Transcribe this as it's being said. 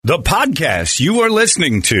The podcast you are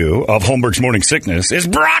listening to of Holmberg's Morning Sickness is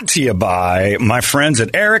brought to you by my friends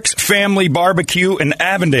at Eric's Family Barbecue in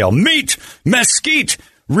Avondale. Meet, mesquite,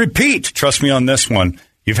 repeat. Trust me on this one.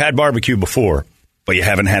 You've had barbecue before, but you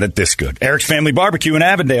haven't had it this good. Eric's Family Barbecue in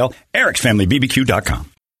Avondale, ericsfamilybbq.com.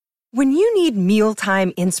 When you need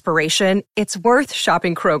mealtime inspiration, it's worth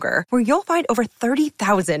shopping Kroger, where you'll find over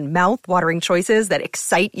 30,000 mouth-watering choices that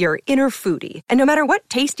excite your inner foodie. And no matter what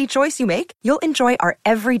tasty choice you make, you'll enjoy our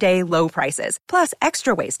everyday low prices, plus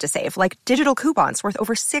extra ways to save, like digital coupons worth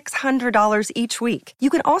over $600 each week. You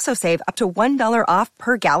can also save up to $1 off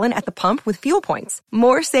per gallon at the pump with fuel points.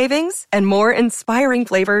 More savings and more inspiring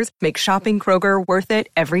flavors make shopping Kroger worth it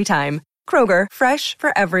every time. Kroger, fresh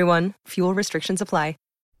for everyone. Fuel restrictions apply.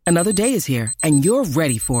 Another day is here, and you're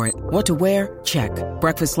ready for it. What to wear? Check.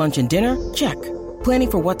 Breakfast, lunch, and dinner? Check. Planning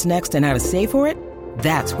for what's next and how to save for it?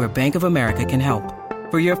 That's where Bank of America can help.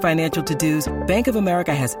 For your financial to-dos, Bank of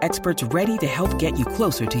America has experts ready to help get you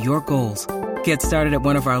closer to your goals. Get started at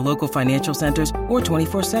one of our local financial centers or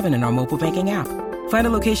 24/7 in our mobile banking app. Find a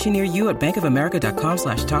location near you at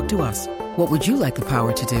bankofamerica.com/talktous. What would you like the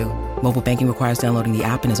power to do? Mobile banking requires downloading the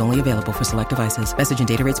app and is only available for select devices. Message and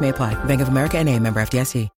data rates may apply. Bank of America N.A., member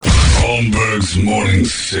FDIC. Holmberg's Morning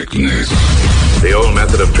Sickness. The old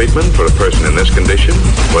method of treatment for a person in this condition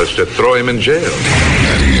was to throw him in jail.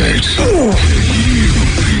 98 KUPD.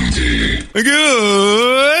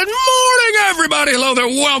 Good morning, everybody. Hello there.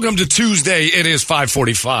 Welcome to Tuesday. It is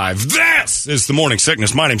 5:45. This is the Morning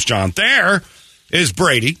Sickness. My name's John. There is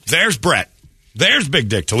Brady. There's Brett. There's Big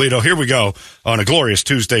Dick Toledo. Here we go on a glorious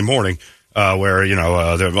Tuesday morning where,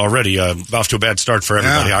 they're already off to a bad start for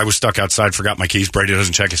everybody. Yeah. I was stuck outside, forgot my keys. Brady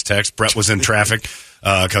doesn't check his text. Brett was in traffic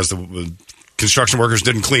because the construction workers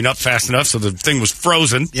didn't clean up fast enough, so the thing was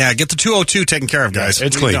frozen. Yeah, get the 202 taken care of, guys. Yeah,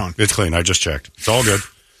 it's clean. It's clean. I just checked. It's all good.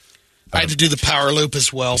 I had to do the power loop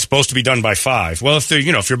as well. It's supposed to be done by 5. Well, if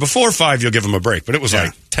you're before 5, you'll give them a break. But it was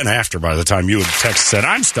like 10 after by the time you had text said,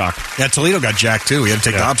 I'm stuck. Yeah, Toledo got jacked, too. He had to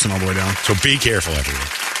take the Hobson all the way down. So be careful, everyone.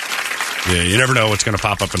 Yeah, you never know what's going to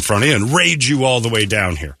pop up in front of you and rage you all the way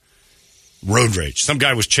down here. Road rage. Some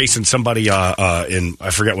guy was chasing somebody in, I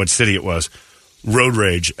forget what city it was, road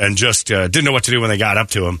rage, and just didn't know what to do when they got up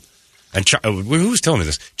to him. And who was telling me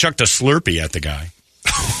this? Chucked a Slurpee at the guy.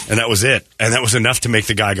 And that was it. And that was enough to make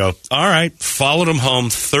the guy go, all right, followed him home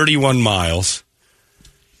 31 miles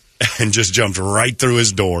and just jumped right through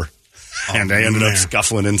his door. And they ended up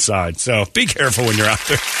scuffling inside. So be careful when you're out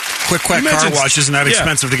there. Quick car wash isn't that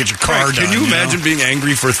expensive to get your car done. Can you imagine being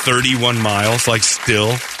angry for 31 miles, like still?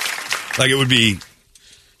 Like it would be...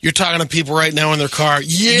 You're talking to people right now in their car.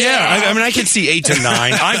 Yeah. I mean, I can see 8 to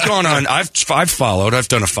 9. I've gone on, I've followed, I've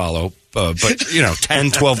done a follow, but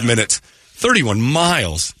 10, 12 minutes. 31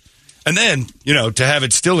 miles. And then, to have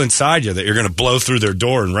it still inside you that you're going to blow through their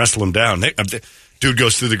door and wrestle them down. Dude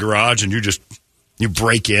goes through the garage and you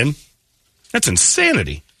break in. That's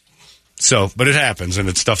insanity. So, but it happens, and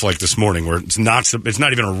it's stuff like this morning where it's not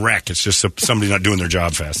even a wreck. It's just somebody not doing their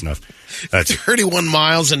job fast enough. That's 31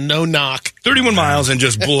 miles and no knock. 31 miles and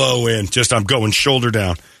just blow in. I'm going shoulder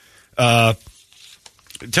down.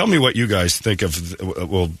 Tell me what you guys think of,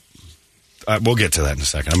 we'll get to that in a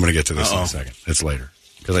second. I'm going to get to this in a second. It's later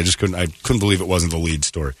because I couldn't believe it wasn't the lead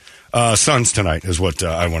story. Suns tonight is what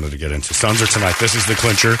I wanted to get into. Suns are tonight. This is the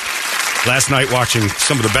clincher. Last night watching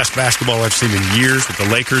some of the best basketball I've seen in years with the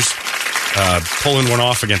Lakers pulling one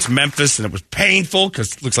off against Memphis, and it was painful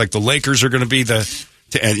because it looks like the Lakers are going to be they're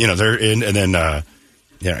in, and then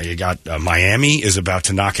you got Miami is about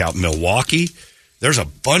to knock out Milwaukee. There's a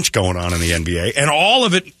bunch going on in the NBA, and all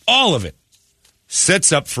of it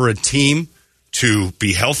sets up for a team to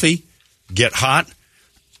be healthy, get hot,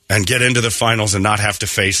 and get into the finals and not have to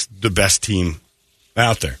face the best team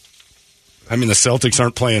out there. I mean, the Celtics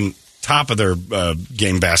aren't playing top of their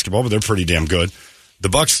game basketball, but they're pretty damn good. The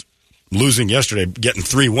Bucks losing yesterday, getting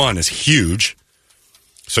 3-1 is huge.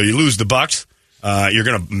 So you lose the Bucks. You're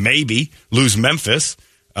going to maybe lose Memphis.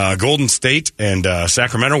 Golden State and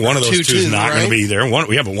Sacramento, one of those two is not going to be there.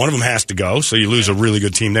 But one of them has to go, so you lose a really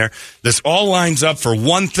good team there. This all lines up for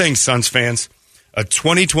one thing, Suns fans, a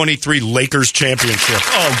 2023 Lakers championship.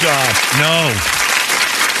 Oh, God. No.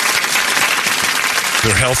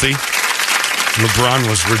 They're healthy. LeBron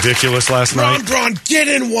was ridiculous last night. LeBron, get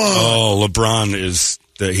in one. Oh, LeBron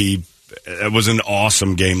it was an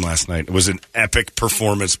awesome game last night. It was an epic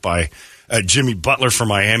performance by Jimmy Butler from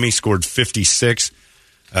Miami, scored 56.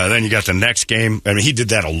 Then you got the next game. I mean, he did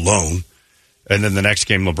that alone. And then the next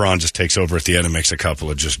game, LeBron just takes over at the end and makes a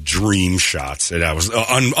couple of just dream shots. And that was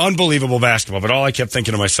unbelievable basketball. But all I kept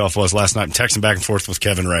thinking to myself was last night, texting back and forth with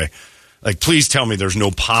Kevin Ray, like, please tell me there's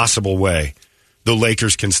no possible way the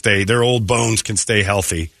Lakers can stay, their old bones can stay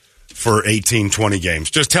healthy for 18, 20 games.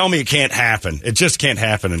 Just tell me it can't happen. It just can't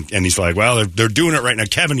happen. And he's like, well, they're doing it right now.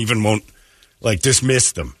 Kevin even won't,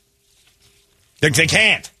 dismiss them. They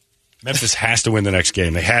can't. Memphis has to win the next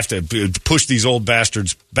game. They have to push these old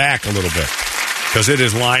bastards back a little bit because it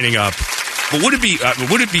is lining up. But would it be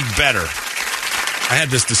better? I had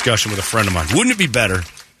this discussion with a friend of mine. Wouldn't it be better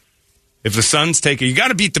if the Suns you got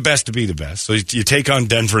to beat the best to be the best. So you take on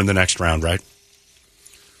Denver in the next round, right?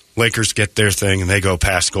 Lakers get their thing, and they go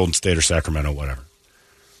past Golden State or Sacramento, whatever.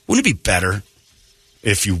 Wouldn't it be better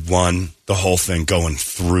if you won the whole thing going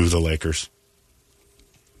through the Lakers?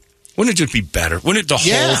 Wouldn't it just be better? Wouldn't the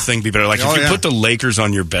whole thing be better? If you put the Lakers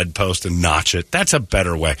on your bedpost and notch it, that's a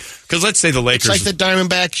better way. Because let's say the Lakers... It's like the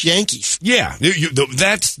Diamondbacks Yankees. Yeah.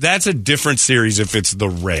 That's a different series if it's the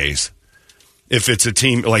Rays. If it's a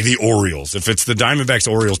team like the Orioles. If it's the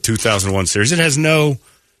Diamondbacks-Orioles 2001 series, it has no...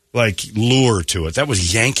 lure to it. That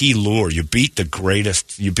was Yankee lure. You beat the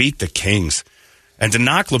greatest. You beat the Kings. And to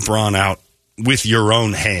knock LeBron out with your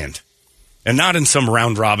own hand, and not in some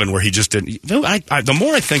round robin where he just didn't. The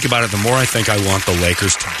more I think about it, the more I think I want the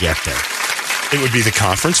Lakers to get there. It would be the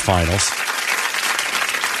conference finals.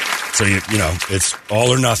 So, it's all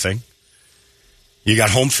or nothing. You got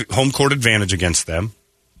home court advantage against them.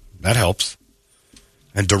 That helps.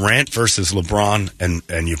 And Durant versus LeBron,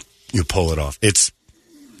 and you pull it off. It's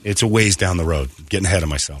a ways down the road. I'm getting ahead of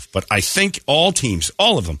myself. But I think all teams,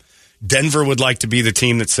 all of them, Denver would like to be the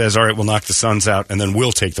team that says, all right, we'll knock the Suns out, and then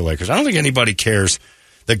we'll take the Lakers. I don't think anybody cares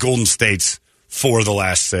that Golden State's 4 of the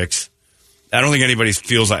last 6. I don't think anybody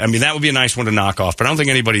feels like, that would be a nice one to knock off, but I don't think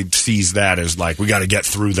anybody sees that as we got to get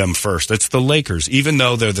through them first. It's the Lakers. Even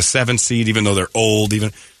though they're the 7th seed, even though they're old, they're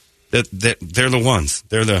the ones.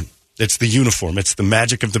 It's the uniform. It's the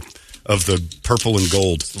magic of the purple and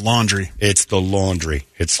gold. It's the laundry. It's the laundry.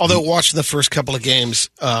 Although watching the first couple of games,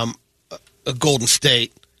 Golden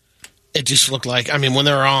State, it just looked like, when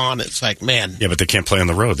they're on, it's like, man. Yeah, but they can't play on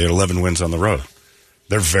the road. They had 11 wins on the road.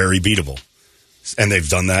 They're very beatable. And they've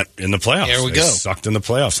done that in the playoffs. There we go. Sucked in the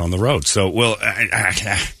playoffs on the road. So, we'll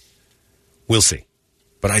see.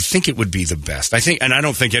 But I think it would be the best. And I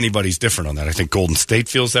don't think anybody's different on that. I think Golden State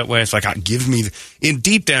feels that way. It's like,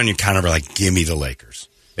 deep down, you kind of are like, give me the Lakers.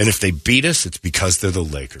 And if they beat us, it's because they're the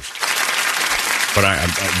Lakers. But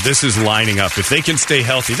this is lining up. If they can stay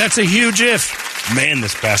healthy, that's a huge if. Man,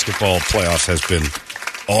 this basketball playoffs has been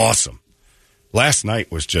awesome. Last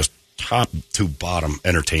night was just top to bottom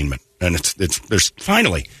entertainment. And there's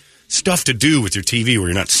finally stuff to do with your TV where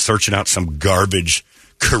you're not searching out some garbage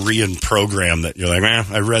Korean program that you're like,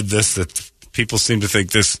 I read this, that people seem to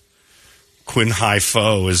think this Quinn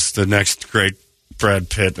Hai-Fo is the next great Brad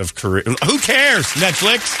Pitt of Korea. Who cares?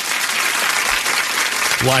 Netflix?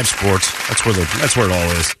 Live sports. That's where it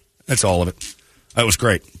all is. That's all of it. That was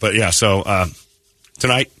great. But yeah, so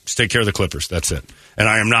tonight, just take care of the Clippers. That's it. And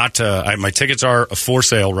I am not. My tickets are for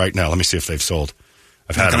sale right now. Let me see if they've sold.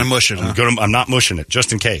 I've had them. Mush it. I'm not mushing it,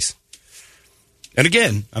 just in case. And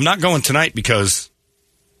again, I'm not going tonight because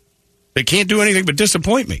they can't do anything but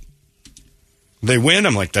disappoint me. They win.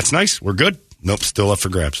 I'm like, that's nice. We're good. Nope, still up for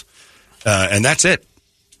grabs. And that's it.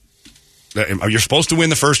 You're supposed to win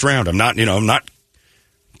the first round. I'm not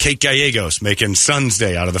Kate Gallegos making Suns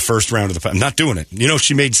Day out of the first round of the... I'm not doing it.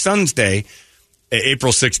 She made Suns Day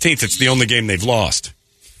April 16th. It's the only game they've lost.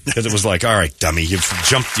 Because it was like, all right, dummy, you've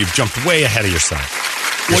jumped way ahead of yourself.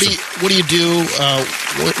 What do you do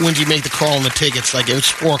when do you make the call on the tickets? Like, it's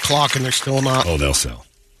 4 o'clock and they're still not... Oh, they'll sell.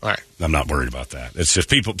 All right. I'm not worried about that. It's just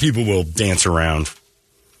people will dance around.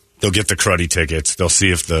 They'll get the cruddy tickets. They'll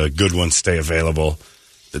see if the good ones stay available.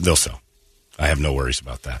 They'll sell. I have no worries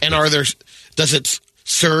about that. And does it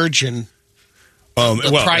surge and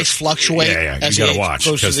the price fluctuate as you gotta watch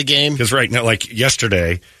goes to the game? Because right now, like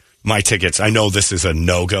yesterday, my tickets, I know this is a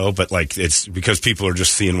no-go, but it's because people are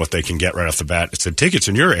just seeing what they can get right off the bat. It said tickets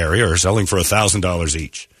in your area are selling for $1,000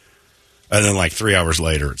 each. And then 3 hours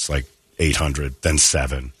later, it's $800, then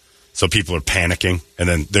 $700. So people are panicking, and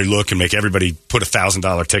then they look and make everybody put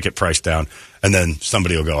 $1,000 ticket price down, and then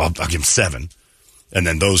somebody will go, I'll give them $700, and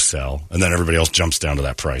then those sell, and then everybody else jumps down to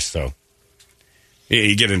that price. So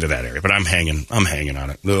you get into that area, but I'm hanging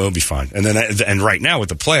on it. It'll be fine. And right now with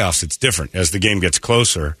the playoffs, it's different. As the game gets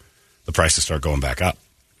closer, the prices start going back up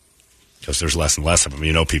because there's less and less of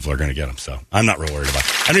them. People are going to get them, so I'm not real worried about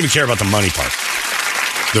it. I don't even care about the money part.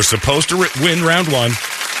 They're supposed to win round one.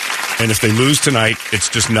 And if they lose tonight, it's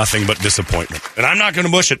just nothing but disappointment. And I'm not going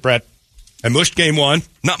to mush it, Brett. I mushed game 1.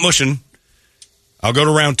 Not mushing. I'll go to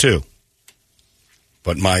round 2.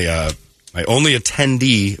 But my only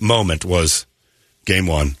attendee moment was game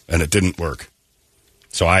 1, and it didn't work.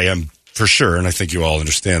 So I am for sure, and I think you all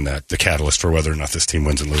understand that, the catalyst for whether or not this team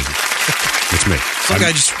wins and loses. It's me. Some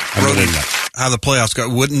guy just wrote how the playoffs go.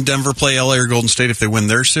 Wouldn't Denver play LA or Golden State if they win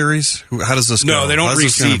their series? How does this go? No, they don't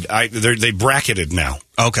reseed. They bracketed now.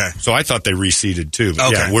 Okay. So I thought they reseeded too.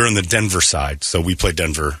 But yeah, we're on the Denver side, so we play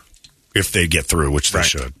Denver if they get through, which they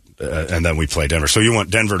should. And then we play Denver. So you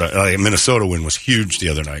want Denver to Minnesota win was huge the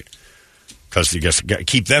other night because you got to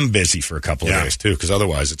keep them busy for a couple of days too, because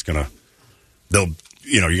otherwise it's going to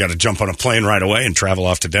you got to jump on a plane right away and travel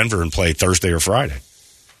off to Denver and play Thursday or Friday.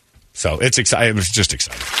 So it's exciting. It was just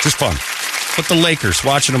exciting, just fun. But the Lakers,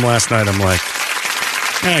 watching them last night, I'm like,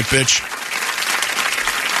 all right, bitch,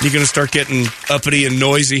 you're going to start getting uppity and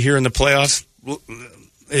noisy here in the playoffs.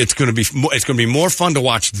 It's going to be more fun to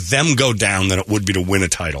watch them go down than it would be to win a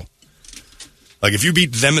title. Like if you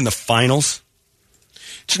beat them in the finals,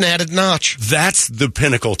 it's an added notch. That's the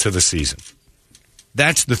pinnacle to the season.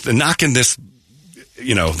 That's the knocking this.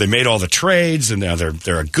 They made all the trades, and now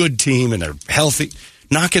they're a good team and they're healthy.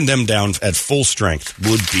 Knocking them down at full strength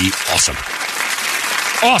would be awesome.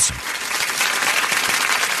 Awesome.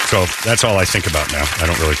 So that's all I think about now. I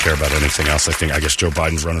don't really care about anything else. I guess Joe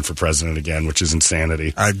Biden's running for president again, which is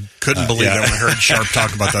insanity. I couldn't believe it when I heard Sharp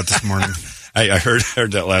talk about that this morning. I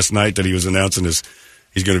heard that last night that he was announcing he's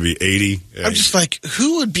going to be 80. I'm just like,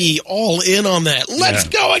 who would be all in on that? Let's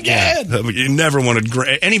go again. Yeah. You never wanted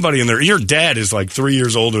anybody in there. Your dad is like 3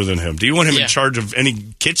 years older than him. Do you want him in charge of any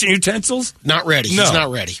kitchen utensils? Not ready. No. He's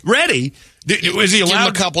not ready. Ready? Is he allowed? Give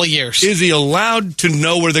him a couple of years. Is he allowed to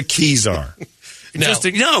know where the keys are?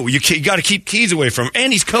 No. You got to keep keys away from him.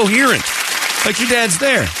 And he's coherent. Like your dad's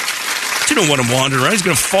there. You don't want him wandering around. He's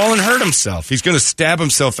going to fall and hurt himself. He's going to stab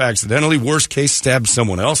himself accidentally. Worst case, stab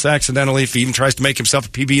someone else accidentally if he even tries to make himself a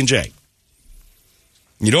PB&J.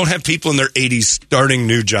 You don't have people in their 80s starting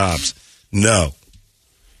new jobs. No.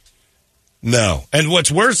 And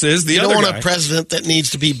what's worse is the other guy. You don't want a president that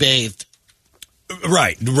needs to be bathed.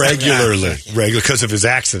 Right. Regularly. Because of his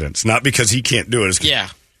accidents. Not because he can't do it.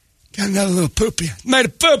 Got another little poopy. Made a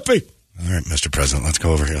poopy. All right, Mr. President, let's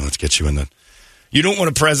go over here. Let's get you in the... You don't want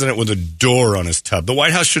a president with a door on his tub. The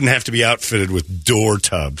White House shouldn't have to be outfitted with door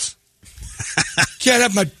tubs. Can't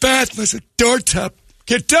have my bath unless a door tub.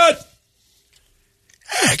 Get done.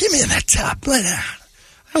 Hey, get me in that tub. Lay down.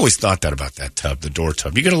 I always thought that about that tub, the door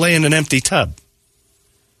tub. You got to lay in an empty tub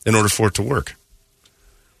in order for it to work.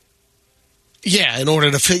 Yeah, in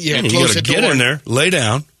order to fit you. You got to get in there, lay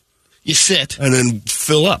down. You sit. And then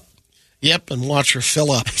fill up. Yep, and watch her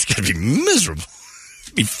fill up. It's going to be miserable.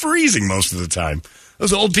 Be freezing most of the time.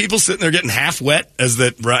 Those old people sitting there getting half wet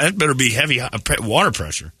that better be heavy water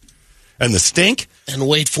pressure. And the stink. And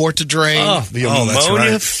wait for it to drain. The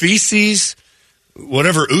ammonia, feces,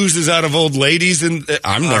 whatever oozes out of old ladies. And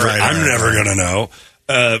I'm never going to know.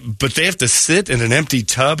 But they have to sit in an empty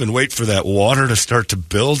tub and wait for that water to start to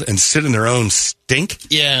build and sit in their own stink.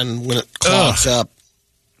 Yeah, and when it clogs up.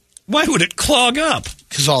 Why would it clog up?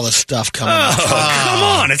 Because all this stuff coming out. Come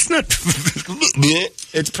on. It's not...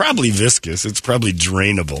 It's probably viscous. It's probably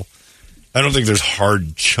drainable. I don't think there's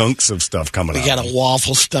hard chunks of stuff coming out. You got to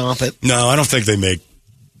waffle stomp it. No, I don't think they make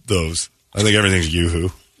those. I think everything's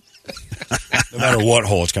Yoo-hoo. No matter what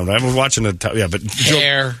hole it's coming out. I'm watching but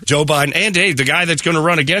Joe Biden, and hey, the guy that's going to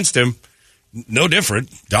run against him, no different.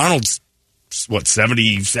 Donald's,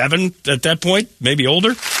 77 at that point? Maybe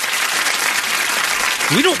older?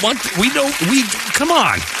 Come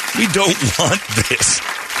on. We don't want this.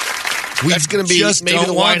 That's going to be, maybe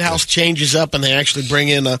the White House changes up and they actually bring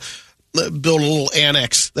in build a little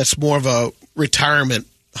annex that's more of a retirement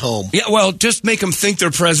home. Yeah, well, just make them think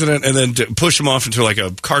they're president and then push them off into like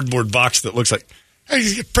a cardboard box that looks like,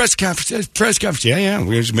 hey, press conference. Press conference. Yeah.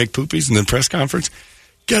 We just make poopies and then press conference.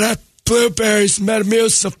 Get up, blueberries,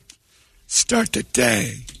 Metamucil. Start the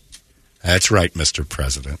day. That's right, Mr.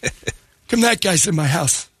 President. Come, that guy's in my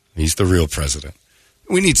house. He's the real president.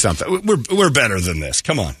 We need something. We're better than this.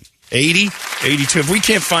 Come on. 80, 82. If we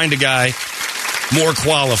can't find a guy more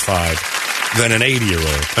qualified than an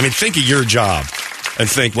 80-year-old, I mean, think of your job and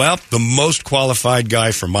think, well, the most qualified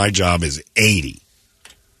guy for my job is 80.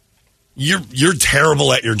 You're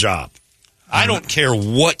terrible at your job. I don't care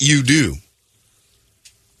what you do.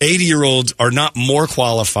 80-year-olds are not more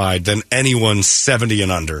qualified than anyone 70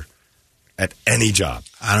 and under at any job.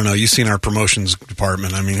 I don't know. You've seen our promotions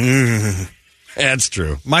department. I mean, that's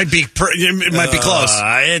true. It might be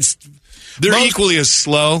close. They're equally as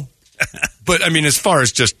slow. But, I mean, as far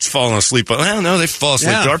as just falling asleep, well, no, they fall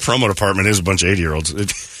asleep. Yeah. Our promo department is a bunch of 80-year-olds.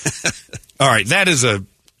 All right, that is the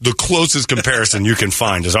closest comparison you can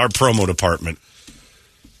find is our promo department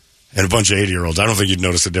and a bunch of 80-year-olds. I don't think you'd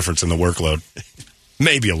notice a difference in the workload.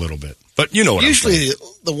 Maybe a little bit. But you know what usually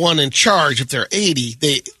the one in charge, if they're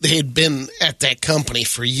 80, they had been at that company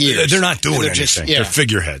for years. They're not doing anything. They're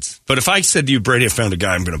figureheads. But if I said to you, Brady, I found a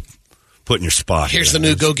guy I'm going to put in your spot. Here's the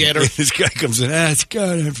new go-getter. This guy comes in,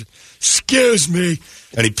 excuse me.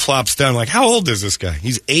 And he plops down like, how old is this guy?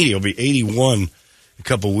 He's 80. He'll be 81 in a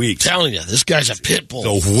couple weeks. I'm telling you, this guy's a pit bull.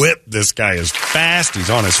 The whip, this guy is fast. He's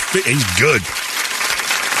on his feet. He's good.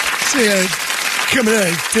 See, coming out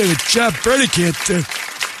and did a job Brady can't do.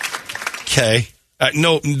 Okay.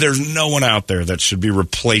 No, there's no one out there that should be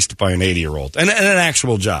replaced by an 80-year-old. And an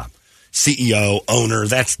actual job. CEO, owner,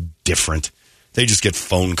 that's different. They just get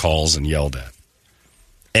phone calls and yelled at.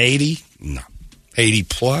 80? No. 80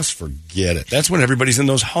 plus? Forget it. That's when everybody's in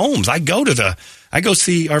those homes. I go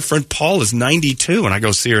see our friend Paul is 92, and I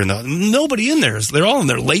go see her, and nobody in there. They're all in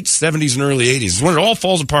their late 70s and early 80s. It's when it all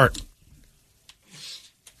falls apart.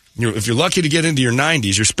 If you're lucky to get into your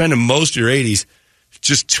 90s, you're spending most of your 80s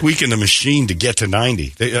just tweaking the machine to get to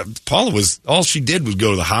 90. Paula all she did was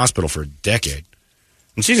go to the hospital for a decade.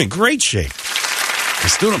 And she's in great shape. I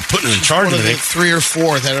still don't put her in charge of anything. 3 or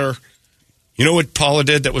 4 that are... You know what Paula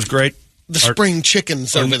did that was great? The spring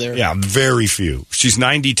chickens over there. Yeah, very few. She's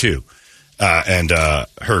 92. And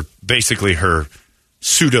her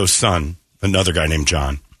pseudo-son, another guy named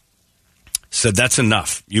John, said, that's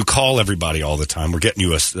enough. You call everybody all the time. We're getting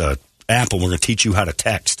you a app, and we're going to teach you how to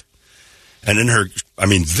text. And in her,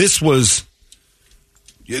 this was,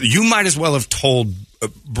 you might as well have told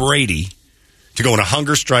Brady to go on a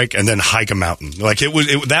hunger strike and then hike a mountain. Like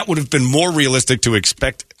that would have been more realistic to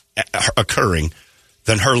expect occurring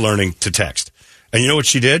than her learning to text. And you know what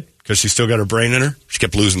she did? Because she still got her brain in her. She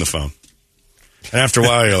kept losing the phone. And after a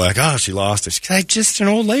while, you're like, oh, she lost it. She's like, just an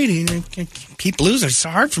old lady. I keep losing. It's so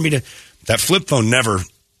hard for me to. That flip phone never,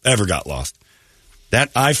 ever got lost.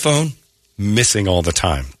 That iPhone, missing all the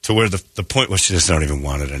time. To where the point was she just don't even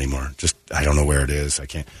want it anymore. Just, I don't know where it is. I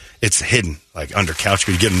can't. It's hidden, like under couch.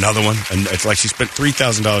 Could you get another one? And it's like she spent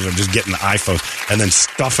 $3,000 on just getting the iPhone and then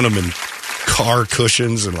stuffing them in car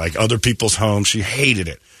cushions and like other people's homes. She hated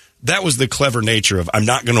it. That was the clever nature of, I'm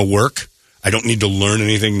not going to work. I don't need to learn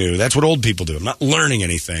anything new. That's what old people do. I'm not learning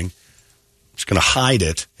anything. I'm just going to hide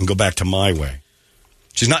it and go back to my way.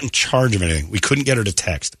 She's not in charge of anything. We couldn't get her to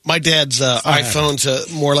text. My dad's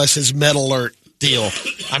iPhone's more or less his metal alert deal.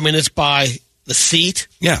 It's by the seat.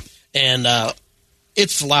 Yeah. And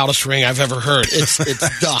it's the loudest ring I've ever heard. It's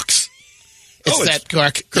ducks. It's that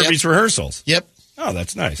correct. Kirby's rehearsals. Yep. Oh,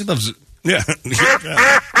 that's nice. He loves it. Yeah.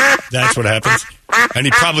 That's what happens. And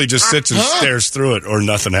he probably just sits and stares through it or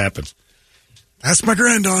nothing happens. That's my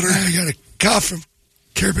granddaughter. I got a cough from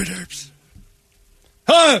Kirby Derps.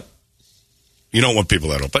 Huh? You don't want people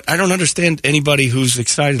that old. But I don't understand anybody who's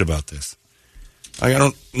excited about this. I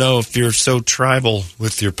don't know if you're so tribal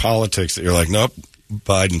with your politics that you're like, nope,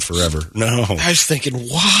 Biden forever. No. I was thinking,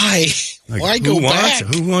 why? Why go back?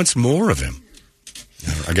 Who wants more of him?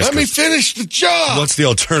 I guess let me finish the job. What's the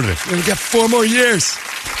alternative? We got 4 more years.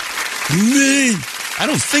 Me. I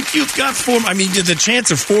don't think you've got 4. The chance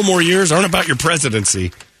of 4 more years aren't about your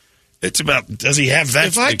presidency. It's about, does he have that?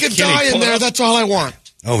 If I could die in there, that's all I want.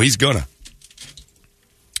 Oh, he's gonna.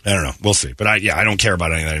 I don't know. We'll see. But I don't care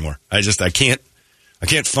about any of that anymore. I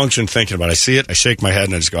can't function thinking about it. I see it, I shake my head,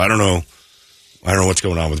 and I just go, I don't know what's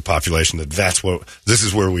going on with the population. This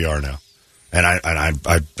is where we are now. And I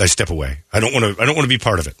step away. I don't want to be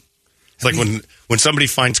part of it. It's like when somebody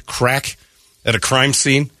finds crack at a crime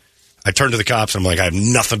scene, I turn to the cops and I'm like, I have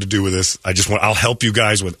nothing to do with this. I'll help you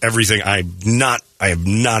guys with everything. I am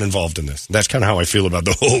not involved in this. That's kind of how I feel about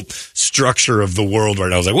the whole structure of the world right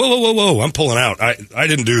now. I was like, whoa, I'm pulling out. I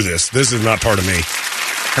didn't do this. This is not part of me.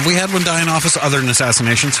 Have we had one die in office other than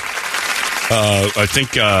assassinations? I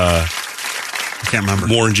think, I can't remember.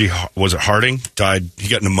 Warren G. Was it Harding? Died. He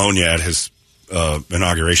got pneumonia at his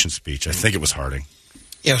inauguration speech. I think it was Harding.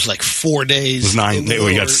 Yeah, it was like 4 days. It was 9.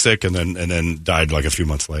 He got sick and then died like a few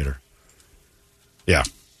months later. Yeah,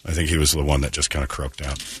 I think he was the one that just kind of croaked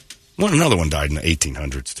out. Another one died in the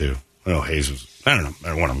 1800s, too. Oh, Hayes was, I don't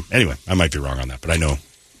know, one of them. Anyway, I might be wrong on that, but I know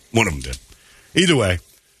one of them did. Either way,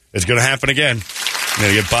 it's going to happen again.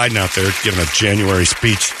 You're going to get Biden out there giving a January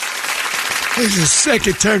speech. His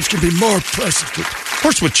second terms can be more impressive. Of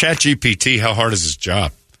course, with ChatGPT, how hard is his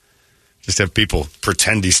job? Just have people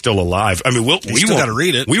pretend he's still alive. We won't got to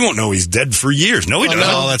read it. We won't know he's dead for years. No, he doesn't.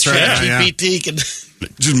 No, that's right. ChatGPT can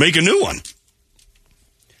just make a new one.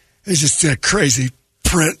 It's just a crazy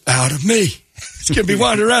print out of me. It's going to be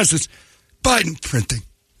wandering around. It's Biden printing.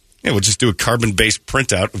 Yeah, we'll just do a carbon-based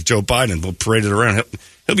printout of Joe Biden. We'll parade it around.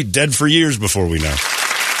 He'll be dead for years before we know.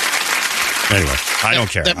 Anyway, I don't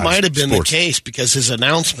care. That might have been the case because his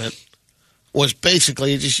announcement was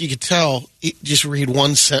basically you could tell, just read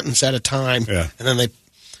one sentence at a time, and then they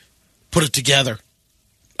put it together.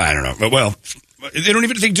 I don't know. Well, they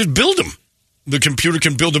just build them. The computer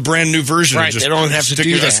can build a brand new version. Right, and just they don't have to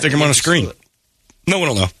do that. Stick them on a screen. No one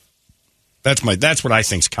will know. That's what I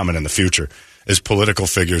think's coming in the future, is political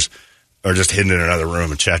figures are just hidden in another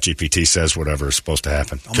room and ChatGPT says whatever is supposed to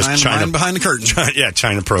happen. Just China behind the curtain.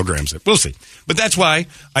 China programs it. We'll see. But that's why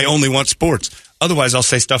I only want sports. Otherwise, I'll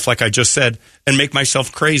say stuff like I just said and make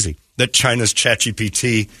myself crazy that China's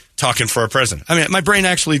ChatGPT talking for our president. I mean, my brain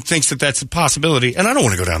actually thinks that that's a possibility, and I don't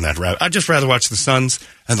want to go down that route. I'd just rather watch the Suns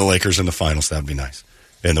and the Lakers in the finals. That would be nice.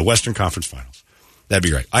 In the Western Conference Finals. That'd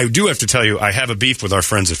be great. I do have to tell you, I have a beef with our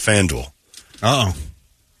friends at FanDuel. Uh-oh.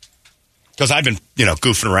 Because I've been,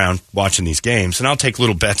 goofing around watching these games, and I'll take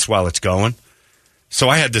little bets while it's going. So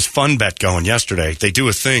I had this fun bet going yesterday. They do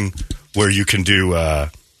a thing where you can do,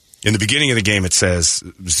 in the beginning of the game, it says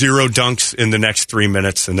 0 dunks in the next 3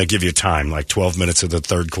 minutes, and they give you a time, like 12 minutes of the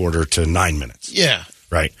third quarter to 9 minutes. Yeah.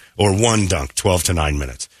 Right? Or 1 dunk, 12 to 9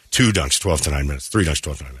 minutes. 2 dunks, 12 to 9 minutes. 3 dunks,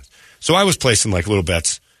 12 to 9 minutes. So I was placing like little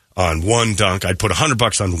bets on 1 dunk. I'd put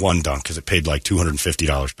 $100 on 1 dunk because it paid like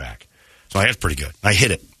 $250 back. So I had pretty good. I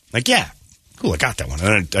hit it. Like, yeah. Cool, I got that one.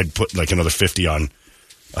 And then I'd put like another 50 on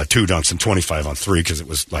 2 dunks and 25 on 3 because it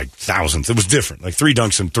was like thousands. It was different. Like 3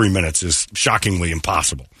 dunks in 3 minutes is shockingly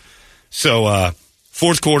impossible. So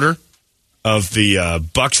fourth quarter of the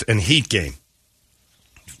Bucks and Heat game,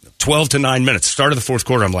 12 to 9 minutes. Start of the fourth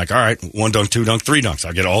quarter, I'm like, all right, 1 dunk, 2 dunk, 3 dunks.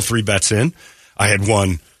 I'll get all 3 bets in. I had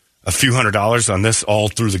won a few $100s on this all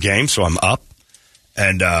through the game, so I'm up.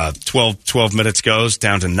 And 12 minutes goes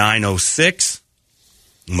down to 9:06.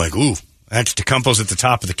 I'm like, ooh. Antetokounmpo's at the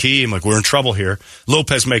top of the key. I'm like, we're in trouble here.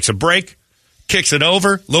 Lopez makes a break, kicks it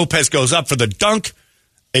over. Lopez goes up for the dunk.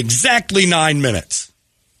 Exactly 9 minutes.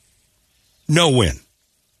 No win.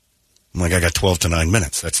 I'm like, I got 12 to 9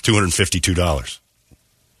 minutes. That's $252.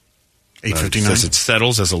 $859. Says it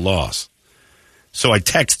settles as a loss. So I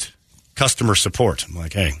text customer support. I'm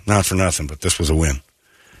like, hey, not for nothing, but this was a win.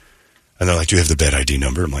 And they're like, do you have the bet ID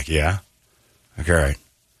number? I'm like, yeah. Like, all right.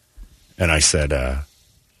 And I said,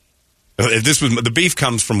 the beef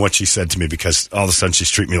comes from what she said to me because all of a sudden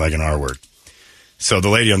she's treating me like an R word. So the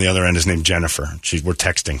lady on the other end is named Jennifer. We're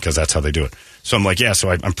texting because that's how they do it. So I'm like, yeah,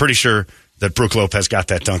 so I'm pretty sure that Brook Lopez got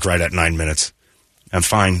that dunk right at 9 minutes. I'm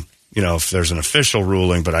fine, if there's an official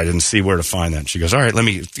ruling, but I didn't see where to find that. And she goes, all right, let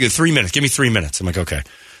me, 3 minutes. Give me 3 minutes. I'm like, okay.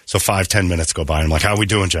 So 5-10 minutes go by. I'm like, how are we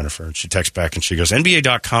doing, Jennifer? And she texts back and she goes,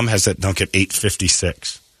 NBA.com has that dunk at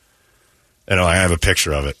 8:56. And I have a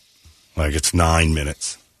picture of it. Like it's 9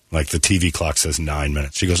 minutes. Like the TV clock says 9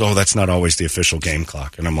 minutes. She goes, oh, that's not always the official game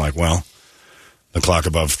clock. And I'm like, well, the clock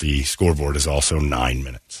above the scoreboard is also 9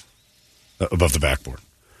 minutes above the backboard.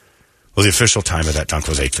 Well, the official time of that dunk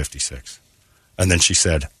was 8:56. And then she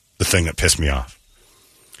said the thing that pissed me off.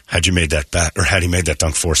 Had you made that bet, or had he made that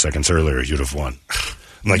dunk 4 seconds earlier, you'd have won.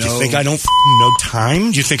 I'm like, you think I don't know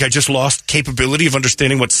time? Do you think I just lost capability of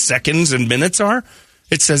understanding what seconds and minutes are?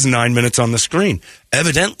 It says 9 minutes on the screen.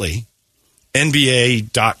 Evidently,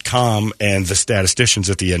 NBA.com and the statisticians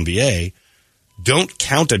at the NBA don't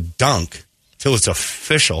count a dunk till it's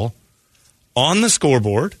official on the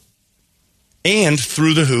scoreboard and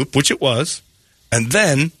through the hoop, which it was, and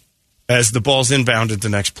then as the ball's inbounded the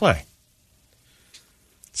next play.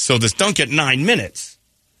 So this dunk at 9 minutes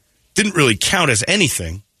didn't really count as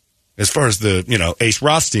anything as far as the, Ace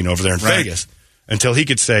Rothstein over there in Vegas until he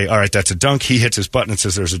could say, all right, that's a dunk. He hits his button and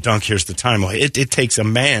says there's a dunk. Here's the time. Well, it takes a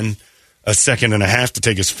man a second and a half to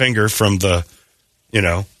take his finger from the,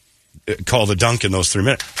 call the dunk in those 3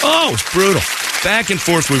 minutes. Oh, it's brutal. Back and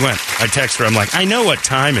forth we went. I text her. I'm like, I know what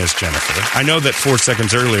time is, Jennifer. I know that 4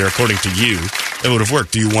 seconds earlier, according to you, it would have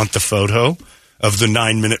worked. Do you want the photo of the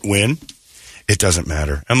 9 minute win? It doesn't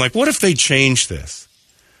matter. I'm like, what if they change this?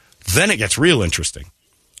 Then it gets real interesting.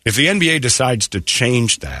 If the NBA decides to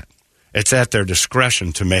change that, it's at their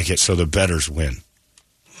discretion to make it so the bettors win.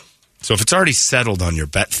 So if it's already settled on your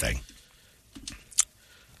bet thing,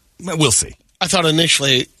 we'll see. I thought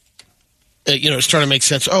initially, it's trying to make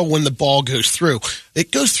sense. Oh, when the ball goes through.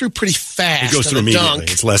 It goes through pretty fast. It goes through immediately.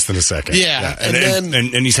 Dunk. It's less than a second. Yeah.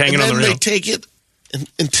 And he's hanging on the rim. They take it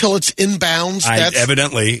until it's inbounds.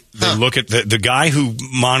 Evidently, they look at the guy who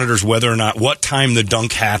monitors whether or not what time the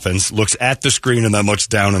dunk happens, looks at the screen and then looks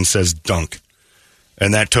down and says dunk.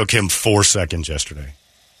 And that took him 4 seconds yesterday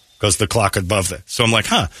because the clock above that. So I'm like,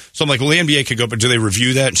 huh. So I'm like, well, the NBA could go, but do they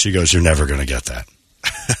review that? And she goes, you're never going to get that.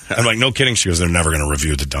 I'm like, no kidding. She goes, they're never going to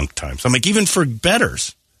review the dunk time. So I'm like, even for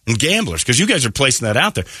bettors and gamblers, because you guys are placing that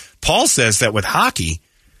out there. Paul says that with hockey,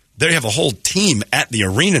 they have a whole team at the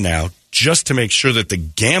arena now just to make sure that the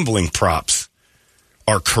gambling props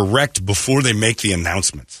are correct before they make the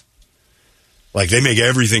announcements. Like, they make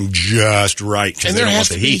everything just right because they don't want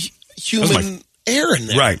the heat. Human error in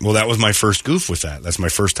there. Right. Well, that was my first goof with that. That's my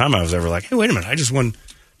first time I was ever like, hey, wait a minute. I just won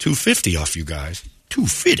 $250 off you guys.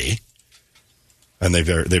 $250? And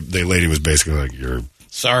the lady was basically like, you're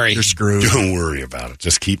screwed. Don't worry about it.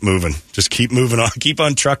 Just keep moving. Just keep moving on. Keep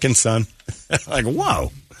on trucking, son. Like,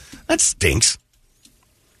 whoa, that stinks.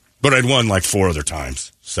 But I'd won like 4 other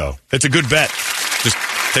times. So it's a good bet. Just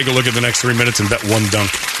take a look at the next 3 minutes and bet one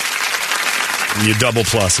dunk. And you double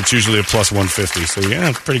plus. It's usually a plus 150. So, yeah,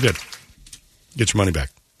 it's pretty good. Get your money back.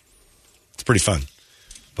 It's pretty fun.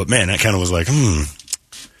 But, man, that kind of was like,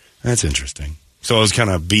 that's interesting. So I was kind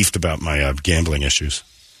of beefed about my gambling issues.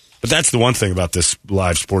 But that's the one thing about this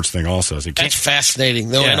live sports thing also. Is that's fascinating,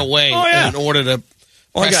 though, in a way. Oh, yeah. In order to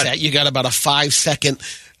press that, you got about a 5-second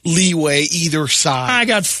leeway either side. I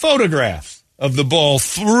got photographs of the ball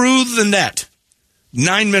through the net.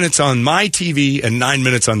 9 minutes on my TV and 9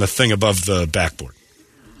 minutes on the thing above the backboard.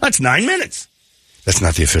 That's 9 minutes. That's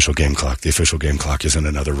not the official game clock. The official game clock is in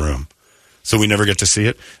another room. So we never get to see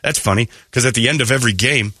it. That's funny, because at the end of every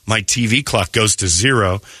game, my TV clock goes to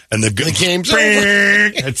 0, and the game's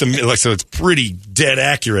over. So it's pretty dead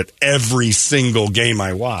accurate every single game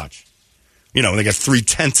I watch. You know, they got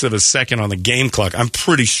 0.3 of a second on the game clock. I'm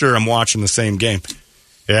pretty sure I'm watching the same game.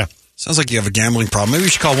 Yeah. Sounds like you have a gambling problem. Maybe we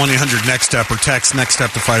should call 1-800-NEXT-STEP or text NEXT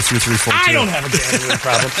STEP to 53342. I don't have a gambling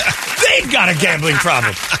problem. They've got a gambling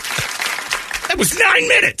problem. That was 9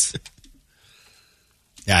 minutes.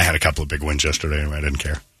 Yeah, I had a couple of big wins yesterday, and I didn't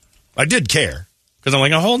care. I did care, because I'm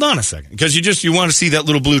like, oh, hold on a second. Because you want to see that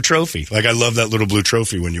little blue trophy. Like, I love that little blue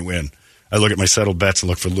trophy when you win. I look at my settled bets and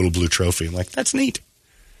look for the little blue trophy. I'm like, that's neat.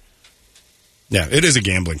 Yeah, it is a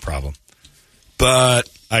gambling problem. But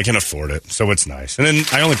I can afford it, so it's nice. And then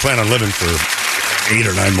I only plan on living for 8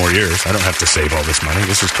 or 9 more years. I don't have to save all this money.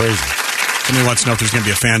 This is crazy. Somebody wants to know if there's going to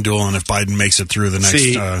be a FanDuel and if Biden makes it through the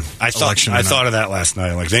next election. I thought of that last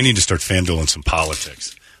night. Like, they need to start FanDueling some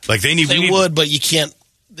politics. Like, they would, but you can't.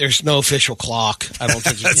 There's no official clock. I don't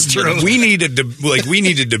think that's true. We need to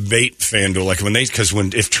debate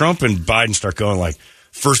FanDuel. If Trump and Biden start going like,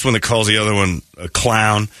 first one that calls the other one a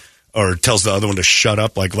clown or tells the other one to shut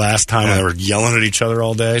up, like last time when they were yelling at each other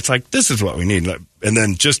all day, it's like, this is what we need. And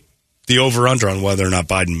then just the over-under on whether or not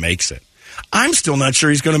Biden makes it. I'm still not sure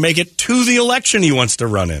he's going to make it to the election he wants to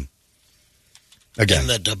run in. Again. And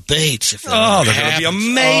the debates. If they're going to be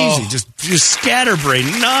amazing. Just scatterbrain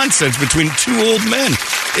nonsense between 2 old men.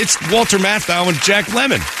 It's Walter Matthau and Jack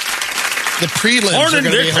Lemmon. The prelims are going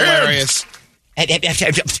to be hilarious.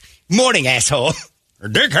 Morning, asshole. Or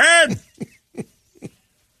dickhead.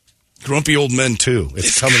 Grumpy old men, too.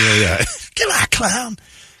 It's coming. Get out, clown.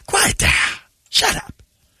 Quiet down. Shut up.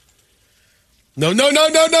 No.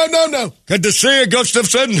 Good to see you,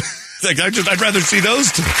 Gustafson. I'd rather see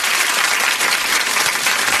those two.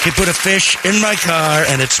 He put a fish in my car,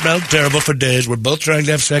 and it smelled terrible for days. We're both trying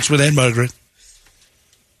to have sex with Aunt Margaret.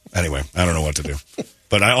 Anyway, I don't know what to do.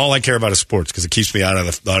 But all I care about is sports, because it keeps me out of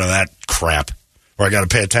that crap, where I got to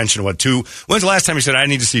pay attention to when's the last time you said, I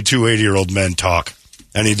need to see 2 80-year-old men talk?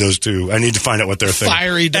 I need those two. I need to find out what they're thinking.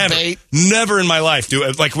 Fiery debate. Never in my life,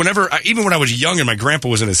 dude. Like, even when I was younger, my grandpa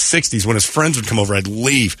was in his 60s. When his friends would come over, I'd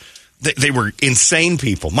leave. They were insane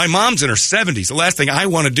people. My mom's in her 70s. The last thing I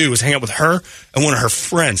want to do is hang out with her and one of her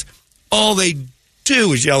friends. All they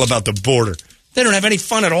do is yell about the border. They don't have any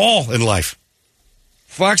fun at all in life.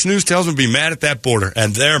 Fox News tells them to be mad at that border,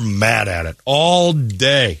 and they're mad at it all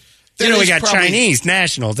day. We got Chinese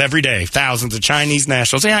nationals every day. Thousands of Chinese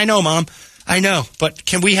nationals. Yeah, I know, Mom. I know, but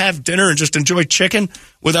can we have dinner and just enjoy chicken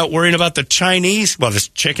without worrying about the Chinese? Well, this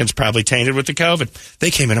chicken's probably tainted with the COVID. They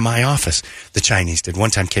came into my office. The Chinese did. One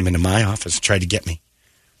time came into my office and tried to get me.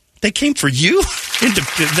 They came for you?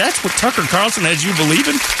 That's what Tucker Carlson has you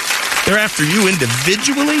believing? They're after you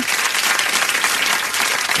individually?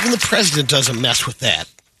 Even the president doesn't mess with that.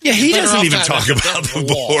 Yeah, he doesn't even talk about the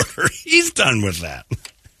border. He's done with that.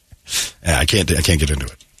 Yeah, I can't get into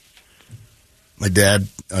it. My dad,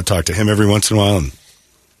 I talk to him every once in a while, and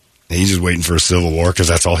he's just waiting for a civil war because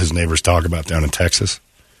that's all his neighbors talk about down in Texas.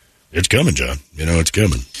 It's coming, John. It's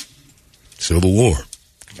coming. Civil war.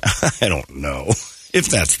 I don't know if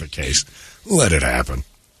that's the case. Let it happen.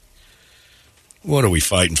 What are we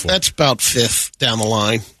fighting for? That's about 5th down the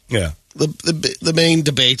line. Yeah. The main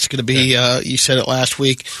debate's going to be, you said it last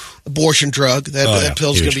week, abortion drug. That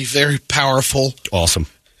pill's going to be very powerful. Awesome.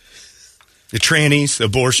 The trannies,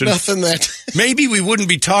 abortion. Nothing that. Maybe we wouldn't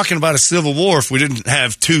be talking about a civil war if we didn't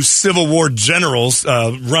have 2 Civil War generals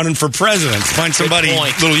running for president. Find somebody a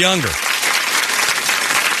little younger.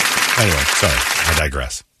 Anyway, sorry. I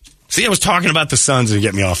digress. See, I was talking about the Suns and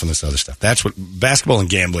get me off on this other stuff. That's what basketball and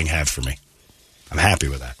gambling have for me. I'm happy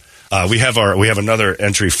with that. We have another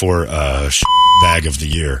entry for bag of the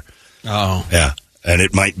year. Oh. Yeah. And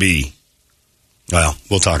it might be, well,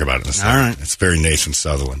 we'll talk about it in a second. All right. It's very Nathan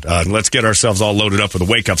Sutherland. Let's get ourselves all loaded up with a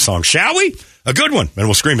wake-up song, shall we? A good one. And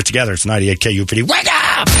we'll scream it together. It's 98 KUPD. Wake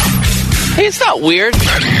up! Hey, it's not weird.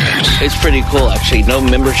 It's pretty cool, actually. No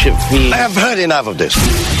membership fee. I have heard enough of this.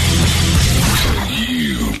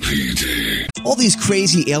 All these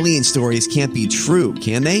crazy alien stories can't be true,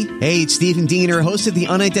 can they? Hey, it's Stephen Diener, host of the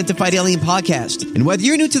Unidentified Alien Podcast. And whether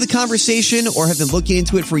you're new to the conversation or have been looking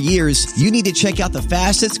into it for years, you need to check out the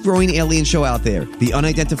fastest growing alien show out there, the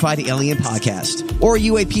Unidentified Alien Podcast, or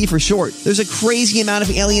UAP for short. There's a crazy amount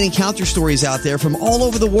of alien encounter stories out there from all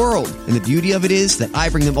over the world. And the beauty of it is that I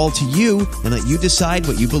bring them all to you and let you decide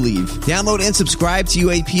what you believe. Download and subscribe to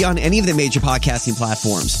UAP on any of the major podcasting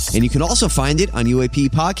platforms. And you can also find it on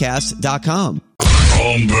UAPpodcast.com.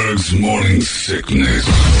 Holmbergs Morning Sickness.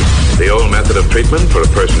 The old method of treatment for a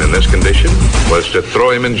person in this condition was to throw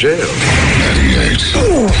him in jail. 98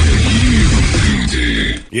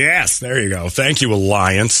 KUPD. Yes, there you go. Thank you,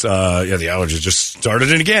 Alliance. The allergies just started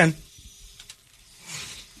it again.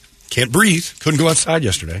 Can't breathe. Couldn't go outside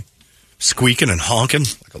yesterday. Squeaking and honking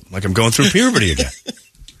like I'm going through puberty again.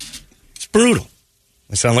 It's brutal.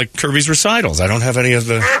 I sound like Kirby's recitals. I don't have any of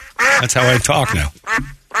the... That's how I talk now.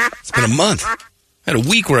 It's been a month. I had a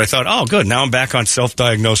week where I thought, oh, good, now I'm back on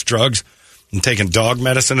self-diagnosed drugs and taking dog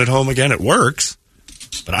medicine at home again. It works.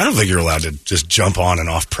 But I don't think you're allowed to just jump on and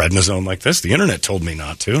off prednisone like this. The internet told me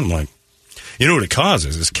not to. I'm like, you know what it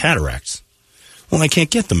causes is cataracts. Well, I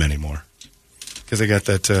can't get them anymore because I got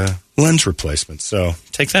that lens replacement. So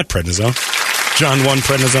take that prednisone. John 1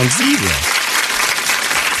 prednisone 0.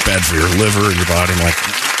 Bad for your liver and your body. I'm like,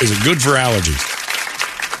 is it good for allergies?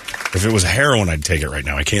 If it was heroin, I'd take it right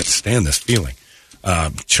now. I can't stand this feeling.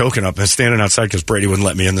 Choking up and standing outside because Brady wouldn't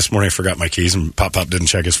let me in this morning. I forgot my keys, and Pop didn't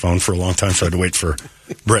check his phone for a long time, so I had to wait for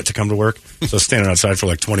Brett to come to work. So standing outside for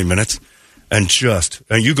like 20 minutes. And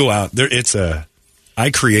you go out there. I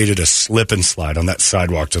created a slip and slide on that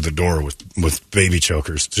sidewalk to the door with baby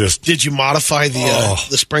chokers. Did you modify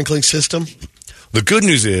the sprinkling system? The good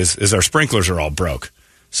news is our sprinklers are all broke.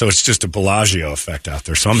 So it's just a Bellagio effect out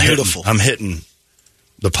there. So I'm hitting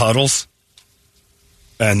the puddles,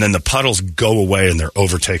 and then the puddles go away and they're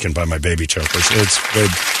overtaken by my baby chokers. It's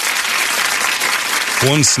good.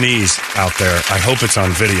 One sneeze out there. I hope it's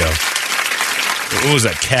on video. What was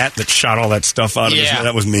that cat that shot all that stuff out of his mouth?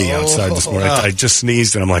 That was me outside this morning. I just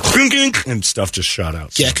sneezed and I'm like, and stuff just shot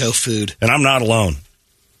out. Gecko food. And I'm not alone.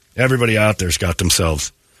 Everybody out there's got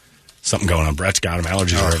themselves something going on. Brett's got them.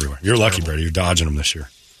 Allergies are everywhere. You're lucky, Brett. You're dodging them this year.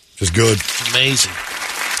 Which is good. It's amazing.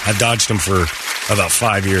 I dodged them for about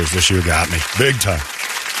 5 years. This year got me big time.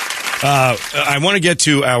 I want to get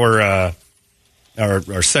to our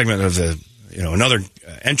segment of the another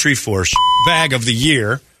entry for bag of the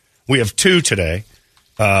year. We have 2 today,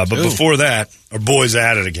 but before that, our boy's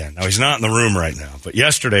at it again. Now he's not in the room right now, but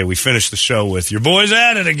yesterday we finished the show with your boy's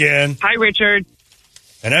at it again. Hi, Richard.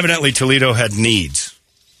 And evidently Toledo had needs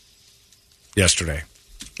yesterday,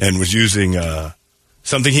 and was using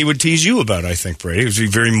something he would tease you about. I think Brady. He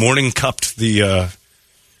very morning cupped the.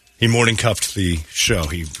 He morning cupped the show.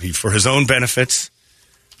 He for his own benefits,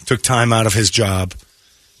 took time out of his job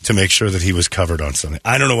to make sure that he was covered on something.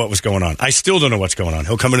 I don't know what was going on. I still don't know what's going on.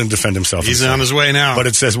 He'll come in and defend himself. He's on his way now. But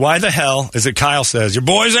it says, why the hell is it Kyle says, your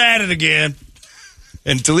boy's at it again?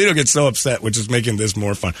 And Toledo gets so upset, which is making this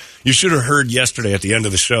more fun. You should have heard yesterday at the end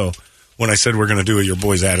of the show when I said we're going to do it, your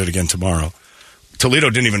boy's at it again tomorrow.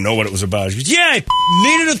 Toledo didn't even know what it was about. He goes, yeah, I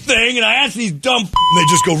needed a thing, and I asked these dumb and they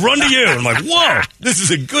just go run to you. I'm like, whoa, this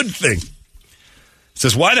is a good thing. It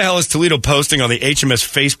says, why the hell is Toledo posting on the HMS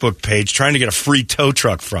Facebook page trying to get a free tow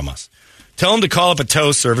truck from us? Tell him to call up a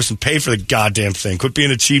tow service and pay for the goddamn thing. Quit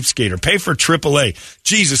being a cheapskate or pay for AAA.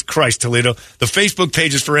 Jesus Christ, Toledo. The Facebook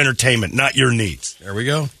page is for entertainment, not your needs. There we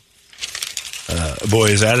go. Boy,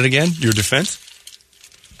 is at it again? Your defense?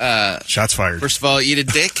 Shots fired. First of all, eat a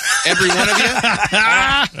dick. Every one of you.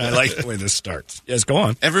 I like the way this starts. Yes, go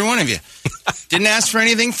on. Every one of you. Didn't ask for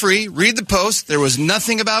anything free. Read the post. There was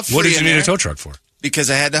nothing about free. What did you need a tow truck for? Because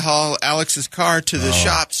I had to haul Alex's car to the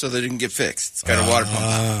shop so that it can get fixed. It's got a water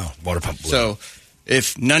pump. Water pump. So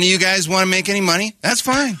if none of you guys want to make any money, that's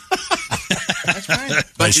fine. That's fine.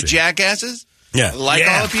 Bunch of jackasses. Yeah. All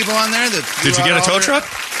the people on there. Did you get a tow truck?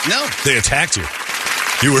 No. They attacked you.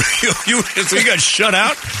 So you got shut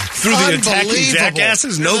out through the attacking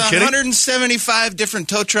jackasses? No kidding? 175 different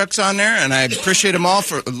tow trucks on there, and I appreciate them all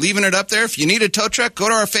for leaving it up there. If you need a tow truck, go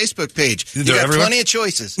to our Facebook page. You got plenty of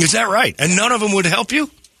choices. Is that right? And none of them would help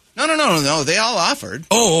you? No. They all offered.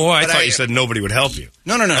 I thought you said nobody would help you.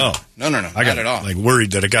 No. No, not at all. Like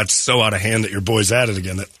worried that it got so out of hand that your boy's at it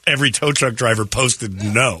again that every tow truck driver posted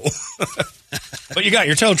no. But you got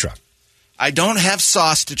your tow truck. I don't have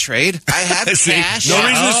sauce to trade. I have cash. No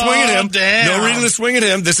reason to swing at him. Damn. No reason to swing at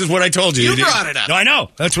him. This is what I told you. You brought it up. No, I know.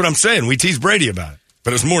 That's what I'm saying. We teased Brady about it.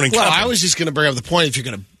 But it's morning Well, company. I was just going to bring up the point. If you're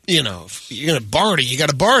going to, if you're going to barter, you got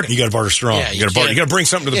to barter. You got to barter strong. Yeah, you got to barter. You got to bring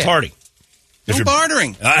something to the party. No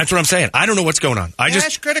bartering. That's what I'm saying. I don't know what's going on.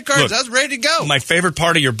 Cash, credit cards. Look, I was ready to go. My favorite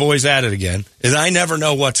part of your boys at it again is I never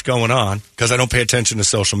know what's going on because I don't pay attention to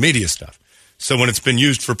social media stuff. So when it's been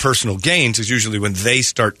used for personal gains is usually when they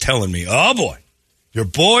start telling me, oh boy, your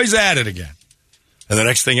boy's at it again. And the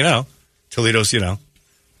next thing you know, Toledo's,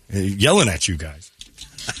 yelling at you guys.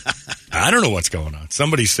 I don't know what's going on.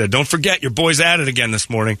 Somebody said, don't forget your boy's at it again this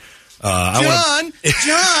morning. John. Well,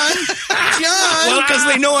 because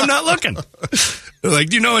they know I'm not looking. They're like,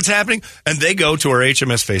 do you know what's happening? And they go to our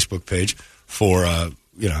HMS Facebook page for, I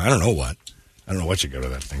don't know what. I don't know what you go to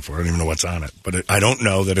that thing for. I don't even know what's on it. But I don't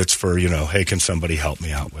know that it's for, hey, can somebody help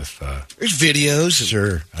me out with... There's videos.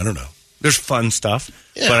 Sure. I don't know. There's fun stuff.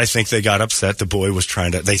 Yeah. But I think they got upset. The boy was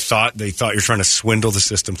trying to... They thought you're trying to swindle the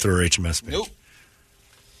system through our HMS page. Nope.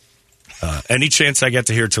 Any chance I get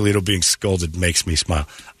to hear Toledo being scolded makes me smile.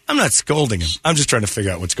 I'm not scolding him. I'm just trying to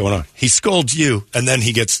figure out what's going on. He scolds you, and then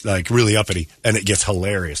he gets really uppity, and it gets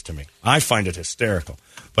hilarious to me. I find it hysterical.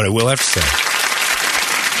 But I will have to say,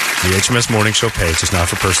 the HMS Morning Show page is not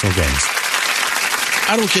for personal gains.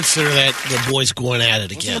 I don't consider that the boys going at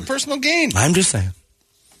it again. It's a personal gain. I'm just saying.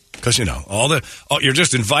 Because, you're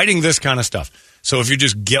just inviting this kind of stuff. So if you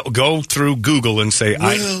just go through Google and say,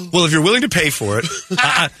 if you're willing to pay for it,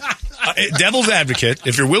 devil's advocate,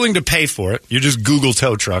 if you're willing to pay for it, you just Google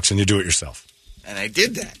tow trucks and you do it yourself. And I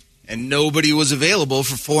did that. And nobody was available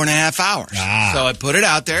for 4.5 hours. So I put it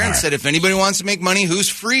out there and said, if anybody wants to make money, who's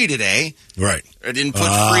free today? Right. I didn't put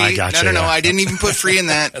free. I gotcha, No. I didn't even put free in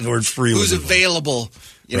that. The word free who's was available,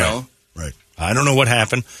 you know? Right. I don't know what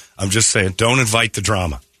happened. I'm just saying, don't invite the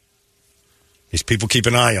drama. These people keep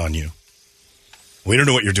an eye on you. We don't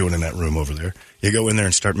know what you're doing in that room over there. You go in there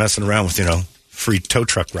and start messing around with, free tow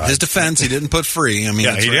truck rides. His defense, he didn't put free. I mean,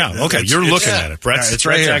 Okay, you're looking at it. Brett's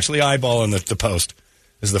right here. actually eyeballing the post.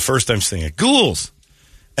 This is the first I'm seeing it. Ghouls.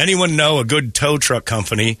 Anyone know a good tow truck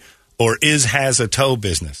company or has a tow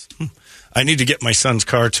business? I need to get my son's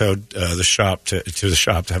car towed to the shop to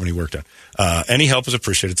have any work done. Any help is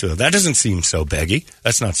appreciated too. That doesn't seem so beggy.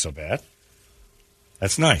 That's not so bad.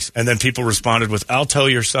 That's nice. And then people responded with, I'll tow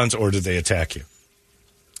your sons, or did they attack you?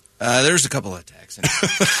 There's a couple of attacks.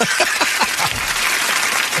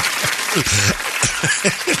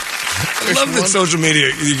 I love that social media,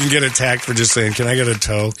 you can get attacked for just saying, can I get a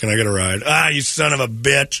tow? Can I get a ride? You son of a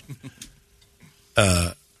bitch.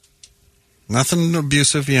 Nothing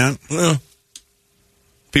abusive yet. Well,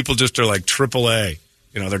 people just are like AAA.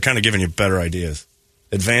 They're kind of giving you better ideas.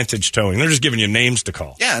 Advantage Towing. They're just giving you names to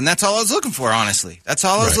call. Yeah, and that's all I was looking for, honestly. That's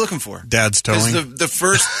all I was looking for. Dad's Towing. The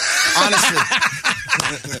first, honestly.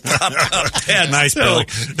 Dad, nice, Billy.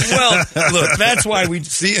 Well, look, that's why we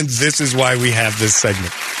see, and this is why we have this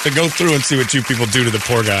segment. To go through and see what you people do to the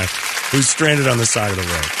poor guy who's stranded on the side of the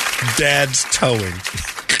road. Dad's Towing.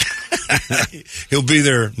 He'll be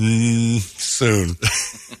there soon.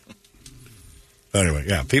 Anyway,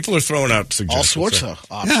 yeah, people are throwing out suggestions. All sorts of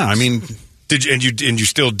options. Yeah, I mean... Did you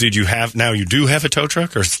have a tow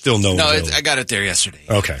truck or still no? No, I got it there yesterday.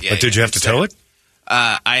 Okay, but did you have to tow it?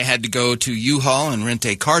 I had to go to U-Haul and rent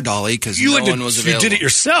a car dolly because no one was available. You did it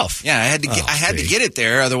yourself? Yeah, I had to get it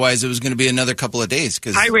there. Otherwise, it was going to be another couple of days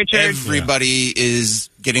because everybody is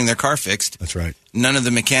getting their car fixed. That's right. None of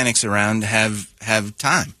the mechanics around have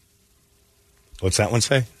time. What's that one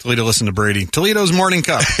say? Toledo, listen to Brady. Toledo's morning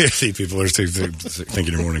cup. See, people are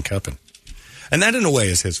thinking you're morning cupping. And that, in a way,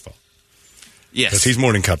 is his fault. Yes. Because he's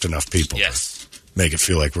morning cupped enough people to make it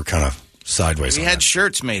feel like we're kind of sideways. We had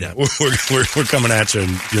shirts made up. We're coming at you,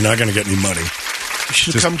 and you're not going to get any money. You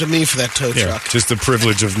should have come to me for that tow truck. Just the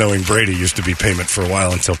privilege of knowing Brady used to be payment for a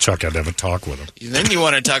while until Chuck had to have a talk with him. Then you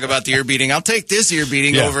want to talk about the ear beating. I'll take this ear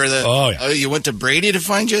beating over the... Oh, you went to Brady to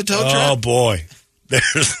find you a tow truck? Oh, boy.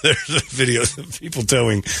 There's videos of people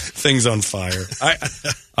towing things on fire.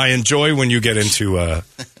 I enjoy when you get into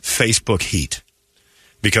Facebook heat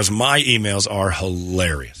because my emails are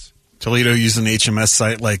hilarious. Toledo used an HMS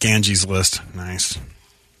site like Angie's List. Nice.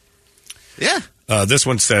 Yeah. This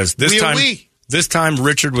one says, this time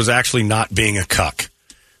Richard was actually not being a cuck.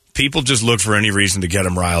 People just look for any reason to get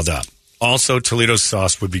him riled up. Also, Toledo's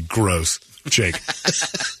sauce would be gross. Jake.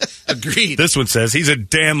 Agreed. This one says, he's a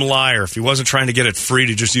damn liar. If he wasn't trying to get it free,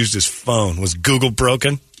 he just used his phone. Was Google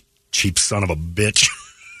broken? cheap son of a bitch.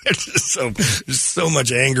 There's so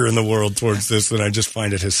much anger in the world towards this, and I just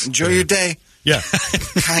find it hysterical. Enjoy your day. Yeah.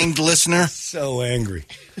 Kind listener. So angry.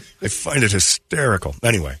 I find it hysterical.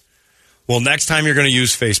 Anyway, well, next time you're going to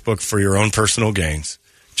use Facebook for your own personal gains,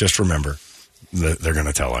 just remember that they're going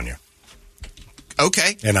to tell on you.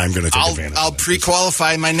 Okay. And I'm going to take advantage of I'll that.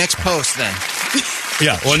 pre-qualify my next post then.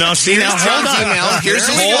 Yeah, well, now, see, Here's now, hold John's on. email. Here's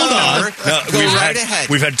his phone number. Go right ahead.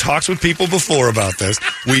 We've had talks with people before about this.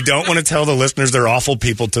 We don't want to tell the listeners they're awful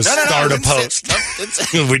people to start a post.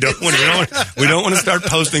 We don't want to start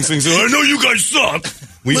posting things. I know you guys suck.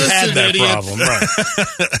 We've had that problem. Right.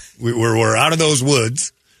 We're out of those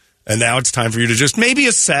woods, and now it's time for you to just maybe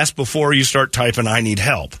assess before you start typing, I need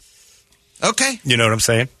help. Okay. You know what I'm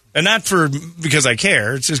saying? And not because I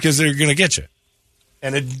care. It's just because they're going to get you.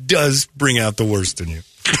 And it does bring out the worst in you.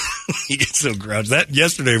 You get so grouchy. That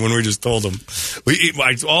yesterday when we just told them,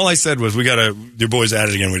 all I said was, your boy's at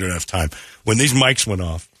it again. We don't have time. When these mics went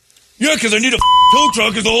off, yeah, because I need a tow truck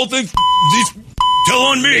because the whole thing, tell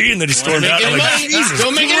on me. And then he stormed out. I'm like, Jesus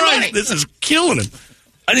Christ, this is killing him.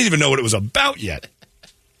 I didn't even know what it was about yet.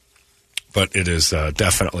 But it is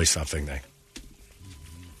definitely something.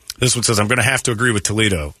 This one says, I'm going to have to agree with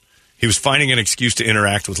Toledo. He was finding an excuse to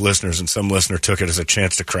interact with listeners, and some listener took it as a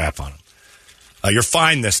chance to crap on him. You're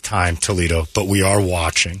fine this time, Toledo, but we are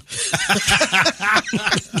watching.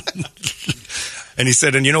 And he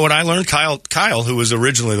said, and you know what I learned? Kyle, who was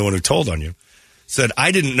originally the one who told on you, said,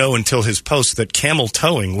 I didn't know until his post that Camel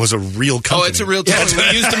Towing was a real company. Oh, it's a real towing.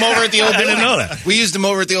 We used them over at the old building. I didn't know that. We used them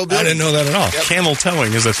over at the old building. I didn't know that at all. Yep. Camel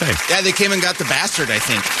Towing is a thing. Yeah, they came and got the Bastard, I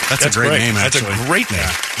think. That's a great name, actually. That's a great name.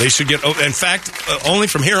 Yeah. They should get, in fact, only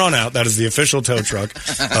from here on out, that is the official tow truck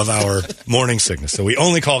of our morning sickness. So we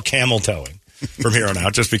only call Camel Towing from here on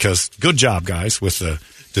out, just because, good job, guys, with the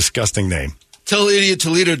disgusting name. Tell Idiot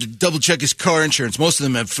Toledo to double-check his car insurance. Most of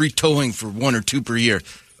them have free towing for 1 or 2 per year.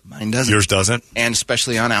 Mine doesn't. Yours doesn't? And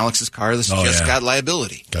especially on Alex's car, this just got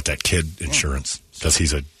liability. Got that kid insurance because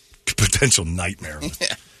he's a potential nightmare.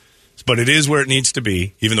 Yeah. But it is where it needs to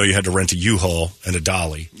be, even though you had to rent a U-Haul and a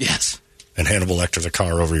dolly. Yes. And Hannibal Lecter's a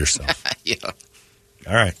car over yourself. Yeah.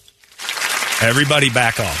 All right. Everybody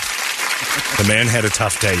back off. The man had a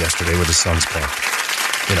tough day yesterday with his son's car.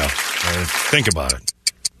 Think about it.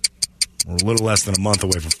 We're a little less than a month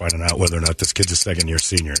away from finding out whether or not this kid's a second-year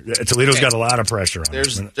senior. Toledo's got a lot of pressure on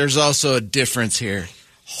him. There's also a difference here.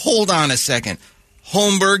 Hold on a second.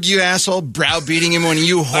 Holmberg, you asshole, browbeating him when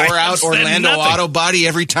you whore out Orlando Auto Body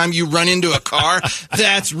every time you run into a car?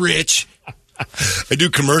 That's rich. I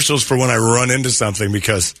do commercials for when I run into something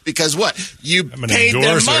because what? You paid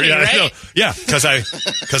their money, right? Yeah, because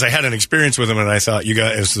I had an experience with him and I thought, you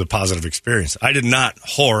guys, this is a positive experience. I did not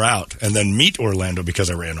whore out and then meet Orlando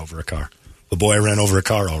because I ran over a car. The boy, I ran over a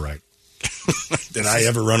car, all right. Did I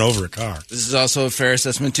ever run over a car? This is also a fair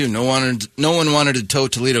assessment, too. No one wanted to tow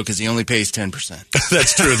Toledo because he only pays 10%.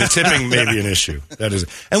 That's true. The tipping may be an issue. That is.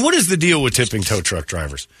 And what is the deal with tipping tow truck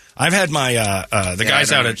drivers? I've had my the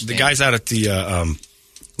guys out at the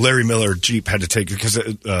Larry Miller Jeep had to take, because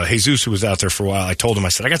Jesus, who was out there for a while, I told him, I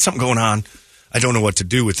said, I got something going on. I don't know what to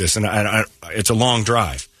do with this, and it's a long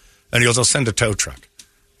drive. And he goes, I'll send a tow truck.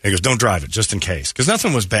 And he goes, don't drive it, just in case. Because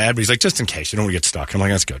nothing was bad, but he's like, just in case. You don't want to get stuck. I'm like,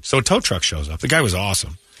 that's good. So a tow truck shows up. The guy was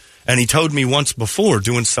awesome. And he towed me once before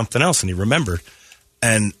doing something else, and he remembered.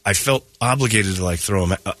 And I felt obligated to, throw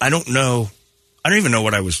him. I don't even know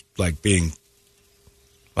what I was, being.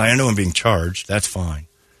 I know I'm being charged. That's fine.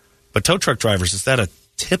 But tow truck drivers, is that a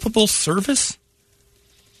tippable service?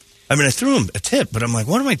 I mean, I threw him a tip, but I'm like,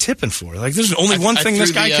 what am I tipping for? There's only one thing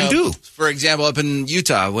this guy can do. For example, up in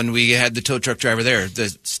Utah, when we had the tow truck driver there, the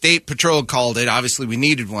state patrol called it. Obviously, we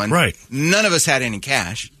needed one. Right. None of us had any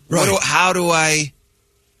cash. Right. How do I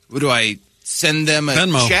send them a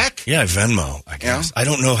Venmo. check? Yeah, Venmo, I guess. Yeah. I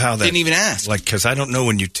don't know how that. Didn't even ask. Because I don't know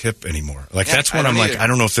when you tip anymore. That's when I'm like, I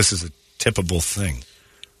don't know if this is a tippable thing.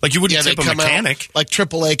 You wouldn't tip a mechanic. Out,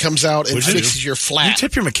 AAA comes out and fixes your flat. You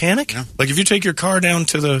tip your mechanic? Yeah. If you take your car down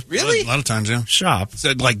to the really? A lot of times, yeah. Shop.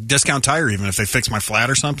 Discount tire, even if they fix my flat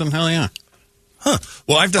or something, hell yeah. Huh.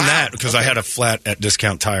 Well, I've done that because I had a flat at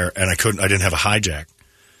Discount Tire and I didn't have a hijack.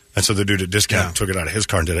 And so the dude at Discount took it out of his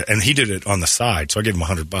car and did it. And he did it on the side. So I gave him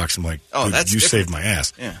 $100. I'm like, you saved my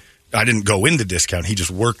ass. Yeah. I didn't go into Discount. He just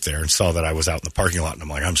worked there and saw that I was out in the parking lot, and I'm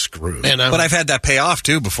like, I'm screwed. But I've had that pay off,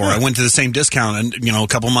 too, before. I went to the same Discount, and, a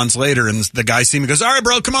couple months later, and the guy seen me, goes, all right,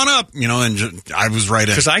 bro, come on up. And I was right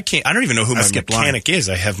in. Because I don't even know who my mechanic is.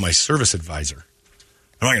 I have my service advisor.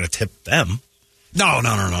 I'm not going to tip them. No,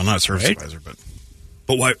 not service advisor, but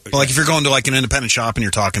But why? Well, like if you're going to like an independent shop and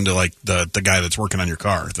you're talking to like the guy that's working on your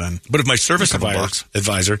car, then. But if my service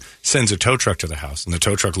advisor sends a tow truck to the house and the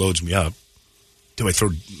tow truck loads me up, do I throw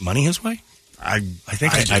money his way? I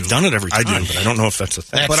think I've done it every time, but I don't know if that's a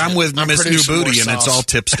thing. But I'm with Miss New Booty, and it's all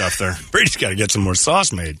tip stuff there. Brady's got to get some more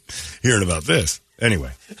sauce made hearing about this.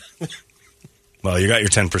 Anyway. Well, you got your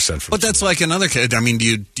 10% for But that's like another kid. I mean,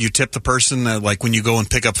 do you tip the person like when you go and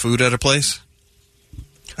pick up food at a place?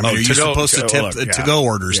 I mean, are you supposed to tip to-go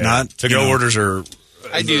orders, not... To-go orders are...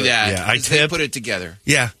 I do that. Yeah, I tip. They put it together.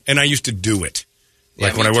 Yeah, and I used to do it.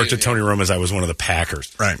 Like when I worked at Tony Roma's, I was one of the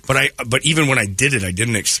packers. Right. But even when I did it, I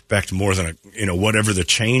didn't expect more than whatever the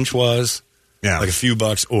change was. Yeah. Like a few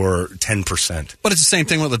bucks or 10%. But it's the same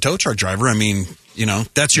thing with a tow truck driver. I mean,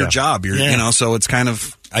 that's your job. So it's kind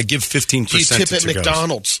of... I give 15% to tip at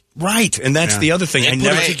McDonald's. Right, and that's the other thing. I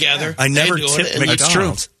never tip McDonald's. It's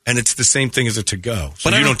true. And it's the same thing as a to-go. So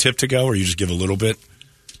you don't tip to-go, or you just give a little bit?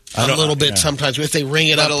 A little bit sometimes. If they ring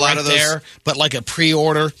it up there, but like a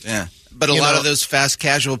pre-order. Yeah. But a lot of those fast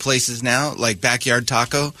casual places now, like Backyard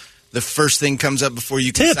Taco, the first thing comes up before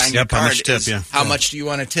you can sign your card is how much do you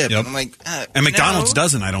want to tip? Yep. I'm like, and McDonald's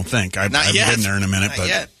doesn't, I don't think. I haven't been there in a minute. Not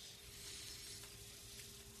yet.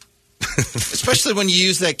 Especially when you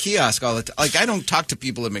use that kiosk all the time. Like, I don't talk to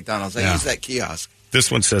people at McDonald's. I use that kiosk.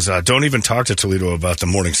 This one says, don't even talk to Toledo about the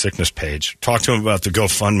morning sickness page. Talk to him about the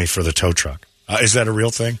GoFundMe for the tow truck. Is that a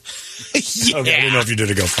real thing? Yeah. Okay, I didn't know if you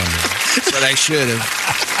did a GoFundMe. But I should have.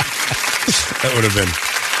 That would have been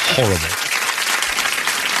horrible.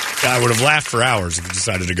 I would have laughed for hours if you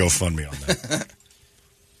decided to GoFundMe on that.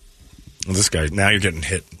 Well, this guy, now you're getting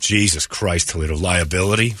hit. Jesus Christ, Toledo.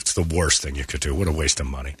 Liability? It's the worst thing you could do. What a waste of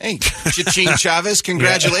money. Hey, Cha-Ching Chavez,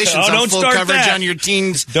 congratulations on full coverage on your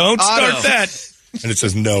team's Don't auto. start that. And it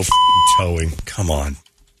says no towing. Come on.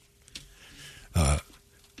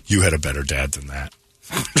 You had a better dad than that.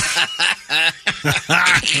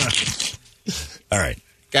 All right.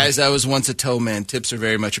 Guys, I was once a tow man. Tips are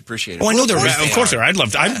very much appreciated. Oh, I know they're. Of course they're. I'd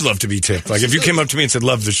love to be tipped. Like if you came up to me and said,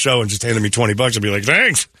 "Love the show," and just handed me $20, I'd be like,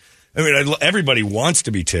 "Thanks." I mean, everybody wants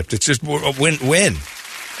to be tipped. It's just win.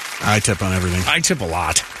 I tip on everything. I tip a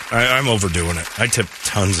lot. I'm overdoing it. I tip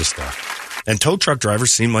tons of stuff. And tow truck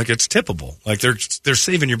drivers seem like it's tippable. Like they're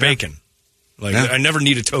saving your bacon. Like I never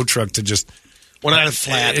need a tow truck to just. When I had a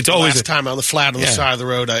flat, it's always last time on the flat on the side of the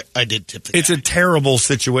road, I did tip the guy. It's a terrible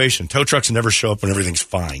situation. Tow trucks never show up when everything's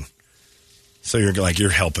fine. So you're like, you're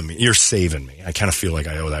helping me. You're saving me. I kind of feel like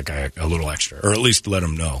I owe that guy a little extra, or at least let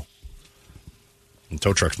him know. And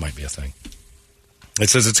tow trucks might be a thing. It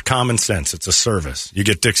says it's common sense. It's a service. You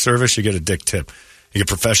get dick service, you get a dick tip. You get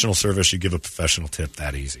professional service, you give a professional tip.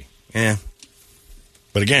 That easy. Yeah.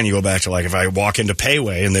 But again, you go back to like if I walk into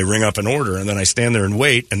Payway and they ring up an order and then I stand there and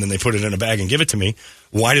wait and then they put it in a bag and give it to me.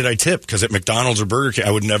 Why did I tip? Because at McDonald's or Burger King,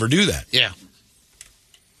 I would never do that. Yeah.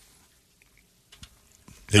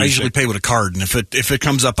 I usually pay with a card, and if it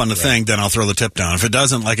comes up on the thing, then I'll throw the tip down. If it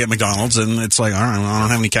doesn't, like at McDonald's, then it's like, all right, well, I don't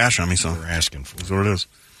have any cash on me, so we're asking for. That's what it is.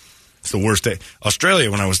 It's the worst day. Australia,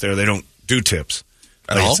 when I was there, they don't do tips.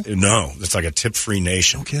 At all? No, it's like a tip-free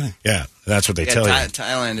nation. No kidding. Yeah, that's what they tell you.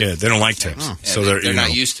 Thailand. Yeah, they don't like tips, so they're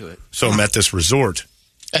not used to it. So I'm at this resort.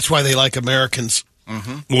 That's why they like Americans.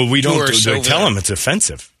 Mm-hmm. Well, we don't. They tell them it's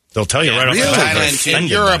offensive. They'll tell you right off the bat. Thailand too.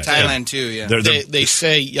 Europe, Thailand too. Yeah. They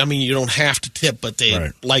say, I mean, you don't have to tip, but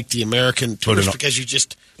they like the American tourists because you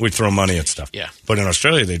just we throw money at stuff. Yeah. But in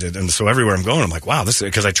Australia they did, and so everywhere I'm going, I'm like, wow, this is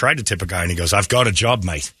because I tried to tip a guy, and he goes, "I've got a job,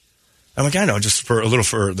 mate." I'm like, I know, just for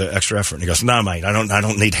the extra effort. And he goes, "No, mate, I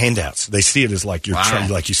don't need handouts." They see it as like you're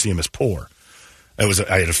trying, like you see him as poor. I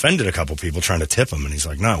had offended a couple people trying to tip him, and he's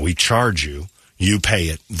like, "No, we charge you. You pay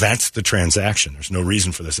it. That's the transaction. There's no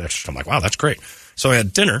reason for this extra." I'm like, wow, that's great. So I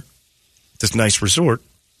had dinner at this nice resort.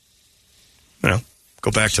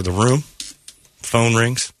 Go back to the room. Phone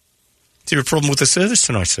rings. "Do you have a problem with the service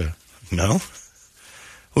tonight, sir?" "No."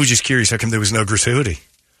 "I was just curious how come there was no gratuity."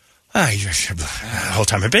 The whole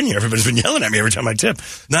time I've been here, everybody's been yelling at me every time I tip.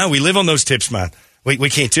 "No, we live on those tips, man. We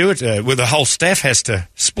can't do it. The whole staff has to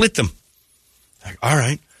split them." Like, all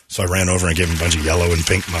right. So I ran over and gave him a bunch of yellow and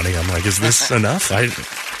pink money. I'm like, is this enough? I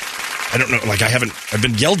don't know. Like I've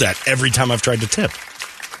been yelled at every time I've tried to tip.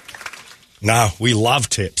 No, we love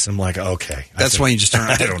tips. I'm like, okay. That's why you just turn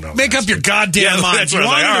around. I don't know. Make up your goddamn mind. That's You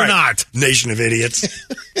want it or not? Nation of idiots.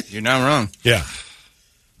 You're not wrong. Yeah.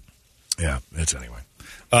 Yeah, it's anyway.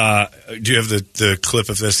 Do you have the clip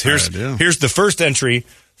of this? Here's the first entry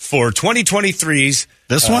for 2023's.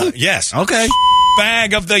 This one? Yes. Okay.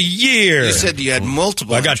 Bag of the year. You said you had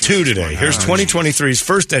multiple. I got two today. Here's 2023's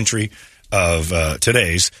first entry of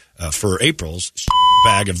today's for April's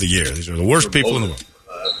bag of the year. These are the worst people in the world.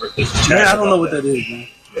 Man, I don't know what that is, man.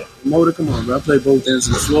 Motor, come on, bro. I play both ends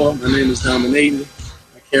of the floor. My name is Dominating.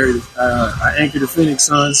 I anchor the Phoenix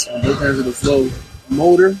Suns on both ends of the floor.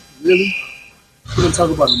 Motor, really? You gonna talk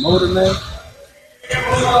about the motor, man?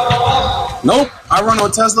 Nope. I run on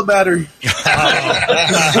a Tesla battery.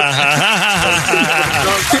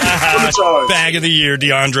 Bag of the year,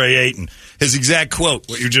 DeAndre Ayton. His exact quote,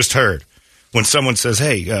 what you just heard. When someone says,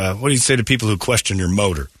 hey, what do you say to people who question your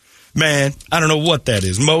motor? Man, I don't know what that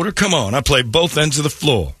is. Motor, come on. I play both ends of the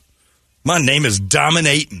floor. My name is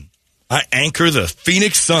Dominating. I anchor the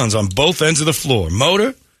Phoenix Suns on both ends of the floor.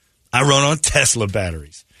 Motor, I run on Tesla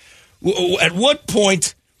batteries. At what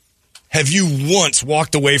point have you once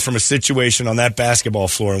walked away from a situation on that basketball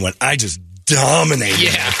floor and went, I just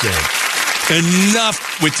dominated that game?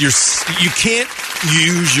 Enough with your... You can't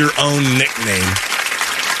use your own nickname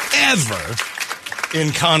ever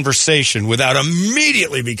in conversation without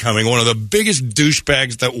immediately becoming one of the biggest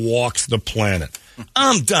douchebags that walks the planet.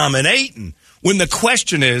 I'm dominating. When the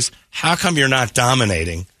question is, how come you're not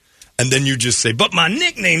dominating? And then you just say, but my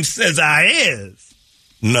nickname says I is.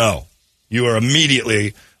 No. You are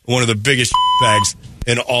immediately one of the biggest bags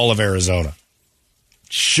in all of Arizona.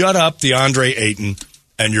 Shut up, DeAndre Ayton,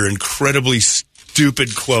 and your incredibly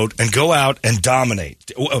stupid quote, and go out and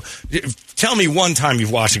dominate. Tell me one time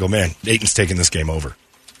you've watched and go, man, Ayton's taking this game over.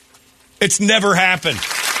 It's never happened.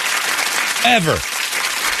 Ever.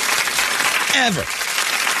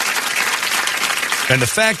 And the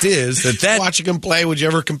fact is that watching him play, would you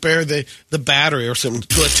ever compare the battery or something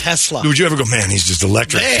to a Tesla? Would you ever go, man, he's just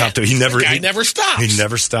electric? Man, he never stops. He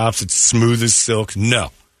never stops. It's smooth as silk.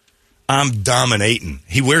 No. I'm dominating.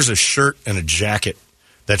 He wears a shirt and a jacket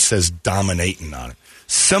that says dominating on it.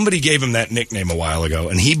 Somebody gave him that nickname a while ago,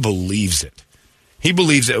 and he believes it. He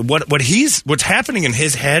believes it. What's happening in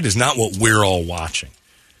his head is not what we're all watching.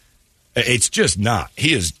 It's just not.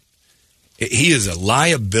 He is a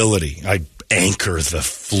liability. I anchor the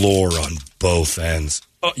floor on both ends.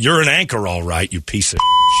 Oh, you're an anchor, all right, you piece of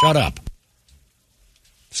shut up.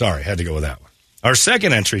 Sorry, had to go with that one. Our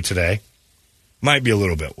second entry today might be a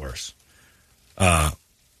little bit worse.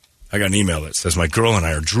 I got an email that says, my girl and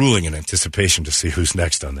I are drooling in anticipation to see who's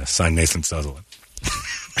next on this. Signed, Nathan Sutherland.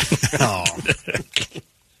 Oh.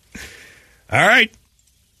 All right.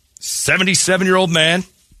 77-year-old man.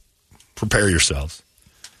 Prepare yourselves.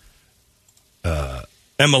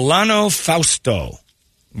 Emiliano Fausto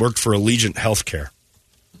worked for Allegiant Healthcare.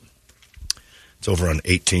 It's over on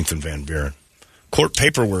 18th and Van Buren. Court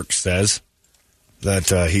paperwork says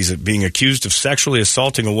that he's being accused of sexually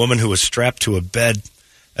assaulting a woman who was strapped to a bed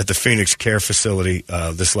at the Phoenix Care Facility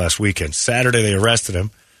this last weekend. Saturday, they arrested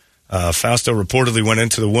him. Fausto reportedly went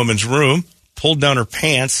into the woman's room, pulled down her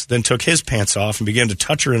pants, then took his pants off and began to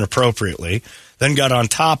touch her inappropriately, then got on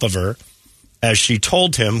top of her as she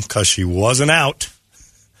told him, because she wasn't out,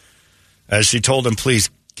 as she told him, please,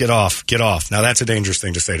 get off. Now, that's a dangerous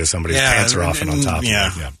thing to say to somebody. His pants are off and on top of him.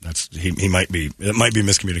 Yeah, it might be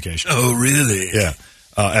miscommunication. Oh, really? Yeah.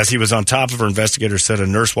 As he was on top of her, investigators said a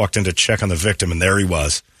nurse walked in to check on the victim, and there he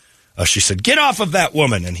was. She said, get off of that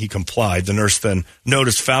woman, and he complied. The nurse then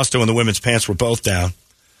noticed Fausto and the women's pants were both down.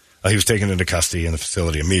 He was taken into custody in the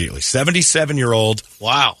facility immediately. 77-year-old.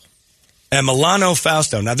 Wow. Emiliano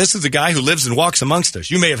Fausto. Now, this is the guy who lives and walks amongst us.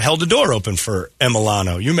 You may have held a door open for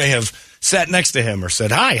Emiliano. You may have sat next to him or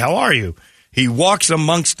said, hi, how are you? He walks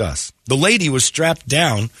amongst us. The lady was strapped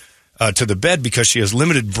down to the bed because she has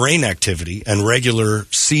limited brain activity and regular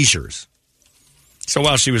seizures. So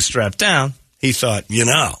while she was strapped down, he thought, here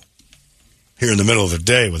in the middle of the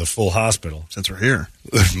day with a full hospital. Since we're here.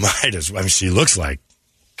 Might as well. I mean, she looks like.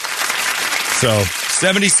 So,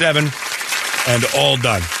 77 and all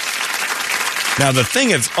done. Now, the thing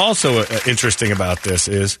that's also interesting about this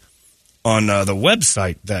is on the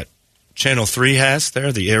website that Channel 3 has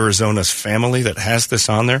there, the Arizona's Family that has this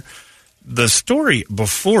on there, the story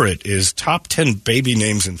before it is top 10 baby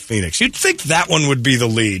names in Phoenix. You'd think that one would be the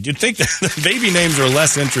lead. You'd think that the baby names are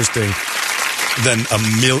less interesting than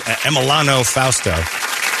Emiliano Fausto.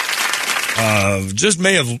 Just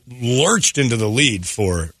may have lurched into the lead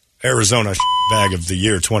for Arizona bag of the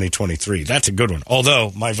year 2023. That's a good one.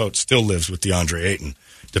 Although my vote still lives with DeAndre Ayton,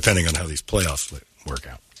 depending on how these playoffs work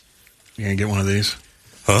out. You gonna get one of these?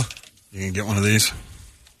 Huh? You gonna get one of these?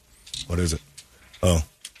 What is it? Oh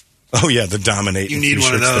yeah, the dominating. You need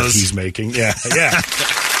one of those that he's making. Yeah.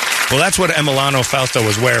 Well, that's what Emiliano Fausto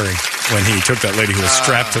was wearing when he took that lady who was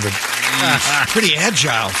strapped to the. Pretty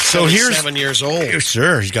agile. So here's 7 years old.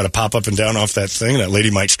 Sure, he's got to pop up and down off that thing. That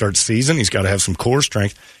lady might start seizing. He's got to have some core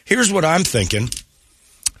strength. Here's what I'm thinking.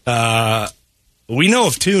 We know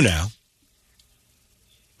of 2 now.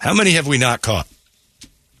 How many have we not caught?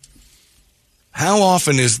 How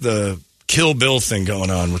often is the Kill Bill thing going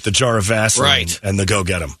on with the jar of Vaseline and the go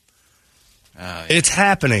get 'em? It's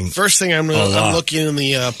happening. First thing I'm looking in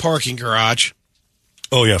the parking garage.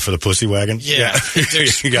 Oh, yeah, for the pussy wagon? Yeah.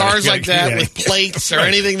 There's cars like that with plates or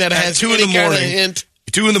anything that has 2 in the morning. Kind of hint.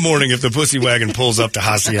 2 in the morning, if the pussy wagon pulls up to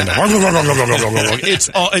Hacienda,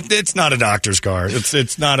 it's not a doctor's car.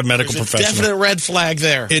 It's not a medical professional. Definite red flag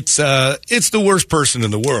there. It's the worst person in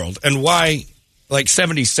the world. And why, like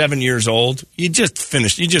 77 years old, you just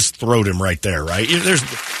throwed him right there, right?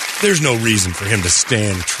 There's no reason for him to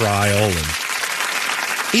stand trial, and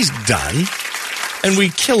he's done. And we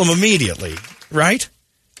kill him immediately, right?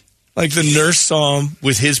 Like the nurse saw him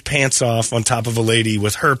with his pants off on top of a lady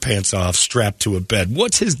with her pants off strapped to a bed.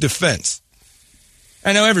 What's his defense?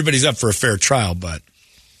 I know everybody's up for a fair trial, but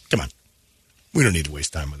come on. We don't need to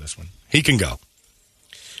waste time with this one. He can go.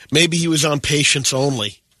 Maybe he was on patience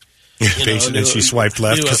only. Patient, and she swiped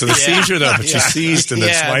left because of the seizure, though. But she seized and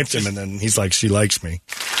then swiped him, and then he's like, she likes me.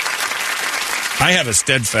 I have a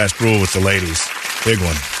steadfast rule with the ladies. Big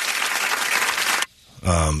one.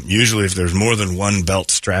 Usually if there's more than one belt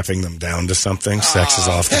strapping them down to something, sex is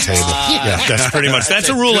off the table. Yeah, that's pretty much. That's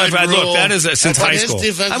a rule I've had. Look, that is since high school.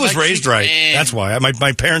 I was raised right. That's why.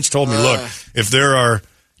 My parents told me, look, if there are,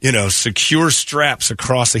 secure straps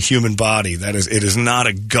across a human body, it is not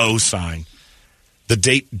a go sign. The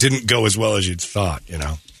date didn't go as well as you'd thought,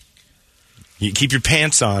 You keep your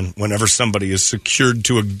pants on whenever somebody is secured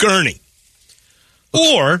to a gurney.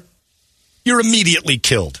 Or you're immediately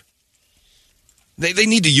killed. They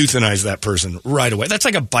need to euthanize that person right away. That's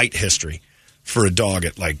like a bite history for a dog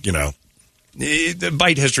at the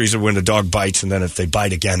bite histories are when a dog bites, and then if they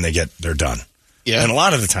bite again, they're done. Yeah. And a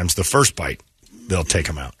lot of the times, the first bite, they'll take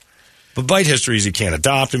them out. But bite histories, you can't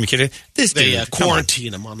adopt them. You can't. They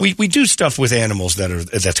quarantine them. We do stuff with animals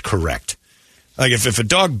that's correct. Like if a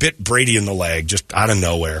dog bit Brady in the leg just out of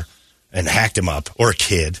nowhere and hacked him up, or a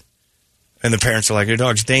kid. And the parents are like, your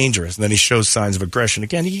dog's dangerous. And then he shows signs of aggression.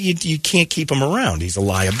 Again, you can't keep him around. He's a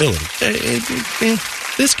liability.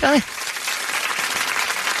 This guy,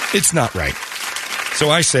 it's not right. So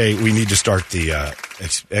I say we need to start the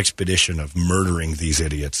expedition of murdering these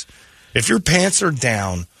idiots. If your pants are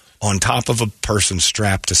down on top of a person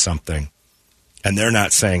strapped to something, and they're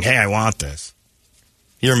not saying, hey, I want this,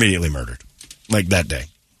 you're immediately murdered. Like that day.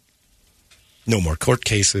 No more court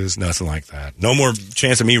cases, nothing like that. No more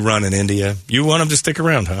chance of me running India. You want them to stick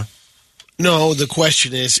around, huh? No, the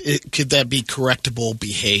question is, could that be correctable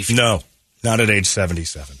behavior? No, not at age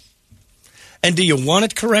 77. And do you want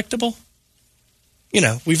it correctable?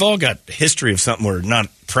 We've all got a history of something we're not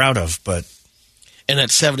proud of, but... And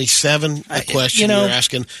at 77, the question you're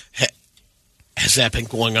asking, has that been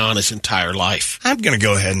going on his entire life? I'm going to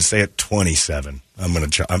go ahead and say at 27.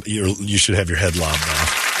 You should have your head lobbed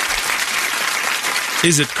off.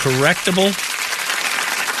 Is it correctable?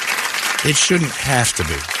 It shouldn't have to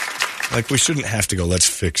be. Like, we shouldn't have to go, let's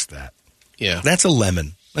fix that. Yeah. That's a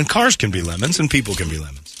lemon. And cars can be lemons, and people can be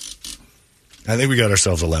lemons. I think we got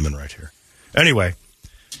ourselves a lemon right here. Anyway,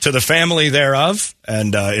 to the family thereof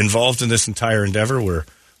and involved in this entire endeavor, we're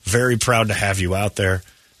very proud to have you out there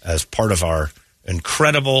as part of our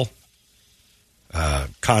incredible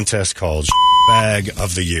contest called Bag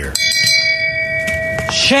of the Year.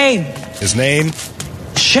 Shame. His name?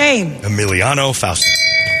 Shame. Emiliano Fausto.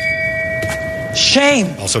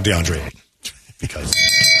 Shame. Also DeAndre Ayton, because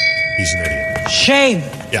he's an idiot. Shame.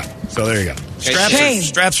 Yeah, so there you go.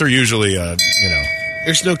 Straps are usually,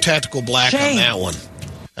 There's no tactical black on that one.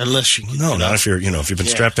 Unless you... No, not if if you've been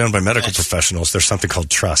strapped down by medical professionals. There's something called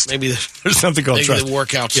trust. Maybe there's something called trust. Maybe they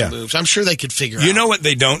work out some moves. I'm sure they could figure out. You know what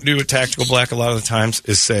they don't do at tactical black a lot of the times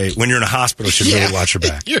is say, when you're in a hospital, you should really watch your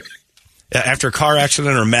back. After a car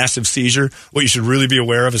accident or a massive seizure, what you should really be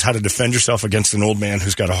aware of is how to defend yourself against an old man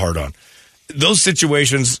who's got a hard-on. Those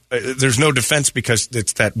situations, there's no defense because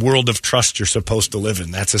it's that world of trust you're supposed to live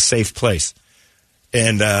in. That's a safe place.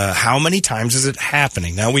 And how many times is it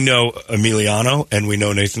happening? Now we know Emiliano and we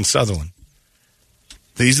know Nathan Sutherland.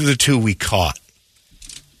 These are the two we caught.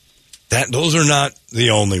 Those are not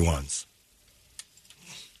the only ones.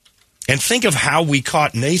 And think of how we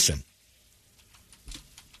caught Nathan.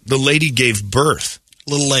 The lady gave birth. A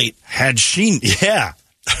little late. Had she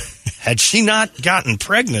not gotten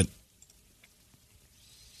pregnant,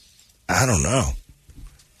 I don't know.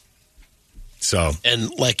 So. And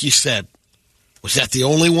like you said, was that the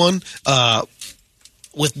only one?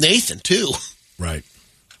 With Nathan, too. Right.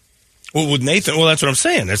 Well, with Nathan, that's what I'm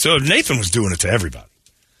saying. So Nathan was doing it to everybody.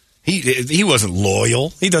 He wasn't loyal.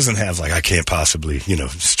 He doesn't have, I can't possibly,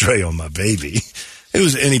 stray on my baby. It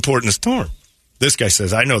was any port in a storm. This guy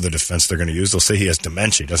says, I know the defense they're going to use. They'll say he has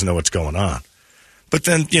dementia. He doesn't know what's going on. But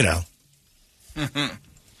then,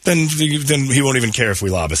 then he won't even care if we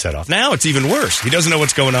lob his head off. Now it's even worse. He doesn't know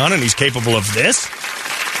what's going on, and he's capable of this.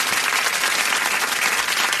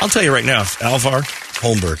 I'll tell you right now, Alvar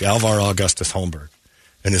Augustus Holmberg,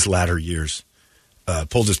 in his latter years,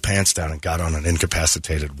 pulled his pants down and got on an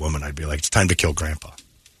incapacitated woman, I'd be like, it's time to kill Grandpa.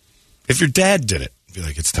 If your dad did it, I'd be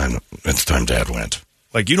like, it's time Dad went.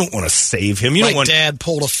 Like, you don't want to save him. You don't want Dad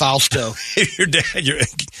pulled a Fausto. Your dad,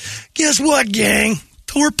 guess what, gang?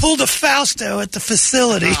 Tor pulled a Fausto at the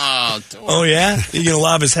facility. Oh, yeah? You going to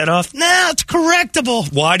lob his head off? No, it's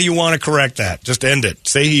correctable. Why do you want to correct that? Just end it.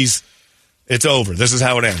 Say it's over. This is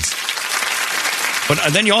how it ends.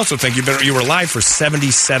 But then you also think you were alive for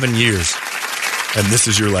 77 years, and this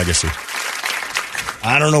is your legacy.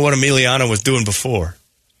 I don't know what Emiliano was doing before,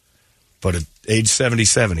 but at age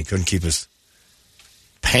 77, he couldn't keep his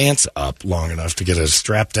pants up long enough to get a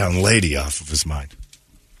strapped-down lady off of his mind.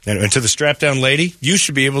 And to the strapped-down lady, you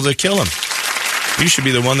should be able to kill him. You should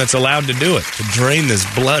be the one that's allowed to do it, to drain this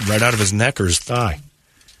blood right out of his neck or his thigh.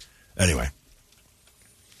 Anyway,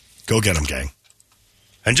 go get them, gang.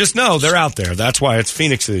 And just know they're out there. That's why it's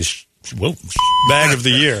Phoenix's bag of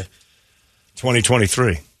the year,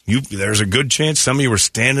 2023. There's a good chance some of you were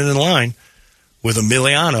standing in line with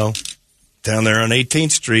Emiliano down there on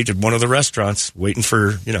 18th Street at one of the restaurants waiting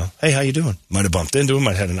for, hey, how you doing? Might have bumped into him,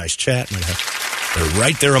 might have had a nice chat. They're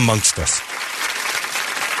right there amongst us.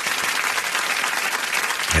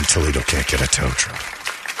 And Toledo can't get a tow truck.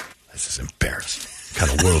 This is embarrassing. What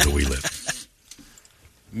kind of world do we live in?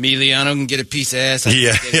 Emiliano can get a piece of ass.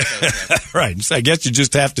 Yeah. Right. So I guess you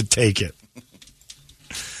just have to take it.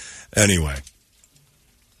 Anyway.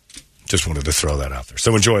 Just wanted to throw that out there.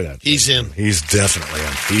 So enjoy that. He's in. He's definitely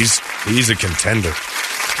in. He's a contender.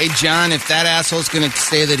 Hey, John, if that asshole's going to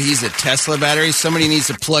say that he's a Tesla battery, somebody needs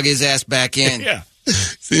to plug his ass back in. Yeah.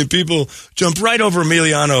 Seeing people jump right over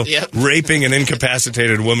Emiliano raping an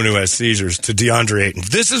incapacitated woman who has seizures to DeAndre Ayton.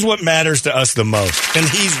 This is what matters to us the most. And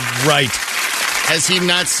he's right. Has he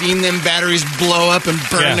not seen them batteries blow up and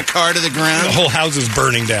burn the car to the ground? The whole house is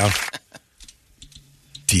burning down.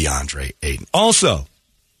 DeAndre Ayton. Also,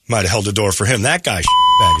 might have held the door for him. That guy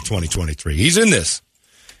bag of 2023. He's in this.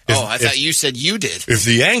 I thought you said you did. If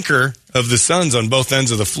the anchor of the Suns on both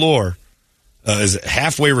ends of the floor is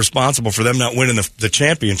halfway responsible for them not winning the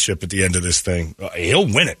championship at the end of this thing, he'll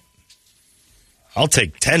win it. I'll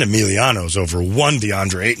take 10 Emilianos over one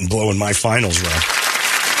DeAndre Ayton blowing my finals run.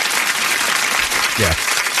 Yeah.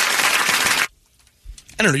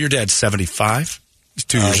 I don't know. Your dad's 75. He's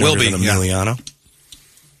 2 years younger than Emiliano.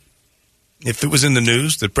 Yeah. If it was in the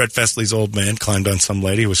news that Brett Festley's old man climbed on some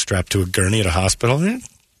lady who was strapped to a gurney at a hospital,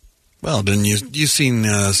 well, didn't you seen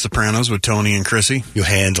Sopranos with Tony and Chrissy? You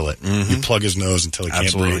handle it. Mm-hmm. You plug his nose until he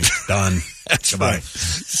can't breathe. Done. That's right.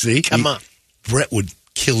 See? Come on. Brett would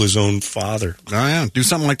kill his own father. Oh, yeah. Do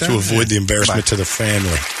something like that. To avoid the embarrassment to the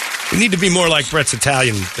family. We need to be more like Brett's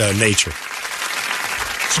Italian nature.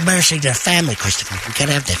 It's embarrassing to the family, Christopher. We can't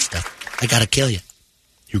have that stuff. I got to kill you.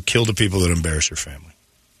 You kill the people that embarrass your family.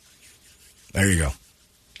 There you go.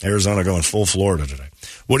 Arizona going full Florida today.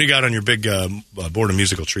 What do you got on your big board of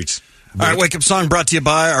musical treats? All right, Wake Up Song brought to you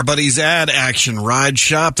by our buddies at Action Ride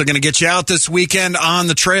Shop. They're going to get you out this weekend on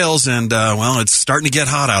the trails, and, it's starting to get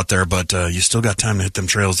hot out there, but you still got time to hit them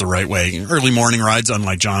trails the right way. Early morning rides,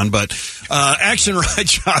 unlike John, but Action Ride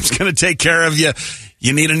Shop's going to take care of you.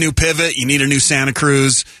 You need a new pivot, you need a new Santa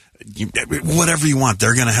Cruz, whatever you want,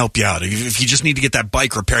 they're going to help you out. If you just need to get that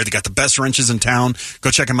bike repaired, they got the best wrenches in town.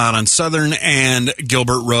 Go check them out on Southern and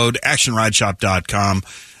Gilbert Road, actionrideshop.com.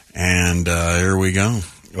 And here we go.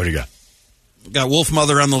 What do you got? Got Wolf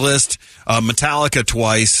Mother on the list, Metallica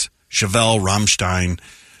twice, Chevelle, Rammstein,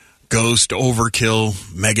 Ghost, Overkill,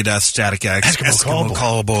 Megadeth, Static X, Eskimo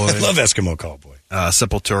Callboy. I love Eskimo Callboy.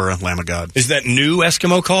 Sepultura, Lamb of God. Is that new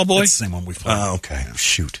Eskimo Callboy? It's the same one we played. Oh, okay.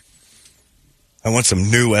 Shoot. I want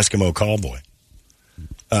some new Eskimo Callboy.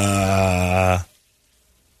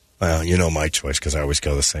 Well, you know my choice because I always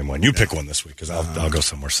go the same one. You pick one this week because I'll go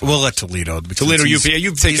somewhere. We'll let Toledo. Toledo, you've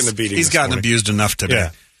taken the beating. He's gotten abused enough today.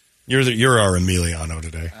 Yeah. You're our Emiliano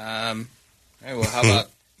today. Hey, well, how about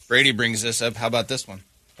Brady brings this up? How about this one?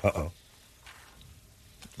 Uh-oh.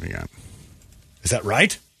 What do you got? Is that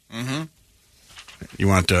right? Mm-hmm. You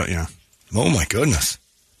want yeah. Oh, my goodness.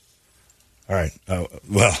 All right.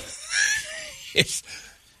 Well.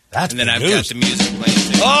 And then I've got the music playing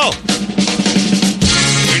too. Oh!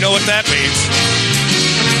 We know what that means.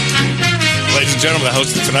 Ladies and gentlemen, the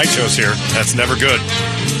host of The Tonight Show's here. That's never good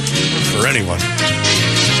for anyone.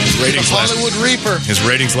 Hollywood Reaper. His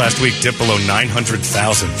ratings last week dipped below 900,000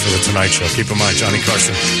 for The Tonight Show. Keep in mind, Johnny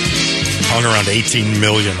Carson hung around 18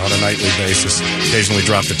 million on a nightly basis. Occasionally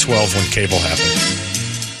dropped to 12 when cable happened.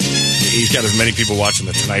 He's got as many people watching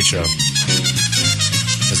The Tonight Show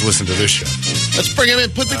as listen to this show. Let's bring him in.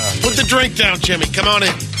 Put the drink down, Jimmy. Come on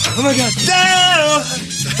in. Oh, my God. Oh,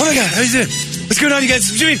 my God. How you doing? What's going on, you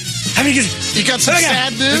guys? Jimmy, how many you got some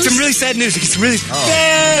sad news? Some really sad news.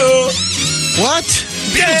 What?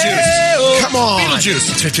 Beetlejuice. Come on.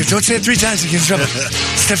 Beetlejuice. Don't say it 3 times, you get in trouble.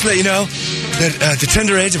 Just have to let you know that at the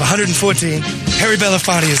tender age of 114, Harry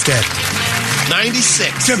Belafonte is dead.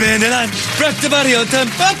 96. Jump in and I rock the body on time.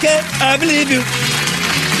 Okay, I believe you.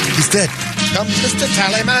 He's dead. Come, Mr.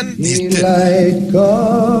 Tallyman. He's dead. Harry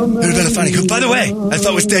Belafonte, who, by the way, I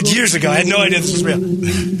thought was dead years ago. I had no idea this was real.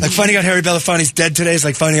 Like finding out Harry Belafonte's dead today is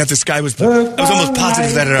like finding out the sky was blue. I was almost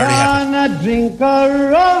positive that it already happened.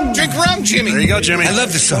 Drink rum, Jimmy. There you go, Jimmy. I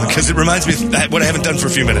love this song because it reminds me of what I haven't done for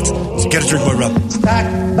a few minutes. So you gotta drink more rum.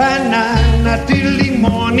 Banana till the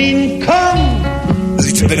morning come. I'll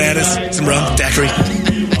eat some bananas, some rum, daiquiri.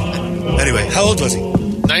 Anyway, how old was he?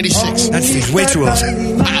 96. He's way too old.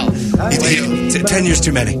 Wow. 10 years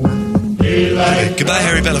too many. Okay, goodbye,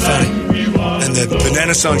 Harry Belafonte. And the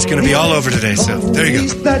banana song's going to be all over today, so there you go.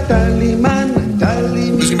 Who's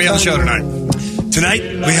going to be on the show tonight? Tonight,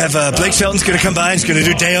 we have Blake Shelton's going to come by. He's going to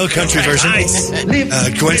do Dale country version. Nice.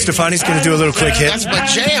 Gwen Stefani's going to do a little quick hit. That's my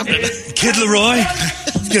jam. Kid Leroy.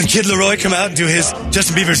 Kid Leroy come out and do his.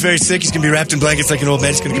 Justin Bieber's very sick. He's going to be wrapped in blankets like an old man.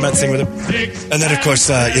 He's going to come out and sing with him. And then, of course,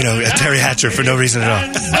 Terry Hatcher for no reason at all.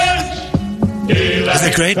 Isn't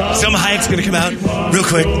that great? Selma Hayek's going to come out real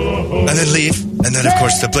quick and then leave. And then, of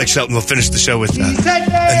course, Blake Shelton will finish the show with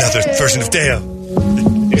another version of Deo.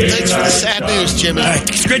 Thanks for the sad news, Jimmy. All right,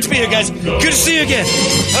 it's great to be here, guys. Good to see you again.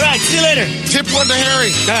 All right, see you later. Tip one to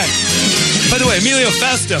Harry. All right. By the way, Emilio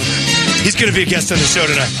Fausto, he's going to be a guest on the show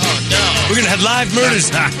tonight. Oh, no. We're going to have live murders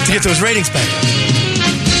to get those ratings back.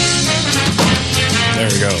 There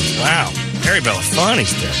he goes. Wow. Harry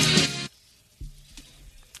Belafonte's dead.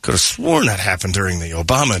 Could have sworn that happened during the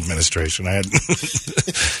Obama administration. I had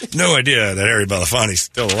no idea that Harry Belafonte's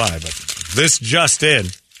still alive. But this just in.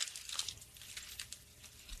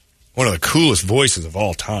 One of the coolest voices of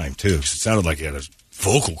all time, too. It sounded like he had his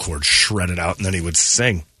vocal cords shredded out, and then he would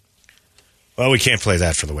sing. Well, we can't play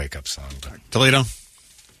that for the wake-up song. Toledo?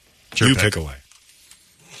 You pick away.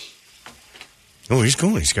 Oh, he's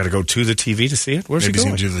going. He's got to go to the TV to see it? Where's he going? Maybe he's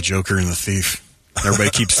going to do the Joker and the Thief. Everybody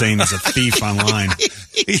keeps saying he's a thief online.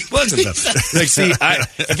 He wasn't, though. Like, see,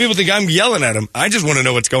 if people think I'm yelling at him, I just want to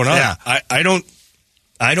know what's going on. Yeah. I don't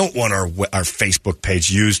want our Facebook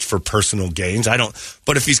page used for personal gains. I don't.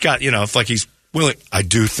 But if he's got, if like he's willing, I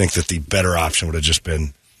do think that the better option would have just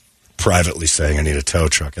been privately saying, I need a tow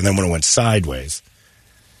truck. And then when it went sideways,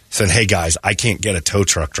 said, hey, guys, I can't get a tow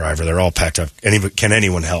truck driver. They're all packed up. Can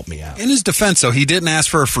anyone help me out? In his defense, though, he didn't ask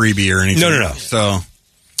for a freebie or anything. No. So,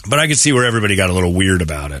 but I could see where everybody got a little weird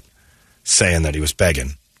about it, saying that he was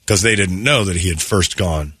begging, because they didn't know that he had first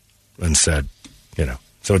gone and said,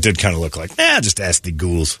 So it did kind of look like, just ask the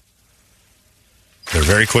ghouls. They're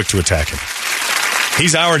very quick to attack him.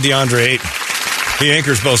 He's our DeAndre Ayton. He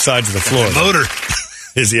anchors both sides of the floor. Motor.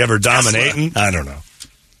 Is he ever dominating? I don't know.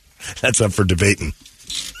 That's up for debating.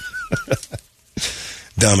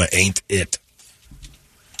 Dama ain't it.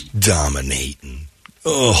 Dominating.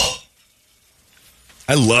 Oh.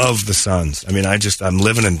 I love the Suns. I mean, I'm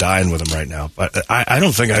living and dying with them right now. But I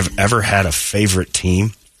don't think I've ever had a favorite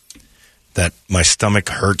team that my stomach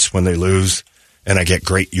hurts when they lose and I get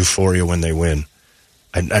great euphoria when they win.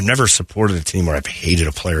 I've never supported a team where I've hated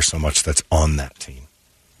a player so much that's on that team.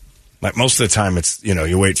 Like most of the time, it's,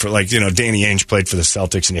 you wait for, Danny Ainge played for the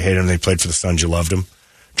Celtics and you hate him, and they played for the Suns, you loved him.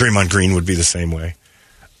 Draymond Green would be the same way.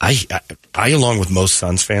 I along with most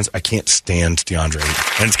Suns fans, I can't stand DeAndre Ayton.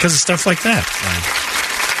 And it's because of stuff like that.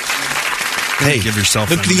 Hey, give yourself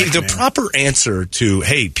the proper answer to,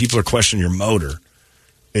 hey, people are questioning your motor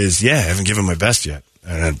is, I haven't given my best yet.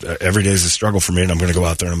 And every day is a struggle for me, and I'm going to go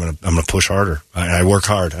out there and I'm going to push harder. I work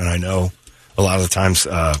hard, and I know a lot of the times,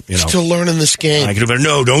 Still learning this game. I could do better.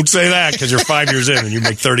 No, don't say that, because you're 5 years in and you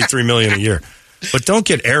make $33 million a year. But don't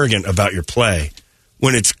get arrogant about your play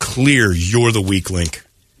when it's clear you're the weak link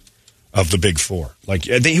of the big four. Like,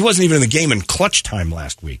 he wasn't even in the game in clutch time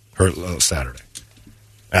last week, or Saturday.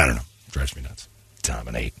 I don't know. Drives me nuts.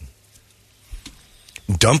 Dominating.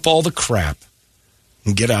 Dump all the crap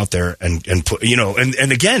and get out there and put,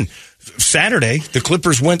 and again, Saturday, the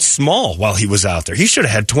Clippers went small while he was out there. He should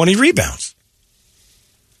have had 20 rebounds.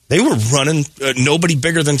 They were running nobody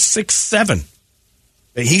bigger than 6'7".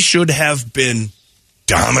 He should have been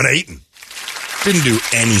dominating. Didn't do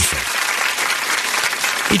anything.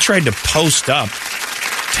 He tried to post up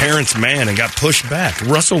Terrence Mann and got pushed back.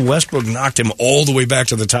 Russell Westbrook knocked him all the way back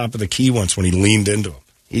to the top of the key once when he leaned into him.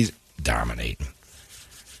 He's dominating.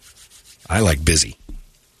 I like Busy.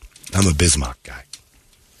 I'm a Bismarck guy.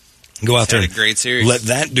 Go out there and a great series. Let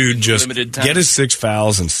that dude just get his 6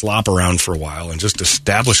 fouls and slop around for a while and just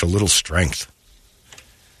establish a little strength.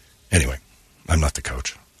 Anyway, I'm not the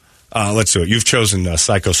coach. Let's do it. You've chosen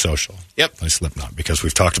Psychosocial. Yep. By Slipknot because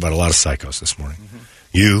we've talked about a lot of psychos this morning. Mm-hmm.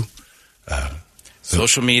 You,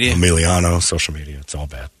 social media. Emiliano, social media. It's all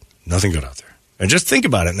bad. Nothing good out there. And just think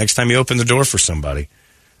about it. Next time you open the door for somebody,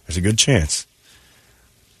 there's a good chance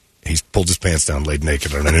he's pulled his pants down, laid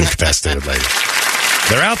naked on an incapacitated lady.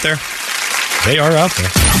 They're out there. They are out there.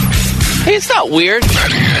 Hey, it's not weird.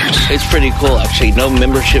 It's pretty cool, actually. No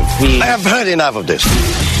membership fee. I have heard enough of this.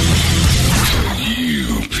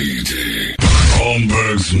 KUPD.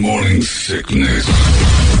 Holmbergs Morning Sickness.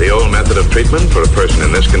 The old method of treatment for a person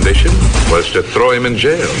in this condition was to throw him in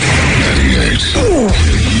jail. 98.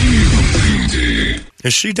 KUPD.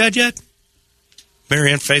 Is she dead yet?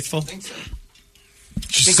 Marianne Faithful? I think so.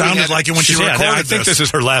 She sounded like it when she recorded I think this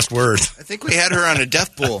is her last words. I think we had her on a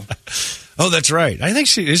death pool. Oh, that's right. I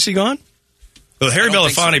think is she gone? Well, Harry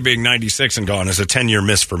Belafonte being 96 and gone is a 10-year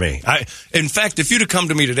miss for me. In fact, if you'd have come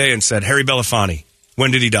to me today and said, Harry Belafonte,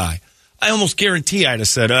 when did he die? I almost guarantee I'd have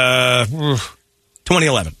said,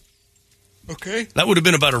 2011. Okay. That would have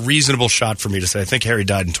been about a reasonable shot for me to say, I think Harry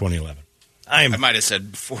died in 2011. I might have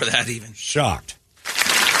said before that even. Shocked.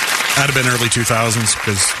 That'd have been early 2000s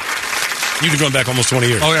because... You'd have gone back almost 20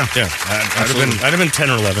 years. Oh, yeah. Yeah. I'd have been 10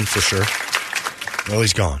 or 11 for sure. Well,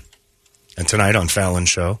 he's gone. And tonight on Fallon's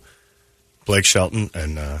show, Blake Shelton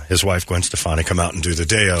and his wife Gwen Stefani come out and do the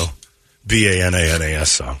Deo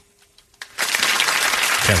B-A-N-A-N-A-S song.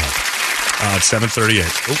 Can't help it. It's 7:38.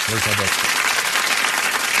 Oh, where's my book?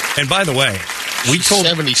 And by the way, She's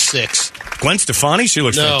 76. Gwen Stefani, she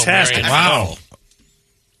looks fantastic. Wow.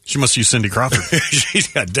 She must use Cindy Crawford.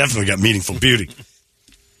 She's definitely got meaningful beauty.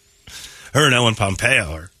 Her and Ellen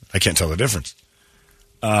Pompeo I can't tell the difference.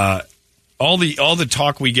 All the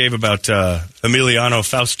talk we gave about Emiliano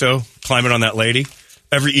Fausto climbing on that lady,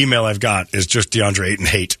 every email I've got is just DeAndre Ayton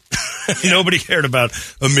hate. Nobody cared about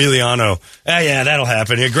Emiliano. Yeah, that'll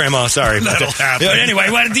happen. Yeah, Grandma, sorry. That'll happen. Anyway,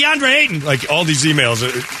 DeAndre Ayton? Like, all these emails,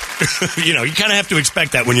 you kind of have to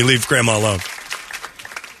expect that when you leave Grandma alone.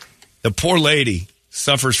 The poor lady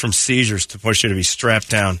suffers from seizures to push her to be strapped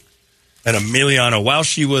down. And Emiliano, while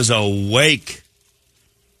she was awake,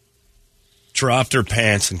 dropped her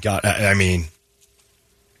pants and got, you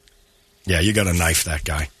got to knife that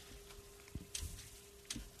guy.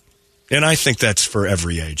 And I think that's for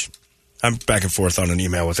every age. I'm back and forth on an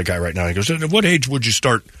email with a guy right now. He goes, at what age would you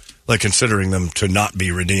start considering them to not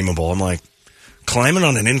be redeemable? I'm like, climbing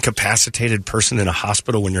on an incapacitated person in a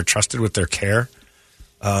hospital when you're trusted with their care?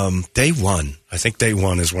 Day one. I think day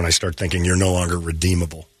one is when I start thinking you're no longer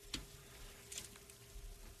redeemable.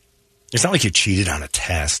 It's not like you cheated on a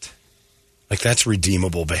test. Like, that's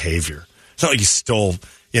redeemable behavior. It's not like you stole,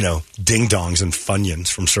 ding-dongs and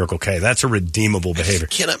Funyuns from Circle K. That's a redeemable behavior.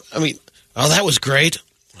 That was great.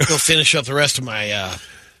 I'll go finish up the rest of my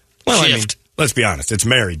shift. Let's be honest. It's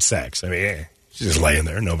married sex. She's just laying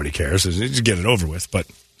there. Nobody cares. Just get it over with. But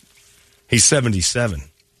he's 77.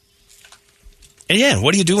 And,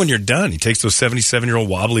 what do you do when you're done? He takes those 77-year-old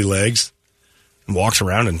wobbly legs and walks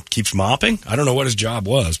around and keeps mopping? I don't know what his job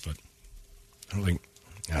was, but... I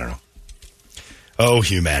don't know. Oh,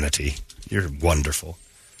 humanity. You're wonderful.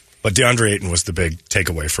 But DeAndre Ayton was the big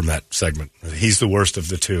takeaway from that segment. He's the worst of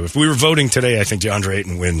the two. If we were voting today, I think DeAndre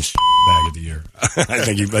Ayton wins bag of the year. I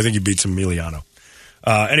think he beats Emiliano.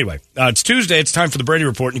 Anyway, it's Tuesday. It's time for the Brady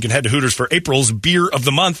Report. And you can head to Hooters for April's Beer of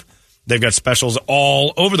the Month. They've got specials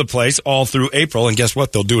all over the place, all through April. And guess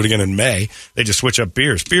what? They'll do it again in May. They just switch up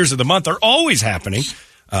beers. Beers of the Month are always happening.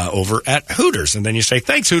 Over at Hooters. And then you say,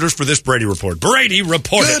 thanks, Hooters, for this Brady Report. Brady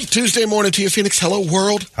Report. Good Tuesday morning to you, Phoenix. Hello,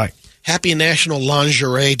 world. Hi. Happy National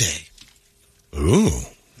Lingerie Day. Ooh. You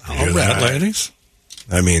hear that, ladies?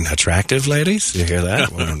 Attractive ladies? You hear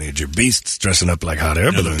that? We don't need your beasts dressing up like hot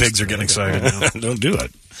air balloons. The pigs are getting excited now. Don't do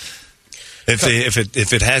it.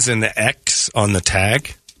 If it has an X on the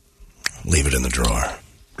tag, leave it in the drawer.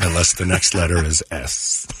 Unless the next letter is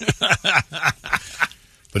S.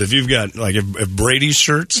 But if you've got, if Brady's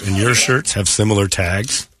shirts and your shirts have similar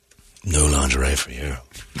tags, no lingerie for you.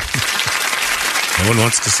 No one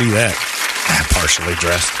wants to see that. Partially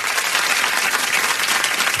dressed.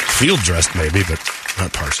 Field dressed, maybe, but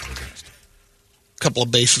not partially dressed. Couple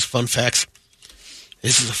of basis fun facts.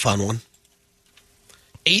 This is a fun one.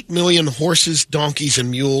 8 million horses, donkeys, and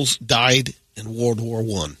mules died in World War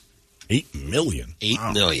I. 8 million? 8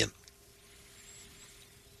 million.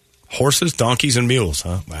 Horses, donkeys, and mules,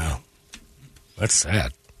 huh? Wow. That's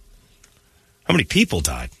sad. How many people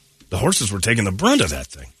died? The horses were taking the brunt of that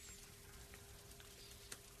thing.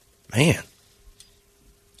 Man.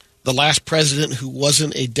 The last president who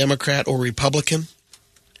wasn't a Democrat or Republican?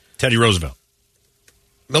 Teddy Roosevelt.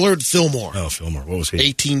 Millard Fillmore. Oh, Fillmore. What was he?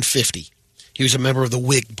 1850. He was a member of the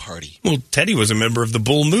Whig Party. Well, Teddy was a member of the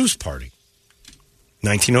Bull Moose Party.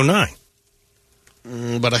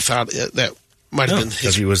 1909. But I thought that might have been his.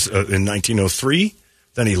 Because he was in 1903.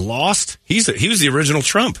 Then he lost. He was the original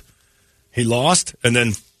Trump. He lost and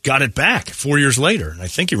then got it back 4 years later. And I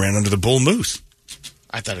think he ran under the Bull Moose.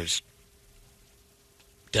 I thought it was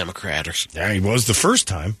Democrat or something. Yeah, he was the first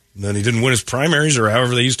time. And then he didn't win his primaries or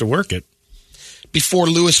however they used to work it. Before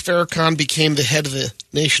Louis Farrakhan became the head of the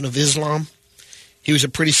Nation of Islam, he was a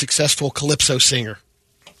pretty successful calypso singer.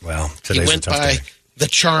 Well, today's he went a tough by day. The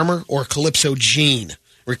Charmer or Calypso Gene.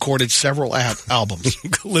 Recorded several albums.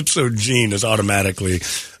 Calypso Gene is automatically,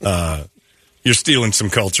 you're stealing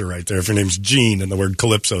some culture right there if your name's Gene and the word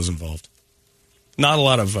Calypso's involved. Not a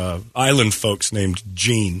lot of island folks named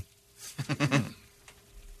Gene.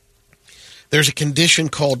 There's a condition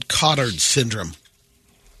called Cotard syndrome.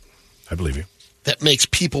 I believe you. That makes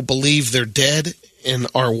people believe they're dead and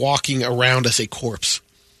are walking around as a corpse.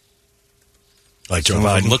 Like Joe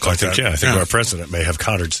Biden. I think our president may have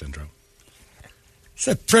Cotard syndrome.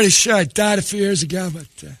 So pretty sure I died a few years ago, but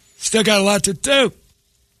still got a lot to do.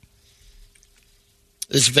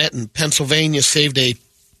 This vet in Pennsylvania saved a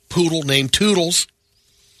poodle named Toodles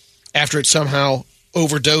after it somehow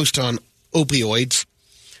overdosed on opioids.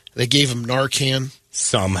 They gave him Narcan.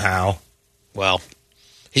 Somehow. Well,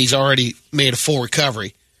 he's already made a full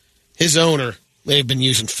recovery. His owner may have been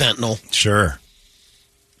using fentanyl. Sure.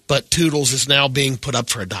 But Toodles is now being put up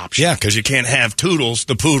for adoption. Yeah, because you can't have Toodles,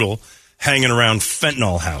 the poodle, hanging around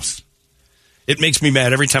Fentanyl House. It makes me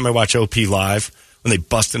mad every time I watch OP Live when they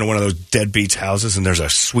bust into one of those deadbeats' houses and there's a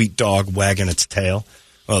sweet dog wagging its tail.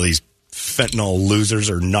 Well, these fentanyl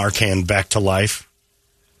losers are Narcan back to life.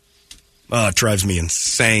 Oh, it drives me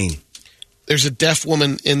insane. There's a deaf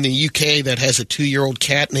woman in the UK that has a 2-year-old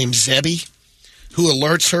cat named Zebby who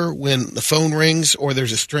alerts her when the phone rings or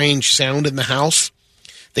there's a strange sound in the house.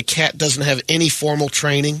 The cat doesn't have any formal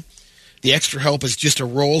training. The extra help is just a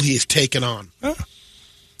role he has taken on. Huh.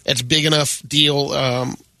 That's a big enough deal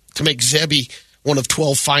to make Zebby one of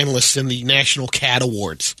 12 finalists in the National Cat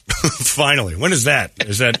Awards. Finally. When is that?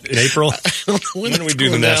 Is that in April? I don't know when do we do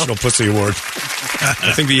the National Pussy Award?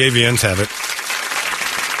 I think the AVNs have it.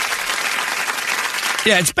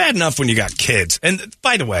 Yeah, it's bad enough when you got kids. And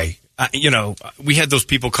by the way, we had those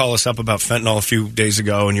people call us up about fentanyl a few days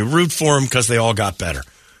ago, and you root for them because they all got better.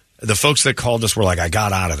 The folks that called us were like, I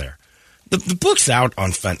got out of there. The book's out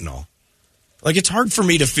on fentanyl. Like, it's hard for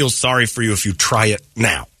me to feel sorry for you if you try it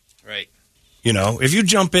now. Right. If you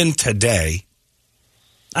jump in today,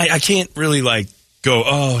 I can't really, go,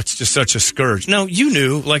 oh, it's just such a scourge. No, you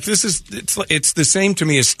knew. It's the same to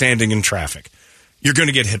me as standing in traffic. You're going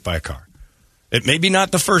to get hit by a car. It may be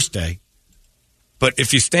not the first day, but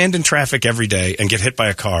if you stand in traffic every day and get hit by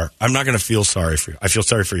a car, I'm not going to feel sorry for you. I feel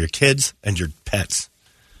sorry for your kids and your pets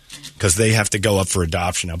because they have to go up for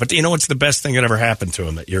adoption now. But you know what's the best thing that ever happened to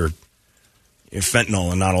them? That you're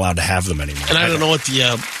fentanyl and not allowed to have them anymore. And I don't know what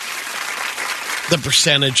the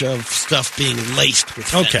percentage of stuff being laced with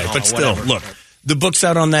fentanyl. Okay, but still, look, the book's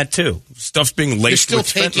out on that too. Stuff's being laced with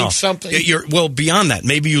fentanyl. You're still taking something? Well, beyond that,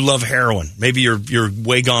 maybe you love heroin. Maybe you're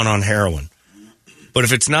way gone on heroin. But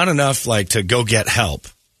if it's not enough, to go get help,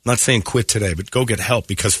 I'm not saying quit today, but go get help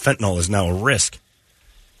because fentanyl is now a risk.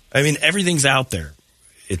 I mean, everything's out there.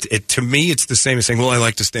 To me, it's the same as saying, well, I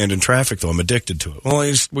like to stand in traffic, though. I'm addicted to it. Well,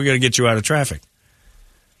 we got to get you out of traffic.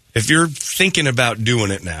 If you're thinking about doing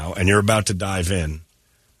it now and you're about to dive in,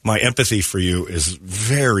 my empathy for you is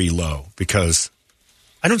very low because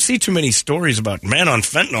I don't see too many stories about man on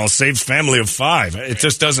fentanyl saves family of 5. It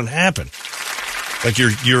just doesn't happen. Like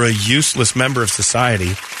you're a useless member of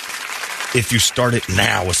society if you start it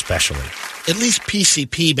now, especially. At least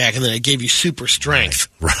PCP back in the day gave you super strength.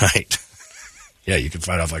 Right. Yeah, you can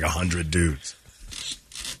fight off 100 dudes.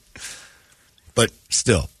 But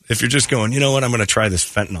still, if you're just going, you know what, I'm going to try this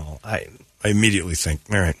fentanyl, I immediately think,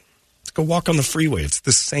 all right, let's go walk on the freeway. It's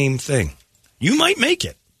the same thing. You might make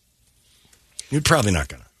it. You're probably not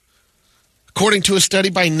going to. According to a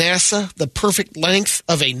study by NASA, the perfect length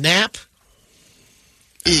of a nap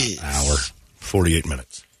is hour, 48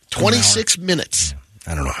 minutes. 26 minutes. Yeah.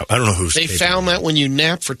 I don't know who's They found that when you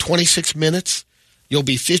nap for 26 minutes, you'll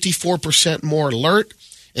be 54% more alert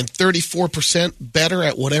and 34% better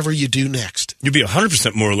at whatever you do next. You'd be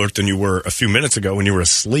 100% more alert than you were a few minutes ago when you were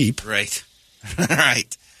asleep. Right.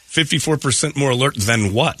 Right. 54% more alert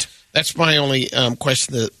than what? That's my only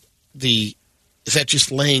question. Is that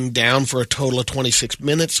just laying down for a total of 26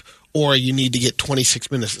 minutes, or you need to get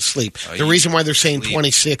 26 minutes of sleep? The reason why they're saying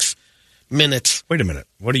 26 minutes. Wait a minute.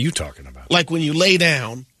 What are you talking about? Like when you lay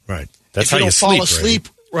down. Right. That's if how you don't fall sleep. asleep.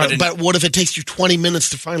 Right. But what if it takes you 20 minutes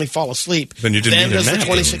to finally fall asleep? Then you didn't need a nap. the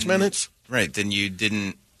 26 minutes? Right. Then you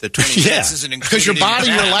didn't. The 26 isn't included. Because your body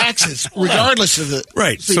relaxes regardless of the.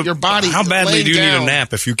 Right. So your body. How badly do you need a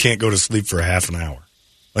nap if you can't go to sleep for half an hour?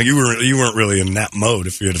 Like you weren't really in nap mode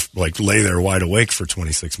if you had to like lay there wide awake for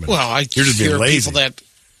 26 minutes. Well, You're just being lazy. People that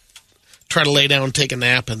try to lay down and take a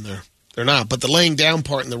nap and they're not. But the laying down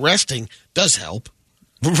part and the resting does help.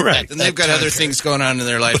 Right. And they've got other things going on in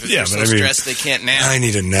their life. If they're so stressed they can't nap. I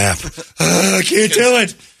need a nap. I can't do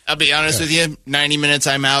it. I'll be honest with you. 90 minutes,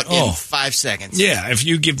 I'm out in 5 seconds. Yeah, if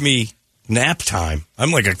you give me nap time,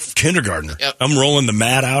 I'm like a kindergartner. Yep. I'm rolling the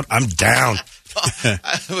mat out. I'm down.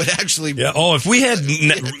 I would actually. Yeah. Oh, if we had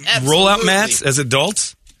rollout mats as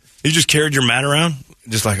adults, you just carried your mat around,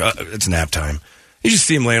 just like, it's nap time. You just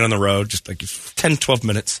see them laying on the road, just like 10, 12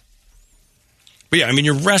 minutes. But yeah, I mean,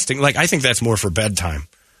 you're resting. Like, I think that's more for bedtime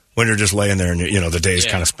when you're just laying there and, the day's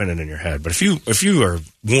kind of spinning in your head. But if you are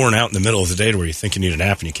worn out in the middle of the day to where you think you need a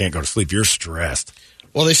nap and you can't go to sleep, you're stressed.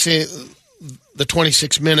 Well, they say the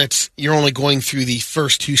 26 minutes, you're only going through the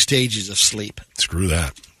first 2 stages of sleep. Screw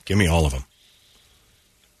that. Give me all of them.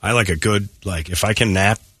 I like a good, if I can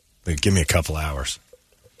nap, give me a couple hours.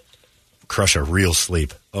 Crush a real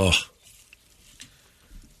sleep. Oh.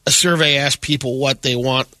 A survey asked people what they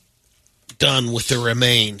want done with their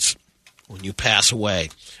remains when you pass away.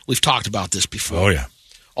 We've talked about this before. Oh, yeah.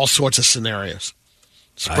 All sorts of scenarios.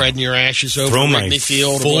 Spreading your ashes over Throw Wrigley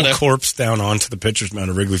Field. Full or whatever. corpse down onto the pitcher's mound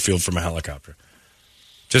of Wrigley Field from a helicopter.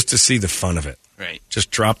 Just to see the fun of it. Right. Just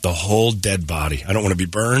drop the whole dead body. I don't want to be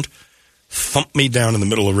burned. Thump me down in the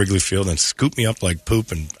middle of Wrigley Field and scoop me up like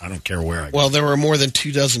poop, and I don't care where I go. Well, there were more than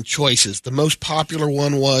 24 choices. The most popular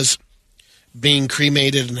one was being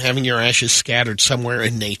cremated and having your ashes scattered somewhere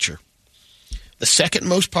in nature. The second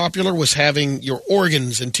most popular was having your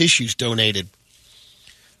organs and tissues donated.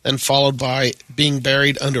 Then followed by being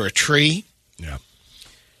buried under a tree. Yeah.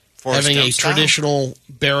 Having a traditional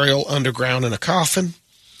burial underground in a coffin.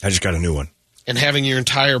 I just got a new one. And having your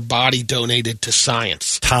entire body donated to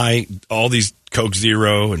science. Tie all these Coke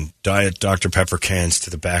Zero and Diet Dr. Pepper cans to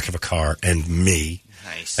the back of a car and me.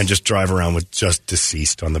 Nice. And just drive around with just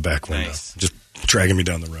deceased on the back window. Nice. Just dragging me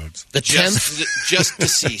down the roads. The 10th? Just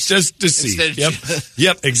deceased. Just deceased.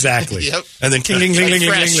 Yep, exactly. Yep. And then ding,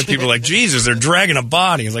 and people are like, Jesus, they're dragging a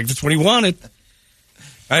body. It's like, that's what he wanted.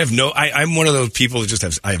 I'm one of those people that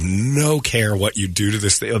just I have no care what you do to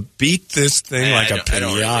this thing. Beat this thing like a pinata. I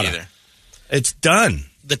don't really either. It's done.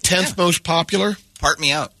 The 10th most popular? Part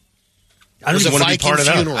me out. I don't even want to be part of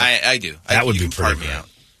that. I do. That would be pretty part me good. out.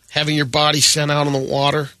 Having your body sent out on the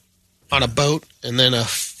water on a boat and then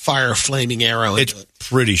fire a flaming arrow into it. It's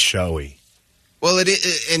pretty showy. Well,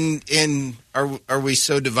 are we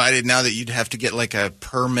so divided now that you'd have to get like a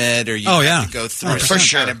permit or you have to go through some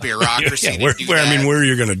kind of bureaucracy? Where are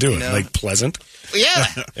you going to do it? Like Pleasant? Yeah.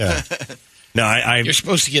 Yeah. No, you're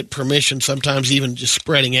supposed to get permission sometimes even just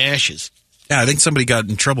spreading ashes. Yeah, I think somebody got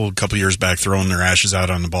in trouble a couple years back throwing their ashes out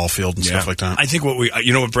on the ball field and stuff like that. I think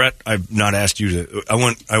what Brett, I've not asked you to, I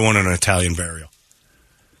want an Italian burial.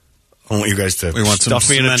 I want you guys to stuff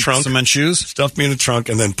me in a trunk. Cement shoes? Stuff me in a trunk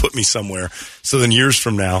and then put me somewhere. So then years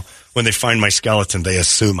from now, when they find my skeleton, they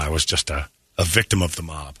assume I was just a victim of the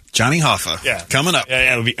mob. Johnny Hoffa. Yeah. Coming up.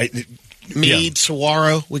 Yeah, it'll be, Meade,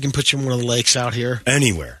 Saguaro. We can put you in one of the lakes out here.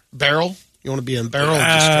 Anywhere. Barrel? You want to be in barrel?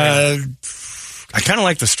 I kind of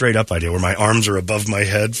like the straight up idea where my arms are above my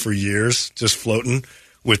head for years, just floating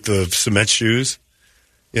with the cement shoes,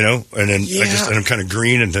 and then and I'm kind of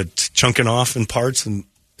green and chunking off in parts, and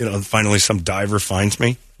finally some diver finds me.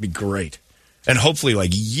 It'd be great, and hopefully like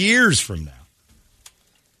years from now,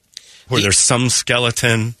 where there's some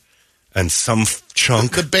skeleton and some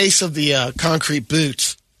chunk. The base of the concrete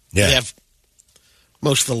boots, they have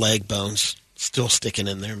most of the leg bones still sticking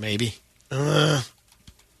in there. Maybe.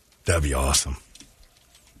 That'd be awesome.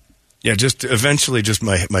 Yeah, just eventually just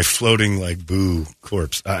my floating like boo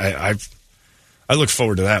corpse. I look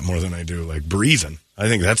forward to that more than I do like breathing. I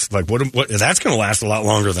think that's like what that's going to last a lot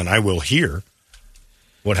longer than I will hear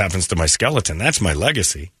what happens to my skeleton. That's my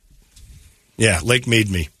legacy. Yeah, Lake made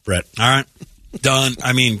me, Brett. All right. Done.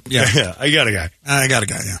 I mean, yeah. I got a guy.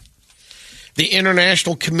 Yeah. The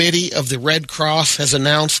International Committee of the Red Cross has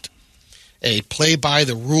announced a Play by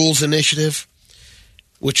the Rules initiative,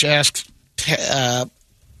 which will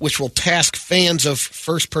task fans of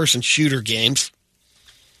first-person shooter games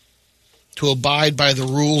to abide by the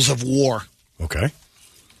rules of war. Okay.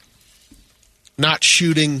 Not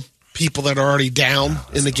shooting people that are already down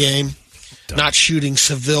in the game. Dumb. Not shooting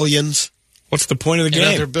civilians. What's the point of the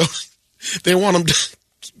game? They want them to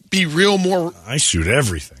be I shoot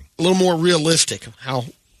everything. A little more realistic of how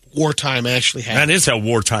wartime actually happens. That is how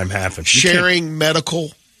wartime happens. Sharing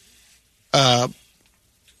medical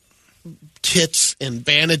kits and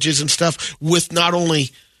bandages and stuff with not only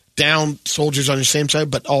down soldiers on your same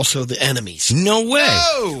side, but also the enemies. No way.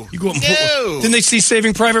 No. You go up and Didn't they see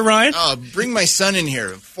Saving Private Ryan? Oh, bring my son in here.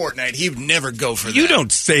 Fortnite. He would never go for that. You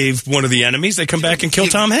don't save one of the enemies. They come back and kill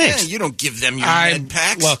Tom Hanks. Yeah, you don't give them your med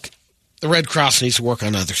packs. Look, the Red Cross needs to work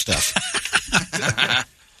on other stuff.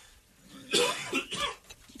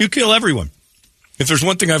 You kill everyone. If there's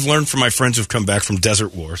one thing I've learned from my friends who've come back from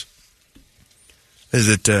desert wars, is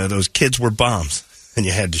that those kids were bombs, and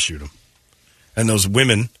you had to shoot them. And those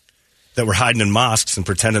women that were hiding in mosques and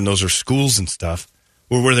pretending those are schools and stuff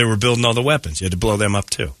were where they were building all the weapons. You had to blow them up,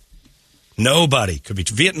 too. Nobody could be.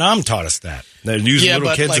 Vietnam taught us that. They'd use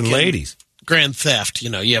little kids and ladies. Grand theft,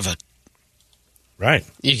 you have a... Right.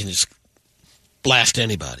 You can just blast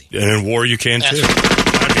anybody. And in war, you can, too.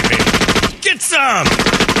 Get some!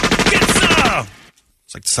 Get some!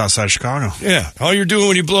 It's like the south side of Chicago. Yeah. All you're doing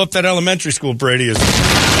when you blow up that elementary school, Brady, is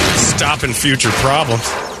stopping future problems.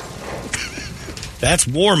 That's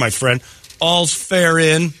war, my friend. All's fair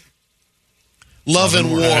in love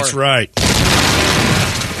and war. That's right.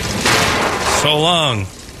 So long,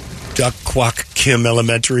 Duck Quack Kim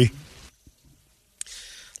Elementary.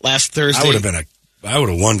 Last Thursday, I would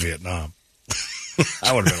have won Vietnam.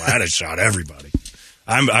 I'd have shot everybody.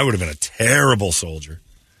 I would have been a terrible soldier.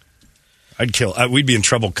 We'd be in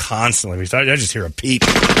trouble constantly. I just hear a peep.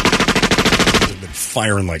 I'd have been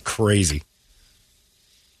firing like crazy.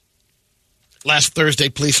 Last Thursday,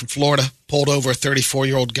 police in Florida pulled over a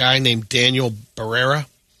 34-year-old guy named Daniel Barrera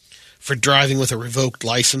for driving with a revoked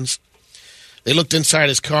license. They looked inside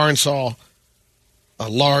his car and saw a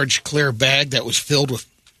large, clear bag that was filled with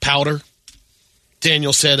powder.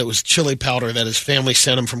 Daniel said it was chili powder that his family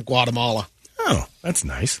sent him from Guatemala. Oh, that's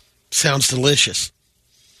nice. Sounds delicious.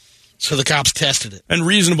 So the cops tested it. And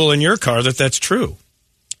reasonable in your car that's true.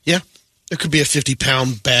 Yeah. There could be a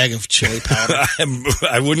 50-pound bag of chili powder.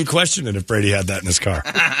 I wouldn't question it if Brady had that in his car.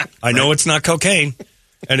 I know it's not cocaine,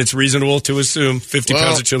 and it's reasonable to assume 50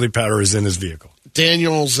 pounds of chili powder is in his vehicle.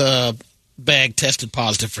 Daniel's bag tested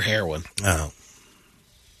positive for heroin. Oh.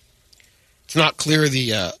 It's not clear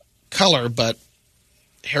the color, but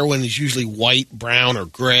heroin is usually white, brown, or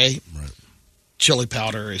gray. Right. Chili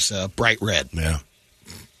powder is bright red. Yeah.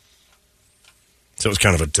 So it was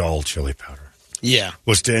kind of a dull chili powder. Yeah.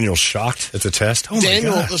 Was Daniel shocked at the test? Oh,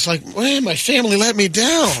 Daniel my God. was like, man, my family let me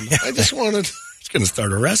down. I just wanted... He's going to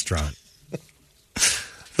start a restaurant.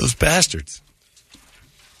 Those bastards.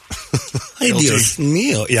 Dios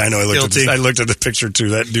mío. Yeah, I know. I looked at the picture, too.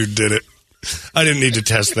 That dude did it. I didn't need to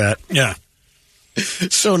test that. Yeah.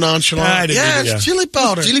 So nonchalant. It's chili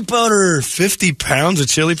powder. Chili powder. 50 pounds of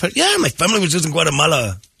chili powder. Yeah, my family was just in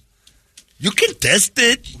Guatemala. You can test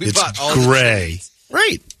it. It's gray.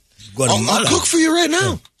 Right. I'll cook for you right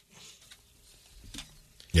now.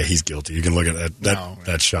 Yeah, he's guilty. You can look at that.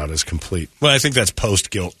 That shot is complete. Well, I think that's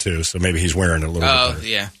post-guilt, too, so maybe he's wearing it a little bit better.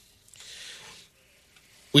 Yeah.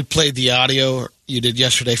 We played the audio you did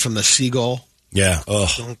yesterday from the seagull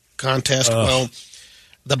contest. Well,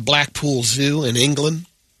 the Blackpool Zoo in England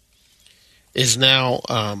is now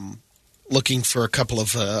looking for a couple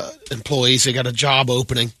of employees. They got a job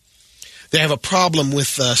opening. They have a problem with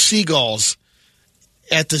seagulls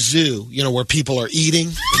at the zoo, where people are eating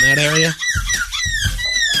in that area.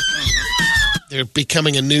 They're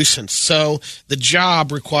becoming a nuisance. So the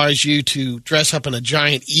job requires you to dress up in a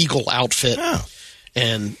giant eagle outfit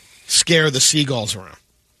and scare the seagulls around.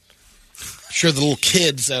 I'm sure the little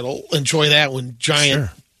kids that'll enjoy that when giant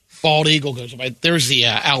bald eagle goes by. There's the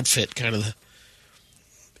outfit, kind of.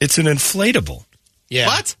 It's an inflatable. Yeah.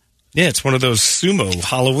 What? Yeah, it's one of those sumo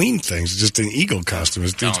Halloween things. Just an eagle costume.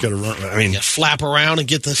 This dude's got to run. I mean, flap around and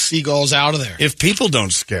get the seagulls out of there. If people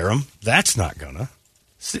don't scare them, that's not gonna.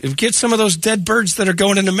 Get some of those dead birds that are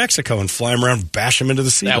going into Mexico and fly them around, bash them into the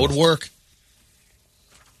seagulls. That would work.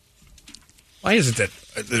 Why is it that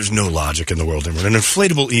there's no logic in the world anymore? An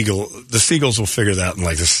inflatable eagle, the seagulls will figure that out in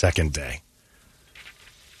like the second day.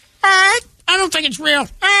 I don't think it's real.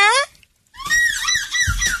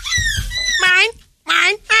 Mine.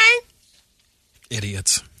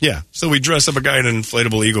 Idiots. Yeah, so we dress up a guy in an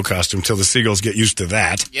inflatable eagle costume until the seagulls get used to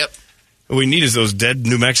that. Yep. What we need is those dead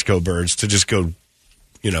New Mexico birds to just go,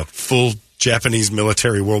 full Japanese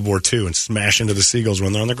military World War II and smash into the seagulls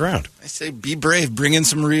when they're on the ground. I say be brave. Bring in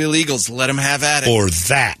some real eagles. Let them have at it. Or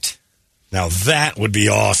that. Now, that would be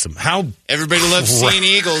awesome. How Everybody loves seeing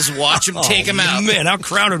eagles. Watch them take them out. Man, how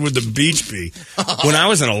crowded would the beach be? When I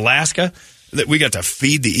was in Alaska, we got to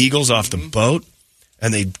feed the eagles off the boat,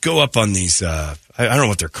 and they'd go up on these, I don't know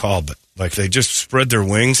what they're called, but like they just spread their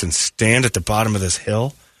wings and stand at the bottom of this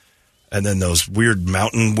hill, and then those weird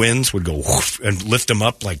mountain winds would go whoosh and lift them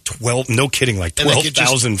up like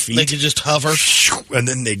 12,000 feet. They could just hover. And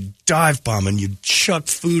then they'd dive bomb, and you'd chuck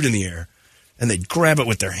food in the air, and they'd grab it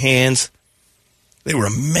with their hands. They were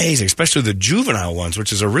amazing, especially the juvenile ones,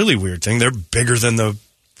 which is a really weird thing. They're bigger than the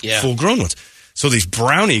full-grown ones. So these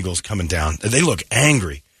brown eagles coming down, they look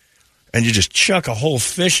angry. And you just chuck a whole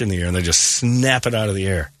fish in the air, and they just snap it out of the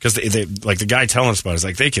air. Because they like the guy telling us about it, is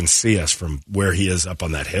like they can see us from where he is up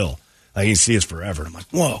on that hill. Like, he can see us forever. And I'm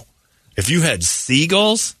like, whoa. If you had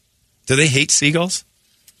seagulls, do they hate seagulls?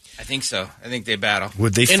 I think so. I think they battle.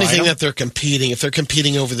 Would they fight anything them? that they're competing, if they're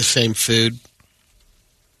competing over the same food?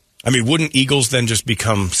 I mean, wouldn't eagles then just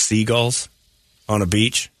become seagulls on a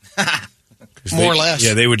beach? More or less.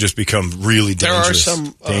 Yeah, they would just become really dangerous, There are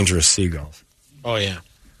some dangerous seagulls. Oh, yeah.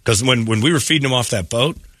 Because when we were feeding them off that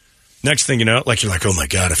boat, next thing you know, like you're like, oh my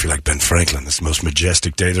God, I feel like Ben Franklin, this is the most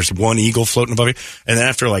majestic day. There's one eagle floating above you. And then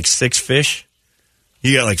after like 6 fish,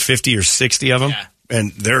 you got like 50 or 60 of them,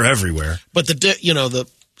 and they're everywhere. But the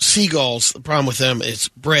seagulls, the problem with them is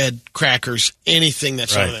bread, crackers, anything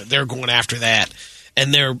that's on it. They're going after that.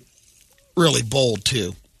 And they're really bold,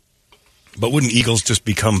 too. But wouldn't eagles just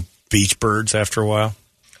become beach birds after a while?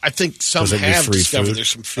 I think some have discovered there's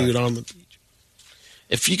some food on the beach.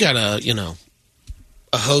 If you got a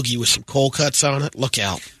hoagie with some cold cuts on it, look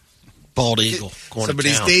out. Bald eagle going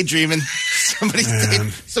Somebody's to town. daydreaming.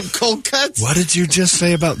 Some cold cuts. What did you just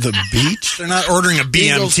say about the beach? They're not ordering a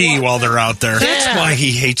BMT while they're out there. That's why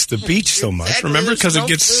he hates the beach so much. Exactly. Remember? Because it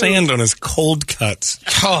gets sand on his cold cuts.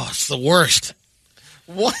 Oh, it's the worst.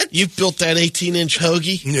 What? You built that 18-inch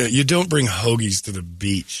hoagie? Yeah, you don't bring hoagies to the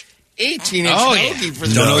beach. 18-inch hoagie for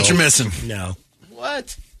the Don't know what you're missing. No.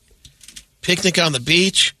 What? Picnic on the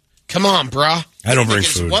beach? Come on, brah. I don't bring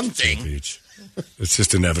It's food one to thing. the beach. It's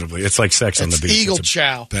just inevitably. It's like sex on the beach. Eagle it's a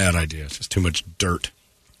chow. bad idea. It's just too much dirt.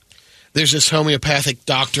 There's this homeopathic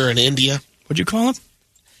doctor in India. What'd you call him?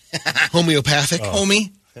 Homeopathic. Homie.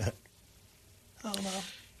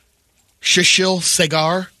 Shishil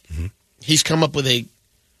Segar. Mm-hmm. He's come up with a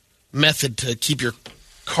method to keep your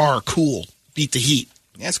car cool, beat the heat.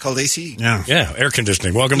 Yeah, it's called AC. Yeah, air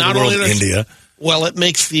conditioning. Welcome to the world, India. Well, it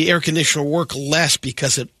makes the air conditioner work less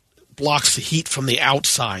because it blocks the heat from the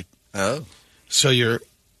outside. Oh. So your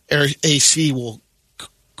AC will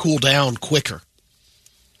cool down quicker.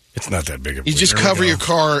 It's not that big of a You just cover your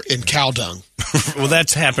car in cow dung. Well,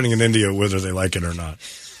 that's happening in India whether they like it or not.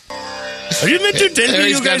 Are you meant to tell me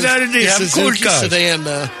you guys already have cool cars?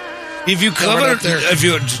 Sedan, if you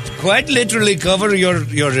quite literally cover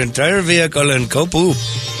your entire vehicle in cow poop,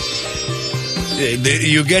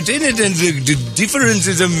 you get in it and the difference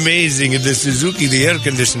is amazing. In the Suzuki, the air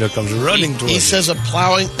conditioner comes running towards He says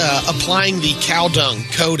applying the cow dung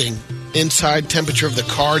coating inside temperature of the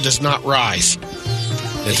car does not rise.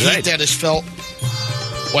 The heat that is felt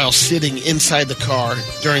while sitting inside the car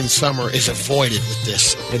during summer is avoided with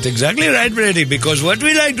this. That's exactly right, Brady, because what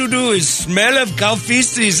we like to do is smell of cow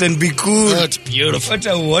feces and be cool. Oh, it's beautiful. What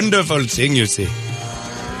a wonderful thing, you see.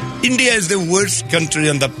 India is the worst country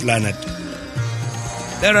on the planet.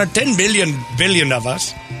 There are 10 billion of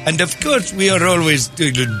us, and of course we are always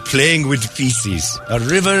playing with feces. Our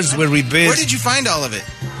rivers where we bathe. Where did you find all of it?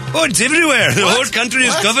 Oh, it's everywhere. The whole country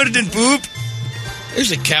is covered in poop.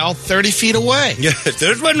 There's a cow 30 feet away. Yeah,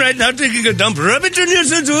 there's one right now taking a dump. Rub it on your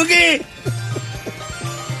Suzuki.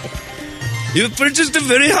 You purchased a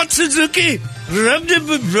very hot Suzuki. Rub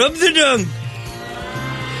the dung.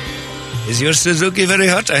 Is your Suzuki very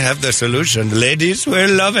hot? I have the solution. Ladies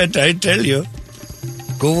will love it, I tell you.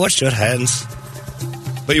 Go wash your hands.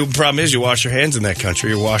 But the problem is you wash your hands in that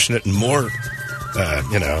country. You're washing it in more,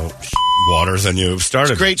 water than you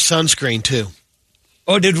started. It's great sunscreen, too.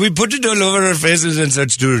 Oh, did we put it all over our faces and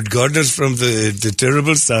such to guard us from the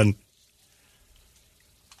terrible sun?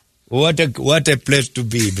 What a place to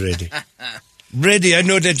be, Brady. Brady, I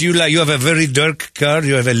know that you have a very dark car.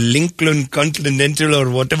 You have a Lincoln Continental or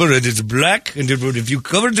whatever. It is black, and if you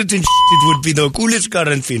covered it in it would be the coolest car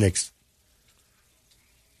in Phoenix.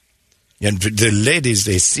 And the ladies,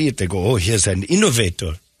 they see it, they go, oh, here's an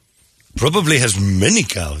innovator. Probably has many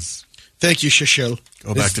cows. Thank you, Shishil.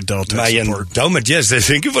 Go back to Delta my support. endowment, yes.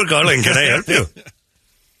 Thank you for calling. Can I help you?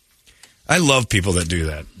 I love people that do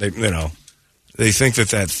that. They think that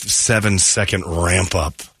 7-second ramp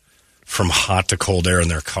up from hot to cold air in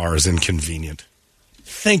their car is inconvenient.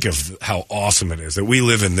 Think of how awesome it is that we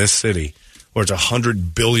live in this city where it's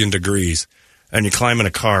 100 billion degrees and you climb in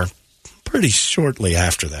a car, pretty shortly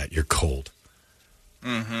after that, you're cold.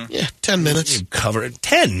 Mm-hmm. Yeah, 10 minutes. You cover it.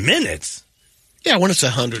 10 minutes? Yeah, when it's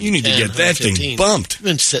 100. You need to get that thing bumped. You've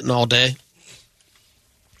been sitting all day.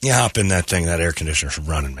 You hop in that thing, that air conditioner's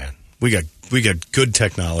running, man. We got good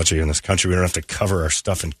technology in this country. We don't have to cover our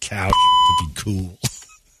stuff in cow to be cool.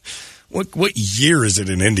 What year is it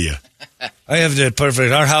in India? I have the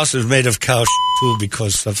perfect. Our house is made of cow too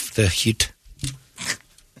because of the heat.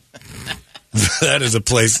 That is a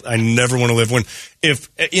place I never want to live. If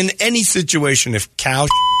in any situation, if cow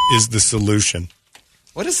is the solution.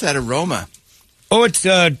 What is that aroma? Oh, it's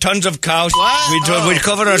tons of cows. We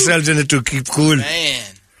cover ourselves in it to keep cool. Man.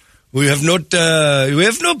 We have no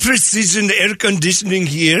precision air conditioning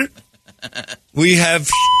here. We have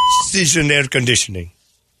precision air conditioning.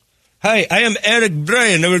 Hi, I am Eric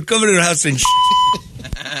Bryan. I will cover your house in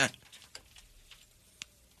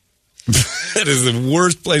That is the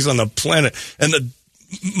worst place on the planet. And the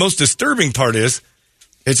most disturbing part is,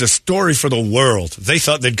 it's a story for the world. They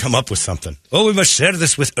thought they'd come up with something. Oh, we must share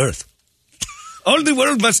this with Earth. All the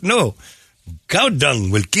world must know. Cow dung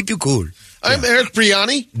will keep you cool. I'm Eric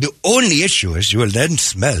Briani. The only issue is you will then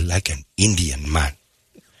smell like an Indian man.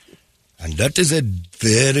 And that is a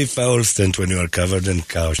very foul stench when you are covered in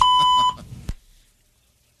cow.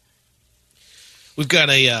 We've got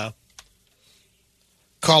a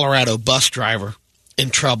Colorado bus driver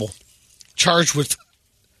in trouble, charged with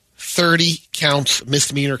 30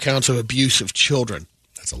 misdemeanor counts of abuse of children.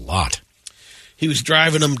 That's a lot. He was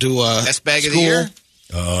driving them to Best bag school. of the year?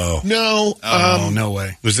 Oh. No. No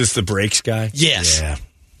way. Was this the brakes guy? Yes. Yeah.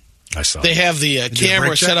 I saw They have the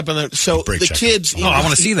camera set up in the... So the kids... I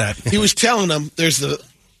want to see that. He was telling them, there's the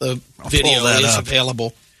video is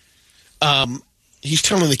available. He's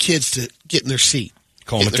telling the kids to get in their seat.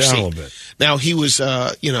 Calm it down a little bit. Now, he was,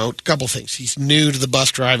 a couple things. He's new to the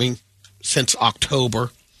bus driving since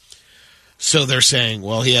October. So they're saying,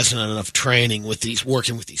 well, he hasn't had enough training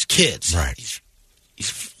working with these kids. Right. He's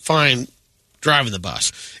fine driving the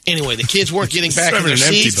bus. Anyway, the kids weren't getting back in their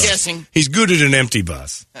seats. Guessing. He's good at an empty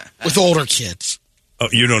bus. With older kids. Oh,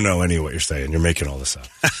 you don't know any of what you're saying. You're making all this up.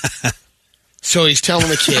 So he's telling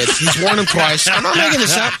the kids. He's warned them twice. I'm not making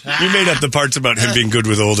this up. You made up the parts about him being good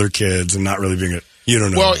with older kids and not really being a... You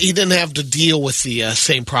don't know. Well, he didn't have to deal with the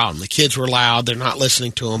same problem. The kids were loud. They're not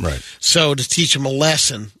listening to him. Right. So to teach him a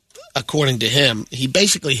lesson, according to him, he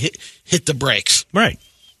basically hit the brakes. Right.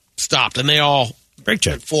 Stopped. And they all brake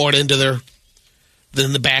check went forward into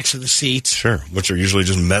the backs of the seats. Sure. Which are usually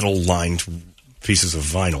just metal-lined pieces of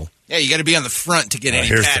vinyl. Yeah, you got to be on the front to get any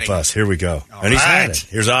Here's padding. the bus. Here we go. All and he's right. had it.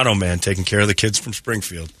 Here's Auto Man taking care of the kids from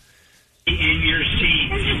Springfield. In your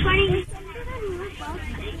seat.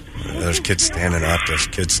 There's kids standing up. There's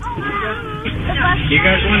kids. You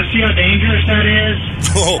guys want to see how dangerous that is?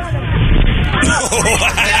 Oh.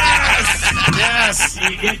 Yes.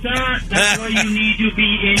 You get that? That's why you need to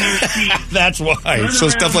be in your seat. That's why. So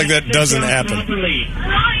stuff like that doesn't happen.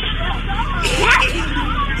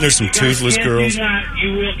 There's some toothless girls. Do that,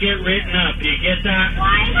 you will get written up. You get that?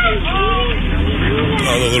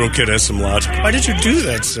 Oh, the little kid has some logic. Why did you do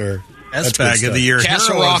that, sir? That's bag of the year.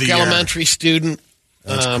 Castle Hero of Rock the year. elementary student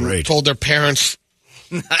told their parents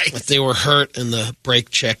that they were hurt in the brake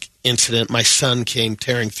check incident. My son came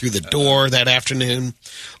tearing through the door that afternoon.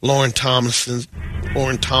 Lauren Thomason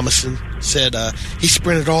said he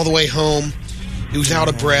sprinted all the way home. He was out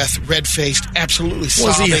of breath, red-faced, absolutely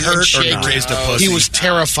sobbing. Was he hurt and shaking. or raised a pussy? He was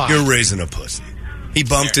terrified. You're raising a pussy. He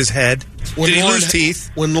bumped his head. Did he lose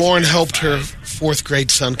teeth? When Lauren helped her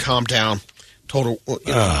fourth-grade son calm down, told her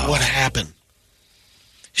what happened.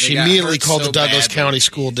 She immediately called the Douglas County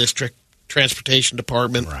School District Transportation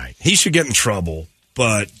Department. Right. He should get in trouble,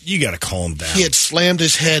 but you got to calm down. He had slammed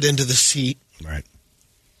his head into the seat. Right.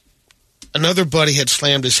 Another buddy had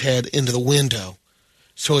slammed his head into the window,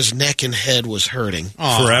 so his neck and head was hurting.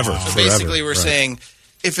 Forever. So basically we're saying,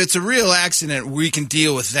 if it's a real accident, we can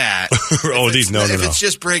deal with that. If it's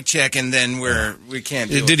just brake checking, then we can't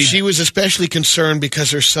deal with it. She was especially concerned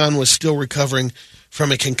because her son was still recovering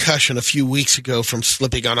from a concussion a few weeks ago from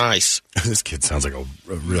slipping on ice. This kid sounds like a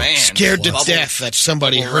real... Scared to death that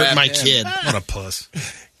somebody hurt my kid. What a puss.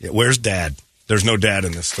 Yeah, where's Dad? There's no dad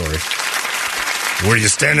in this story. Were you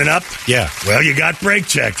standing up? Yeah. Well, you got brake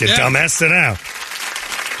checked, you dumbass. Sit down.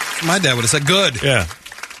 My dad would have said, good. Yeah.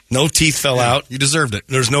 No teeth fell out. You deserved it.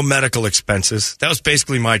 There's no medical expenses. That was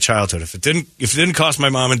basically my childhood. If it didn't cost my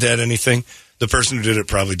mom and dad anything, the person who did it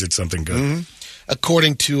probably did something good. Mm-hmm.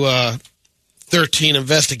 According to 13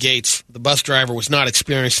 investigates the bus driver was not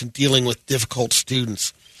experienced in dealing with difficult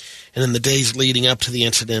students. And in the days leading up to the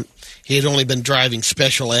incident, he had only been driving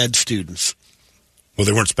special ed students. Well,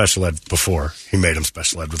 they weren't special ed before. He made them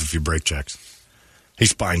special ed with a few brake checks. He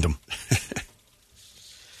spined them.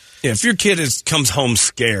 Yeah, if your kid comes home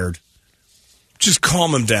scared, just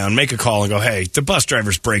calm him down, make a call and go, hey, the bus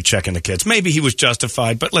driver's brake checking the kids. Maybe he was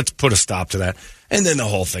justified, but let's put a stop to that. And then the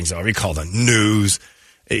whole thing's over. You call the news.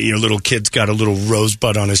 Your little kid's got a little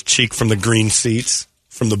rosebud on his cheek from the green seats,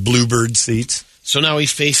 from the bluebird seats. So now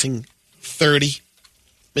he's facing 30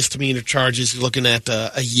 misdemeanor charges. He's looking at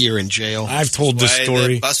a year in jail. I've told this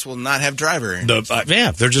story. The bus will not have driver.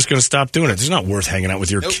 Yeah, they're just going to stop doing it. It's not worth hanging out with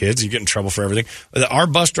your kids. You get in trouble for everything. Our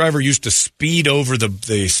bus driver used to speed over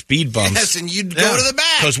the speed bumps. Yes, and you'd go to the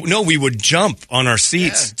back. Because, we would jump on our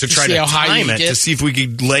seats to try to time it to see if we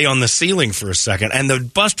could lay on the ceiling for a second. And the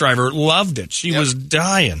bus driver loved it. She was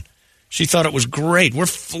dying. She thought it was great. We're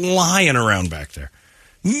flying around back there.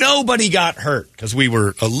 Nobody got hurt because we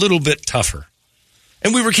were a little bit tougher.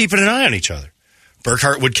 And we were keeping an eye on each other.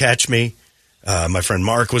 Burkhart would catch me. My friend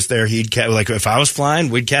Mark was there. He'd catch, if I was flying,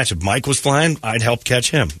 we'd catch him. If Mike was flying, I'd help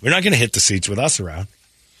catch him. We're not going to hit the seats with us around.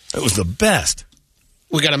 It was the best.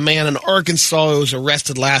 We got a man in Arkansas who was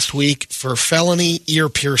arrested last week for felony ear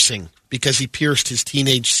piercing because he pierced his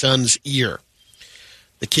teenage son's ear.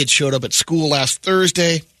 The kid showed up at school last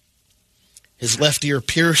Thursday. His left ear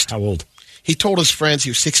pierced. How old? He told his friends he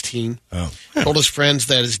was 16. Oh. Told his friends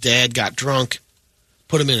that his dad got drunk,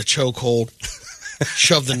 put him in a chokehold,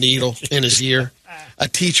 shoved the needle in his ear. A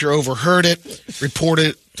teacher overheard it, reported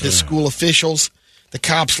it to school officials. The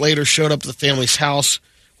cops later showed up at the family's house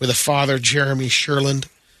where the father, Jeremy Sherland,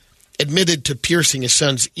 admitted to piercing his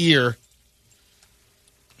son's ear,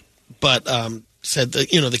 but said that,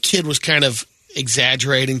 the kid was kind of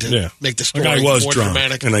exaggerating to make the story I was more drunk,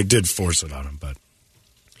 dramatic. and I did force it on him, but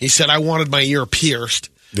he said, I wanted my ear pierced.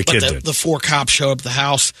 The kid did. The 4 cops showed up at the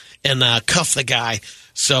house and cuffed the guy.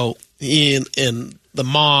 So Ian and the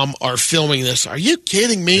mom are filming this. Are you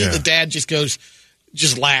kidding me? Yeah. The dad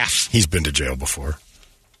just laughs. He's been to jail before.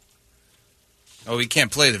 Oh, we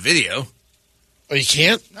can't play the video. Oh, you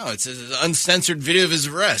can't? No, it's an uncensored video of his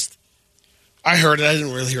arrest. I heard it. I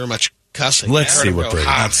didn't really hear much cussing. Let's see what Brady.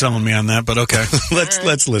 Not selling me on that, but okay.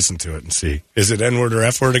 Let's listen to it and see. Is it N-word or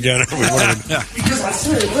F-word again? Yeah.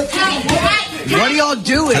 What are y'all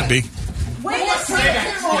doing? Could be. Wait a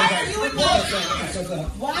second. Why are you in my house?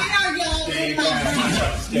 Why are y'all in my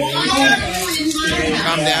house? Why are you in my house?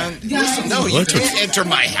 Calm down. Listen, no, you can't enter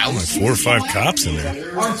my house. 4 or 5 cops in there.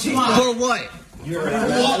 For what? You're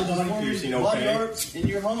piercing, okay? In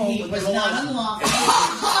your home. He was not unlocked.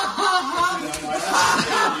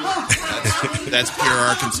 That's pure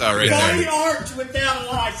Arkansas right Body there. art without a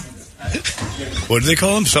license. What do they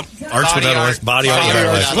call them? Some arts without a license. Body art without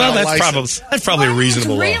a license. Well, that's probably a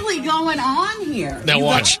reasonable law. What's really going on here? Now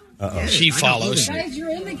watch. Uh-oh. She follows. Guys, you're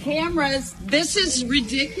in the cameras. This is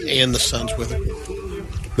ridiculous. And the son's with her.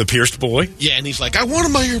 The pierced boy? Yeah, and he's like, I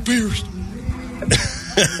wanted my ear pierced.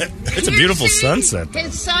 It's a beautiful sunset.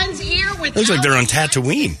 His son's ear with Looks like they're on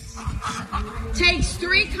Tatooine. takes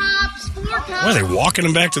 3 cops, 4 cops. What, are they walking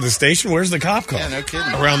him back to the station? Where's the cop car? Yeah, no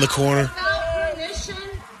kidding. Around the corner. No permission.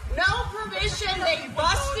 They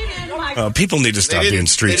busted in my... People need to stop being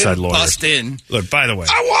street side lawyers. Bust in. Look, by the way,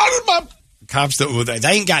 I wanted my... Cops, they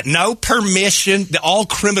ain't got no permission. All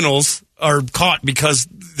criminals are caught because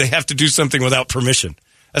they have to do something without permission.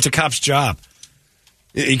 That's a cop's job.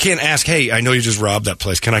 You can't ask, hey, I know you just robbed that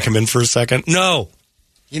place. Can I come in for a second? No.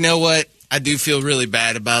 You know what? I do feel really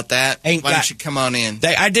bad about that. Why don't you come on in?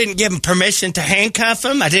 I didn't give them permission to handcuff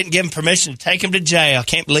him. I didn't give them permission to take him to jail. I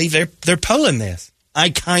can't believe they're pulling this. I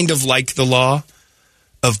kind of like the law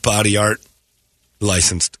of body art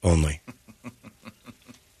licensed only.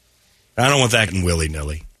 I don't want that in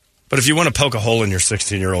willy-nilly. But if you want to poke a hole in your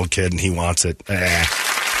 16-year-old kid and he wants it,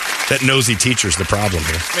 that nosy teacher's the problem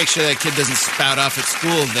here. Make sure that kid doesn't spout off at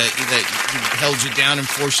school that held you down and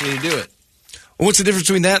forced you to do it. Well, what's the difference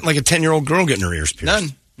between that and like a 10-year-old girl getting her ears pierced?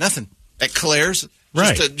 None. Nothing. At Claire's.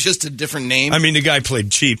 Right. Just a different name. I mean, the guy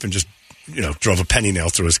played cheap and just, drove a penny nail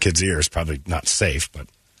through his kid's ears. Probably not safe, but...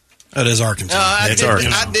 That is Arkansas. I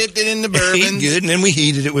dipped it in the bourbon. Good, and then we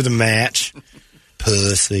heated it with a match.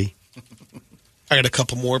 Pussy. I got a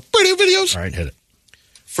couple more videos. All right, hit it.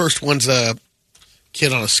 First one's a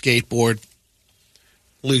kid on a skateboard.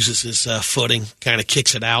 Loses his footing, kind of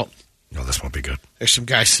kicks it out. No, this won't be good. There's some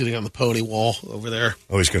guy sitting on the pony wall over there.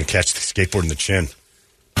 Oh, he's going to catch the skateboard in the chin.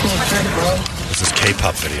 This is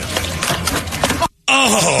K-pop video.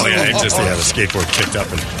 Oh, yeah, he just had the skateboard kicked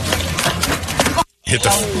up and hit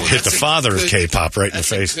the father of K-pop right in the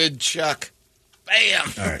face. Good chuck.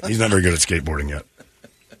 Bam. All right, he's not very good at skateboarding yet.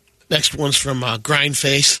 Next one's from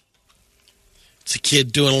Grindface. It's a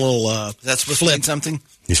kid doing a little That's supposed flip. to mean something?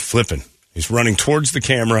 He's flipping. He's running towards the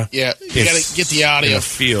camera. Yeah, you got to get the audio. In a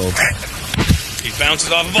field. He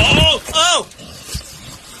bounces off of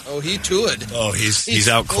Oh, he toured. Oh, he's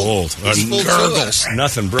out cold. He's full Gurgles.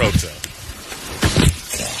 Nothing broke, though.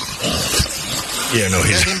 Yeah, no,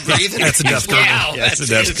 he's... Him breathing? That's a death gurgle. Wow, Yeah, that's a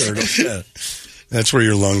death gurgle. Yeah. That's where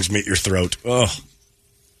your lungs meet your throat. Oh.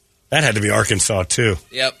 That had to be Arkansas, too.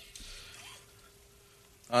 Yep.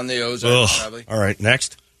 On the Ozarks, probably. All right,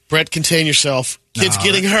 next. Brett, contain yourself. Kid's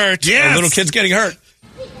getting hurt. Yeah, little kid's getting hurt.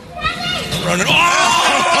 Running.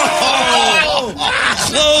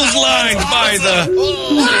 Clotheslined by the...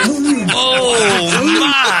 Oh,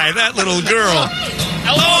 my. That little girl.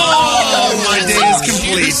 Oh, my day is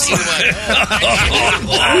complete.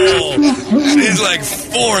 She's like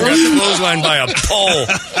 4 and got clotheslined by a pole.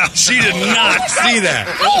 She did not see that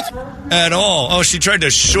at all. Oh, she tried to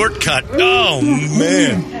shortcut. Oh,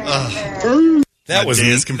 man. That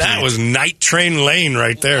was Night Train Lane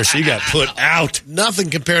right there. She got put out. Nothing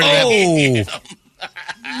compared to that.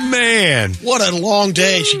 Man. What a long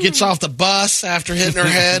day. She gets off the bus after hitting her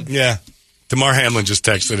head. Yeah. Damar Hamlin just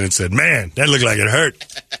texted and said, man, that looked like it hurt.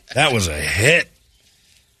 That was a hit.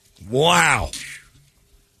 Wow.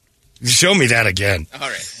 Show me that again. All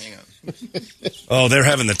right, hang on. Oh, they're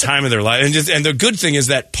having the time of their life. And the good thing is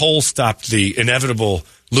that pole stopped the inevitable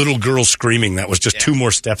little girl screaming that was just 2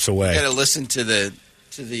 more steps away. You got to listen to the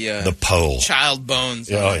pole. Child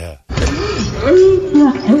bones. Oh, yeah.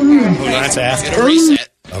 Oh, that's after. Get a reset.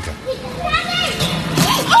 Okay.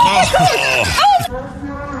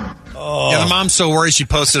 Yeah, the mom's so worried she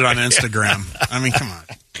posted it on Instagram. I mean, come on.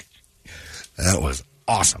 That was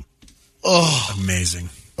awesome. Oh, amazing.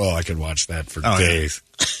 Oh, I could watch that for days.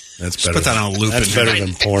 Yeah. That's Just better. put that on a loop. That's better than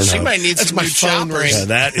Pornhub. She might need some new choppers. Yeah,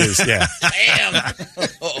 that is, yeah. Damn.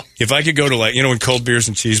 If I could go to when Cold Beers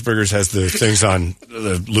and Cheeseburgers has the things on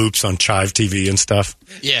the loops on Chive TV and stuff.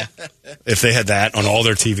 Yeah. If they had that on all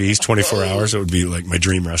their TVs 24 hours, it would be like my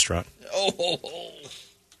dream restaurant. Oh.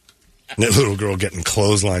 And that little girl getting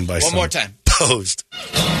clotheslined by One more time. Post.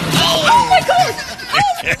 Oh my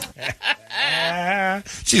God!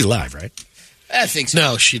 She's alive, right? I think so.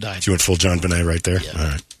 No, she died. She went full John Bonet right there. Yeah. All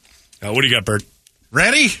right. What do you got, Bert?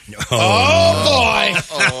 Ready? Oh, boy.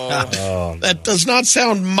 That does not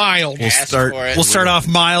sound mild. We'll start off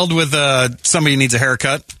mild with somebody needs a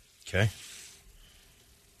haircut. Okay.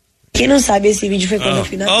 Quem não sabe, esse vídeo foi quando eu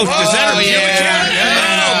fui na... Oh, is that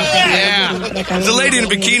There's a lady in a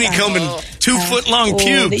bikini combing 2-foot-long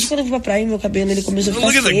pubes. Desde quando eu fui pra praia, meu cabelo ele começou a ficar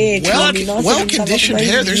Look at the seco. well-conditioned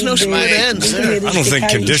hair. There's no split ends there. I don't think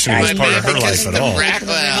conditioning is part of her life at all.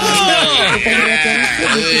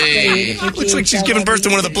 Looks like she's giving birth to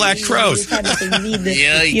one of the Black Crows.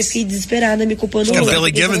 E eu fiquei desesperada, me culpando. Got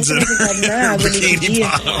Billy Gibbons in her bikini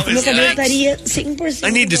bottom. Meu cabelo estaria 100%.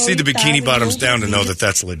 I need to see the bikini bottoms down to know that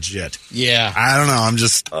that's legit. Yeah. I don't know. I'm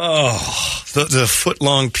just... Oh, the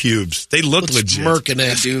foot-long pubes. They look legit.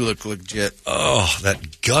 They do look legit. Oh,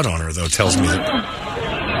 that gut on her, though, tells me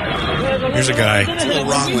that... Here's a guy. It's a little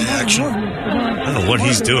wrong way, action. I don't know what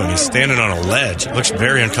he's doing. He's standing on a ledge. It looks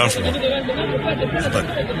very uncomfortable.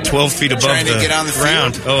 About 12 feet above Trying to get on the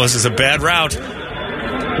ground. field. Oh, this is a bad route.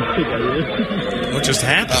 What just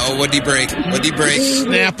happened? Oh, what'd he break?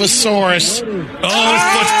 Snaposaurus. Oh,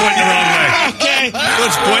 his foot's pointing the wrong way. Okay.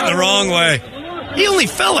 Foot's pointing the wrong way. He only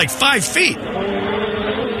fell like 5 feet.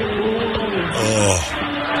 Oh.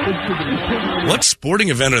 What sporting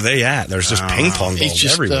event are they at? There's just ping pong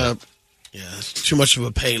balls everywhere. It's too much of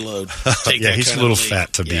a payload. Yeah, he's a little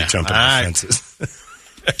fat to be jumping on fences.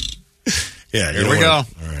 Yeah, here we go. All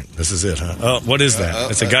right, this is it, huh? Oh, what is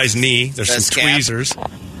that? It's a guy's knee. There's some tweezers.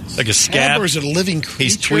 It's like a scab. Or is it a living creature?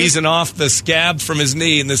 He's tweezing off the scab from his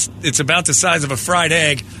knee, and it's about the size of a fried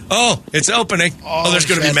egg. Oh, it's opening. Oh, there's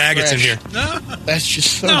going to be maggots in here. No, that's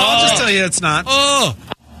just so. No, I'll just tell you it's not. Oh,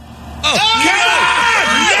 no!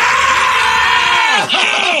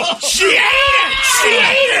 She ate it! She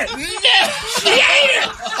ate it! She ate it!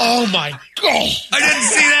 Oh my God! I didn't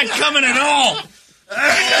see that coming at all.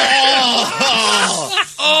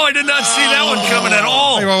 Oh, I did not see that one coming at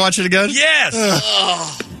all. You want to watch it again? Yes.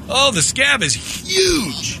 Oh, the scab is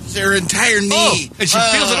huge. It's their entire knee. Oh, and she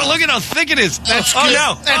feels it. Look at how thick it is. That's good.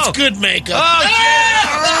 No. That's good makeup. Oh,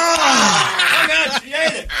 God, she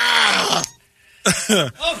ate it.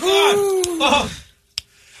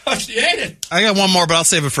 Oh, she ate it. I got one more, but I'll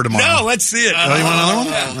save it for tomorrow. No, let's see it. Oh, you want another one?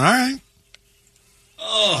 Yeah. All right.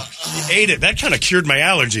 Oh, she ate it. That kind of cured my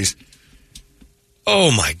allergies.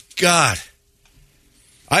 Oh, my God.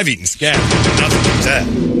 I've eaten scab. Nothing like that.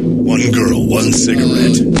 One One girl, one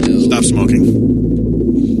cigarette. Stop smoking.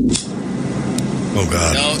 Oh,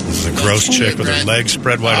 God. This is a gross chick with her legs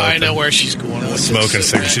spread wide open. I know where she's going with Smoking a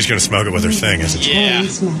cigarette. She's going to smoke it with her thing, isn't she? Yeah.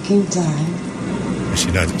 Smoking time. Is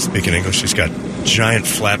she not speaking English? She's got giant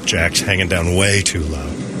flapjacks hanging down way too low.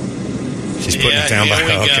 She's putting it down by...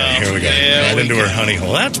 Okay, here we go. Right into her honey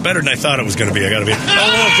hole. That's better than I thought it was going to be. I got to be... Oh,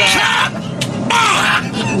 God.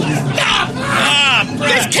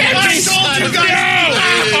 This can't be sold to go!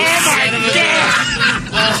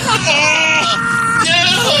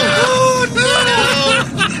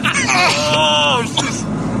 Oh, my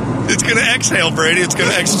God! It's going to exhale, Brady. It's going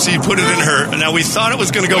to exhale. So you put it in her. Now, we thought it was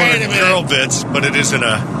going to go in girl bits, but it is in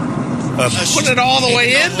a put it all the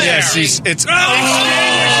way in there. Yeah, it's... She's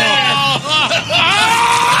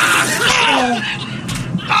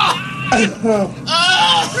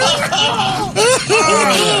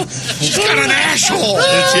got an asshole.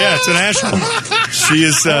 It's an asshole. She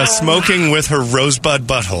is smoking with her rosebud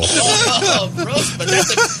butthole. Rosebud.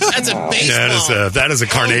 That's a baseball. That is a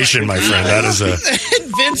carnation, my friend. That is a...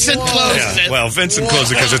 Vincent closed it. Well, Vincent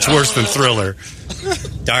closed it because it's worse than Thriller.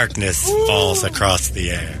 Darkness falls across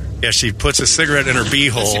the air. Yeah, she puts a cigarette in her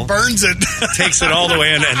beehole. She burns it. Takes it all the way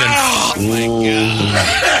in and then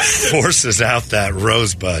forces out that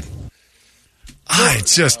rosebud. I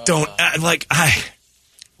just don't...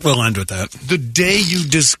 We'll end with that. The day you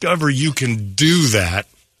discover you can do that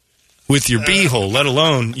with your beehole, let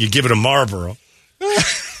alone you give it a Marlboro.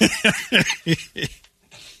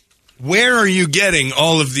 Where are you getting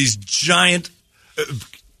all of these giant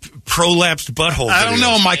prolapsed buttholes? I don't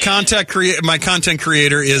know. My content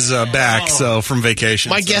creator is back, so from vacation.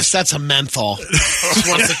 My guess that's a menthol. Just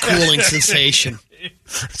wants a cooling sensation.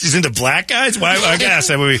 She's into black guys? Why? I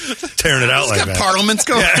guess I would be tearing it out like that. Parliaments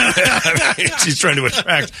going. I mean, she's trying to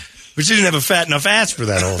attract, but she didn't have a fat enough ass for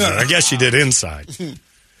that whole thing. I guess she did inside.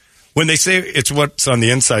 When they say it's what's on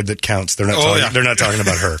the inside that counts, they're not They're not talking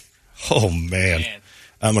about her. Oh man.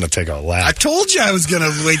 I'm going to take a lap. I told you I was going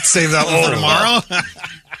to save that one for tomorrow.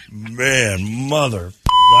 Man, mother,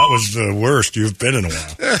 that was the worst you've been in a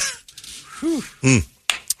while. Okay.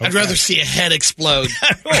 I'd rather see a head explode.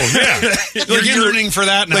 Oh, yeah. You're yearning for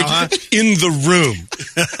that now, huh? In the room.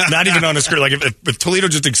 Not even on a screen. Like, if Toledo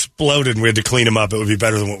just exploded and we had to clean him up, it would be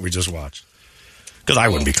better than what we just watched. Because I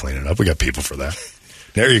wouldn't be cleaning it up. We got people for that.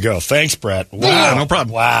 There you go. Thanks, Brett. Wow. Yeah, no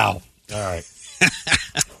problem. Wow. All right.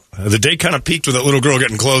 The day kind of peaked with that little girl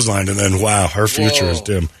getting clotheslined, and then, wow, her future is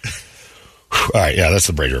dim. All right, yeah, that's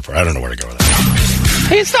the Brady Report. I don't know where to go with that.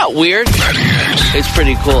 Hey, it's not weird. It's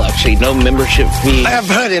pretty cool, actually. No membership fee. I have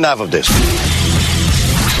heard enough of this.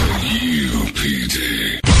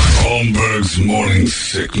 KUPD. Holmberg's morning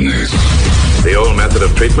sickness. The old method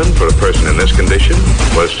of treatment for a person in this condition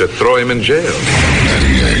was to throw him in jail.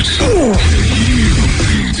 98.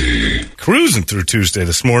 KUPD. Cruising through Tuesday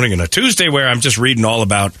this morning, and a Tuesday where I'm just reading all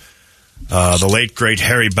about the late, great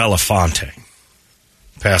Harry Belafonte.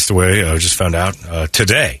 Passed away, I just found out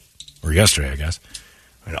today, or yesterday, I guess.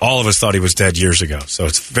 And all of us thought he was dead years ago, so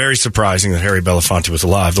it's very surprising that Harry Belafonte was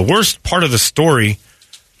alive. The worst part of the story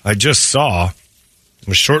I just saw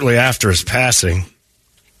was shortly after his passing,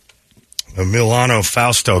 Milano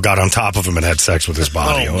Fausto got on top of him and had sex with his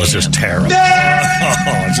body. It was just terrible.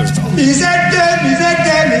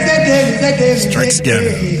 Strikes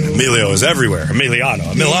again. Emilio is everywhere.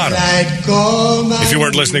 Emiliano. Milano. If you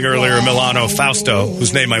weren't listening earlier, Milano Fausto,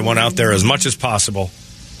 whose name I want out there as much as possible,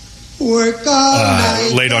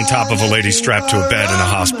 laid on top of a lady strapped to a bed in a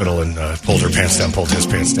hospital and pulled her pants down, pulled his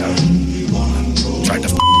pants down. Tried to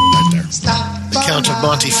right there. The Count of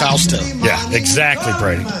Monte Fausto. Yeah, exactly,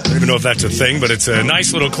 Brady. I don't even know if that's a thing, but it's a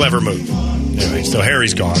nice little clever move. Anyway, so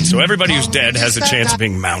Harry's gone. So everybody who's dead has a chance of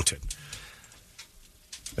being mounted.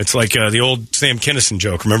 It's like the old Sam Kinison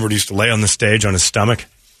joke. Remember when he used to lay on the stage on his stomach?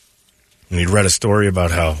 And he'd read a story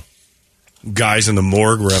about how guys in the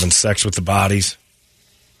morgue were having sex with the bodies.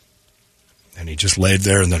 And he just laid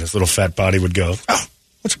there, and then his little fat body would go, oh,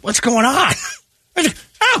 what's going on?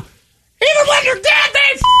 Oh, even when you're dead,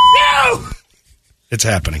 they you! It's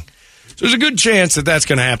happening. So there's a good chance that that's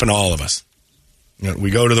going to happen to all of us. You know,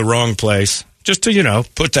 we go to the wrong place just to,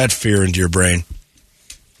 put that fear into your brain.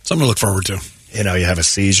 Something to look forward to. You have a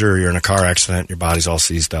seizure, or you're in a car accident, your body's all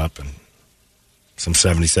seized up, and some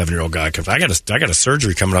 77-year-old guy comes. I got a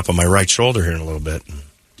surgery coming up on my right shoulder here in a little bit.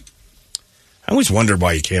 I always wondered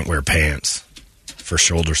why you can't wear pants for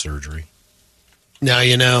shoulder surgery. Now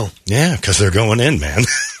you know. Yeah, because they're going in, man.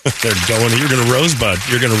 They're going in. You're going to rosebud.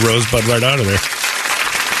 You're going to rosebud right out of there.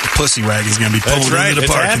 The pussy rag is going to be pulled into the parking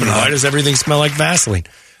parking lot. Why does everything smell like Vaseline?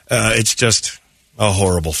 It's just a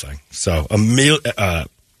horrible thing. So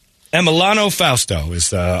Emiliano Fausto is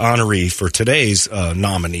the honoree for today's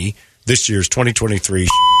nominee, this year's 2023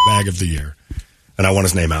 Bag of the Year. And I want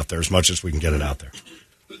his name out there as much as we can get it out there.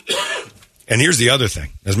 And here's the other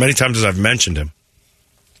thing. As many times as I've mentioned him,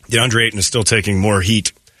 DeAndre Ayton is still taking more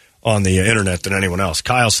heat on the internet than anyone else.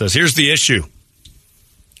 Kyle says, here's the issue.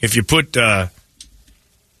 If you put a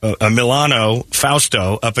Milano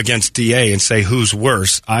Fausto up against DA and say who's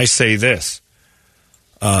worse, I say this.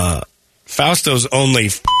 Fausto's only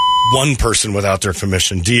one person without their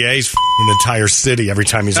permission. DA's an entire city every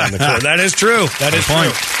time he's on the court. That is true. That is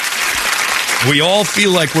true. We all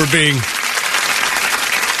feel like we're being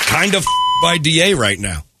kind of by DA right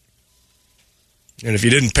now. And if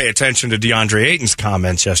you didn't pay attention to DeAndre Ayton's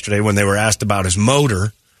comments yesterday when they were asked about his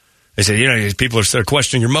motor, they said, people are still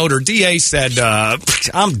questioning your motor. DA said,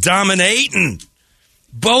 I'm dominating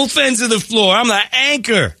both ends of the floor. I'm the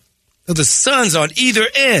anchor of the Suns on either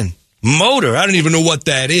end. Motor, I don't even know what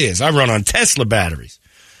that is. I run on Tesla batteries.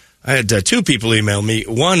 I had two people email me,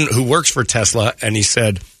 one who works for Tesla, and he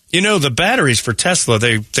said, the batteries for Tesla,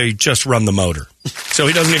 they just run the motor. So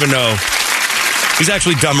he doesn't even know. He's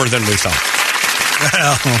actually dumber than we thought.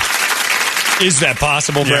 Well, is that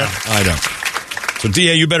possible, Brad? Yeah. I don't. So,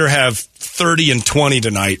 DA, you better have 30 and 20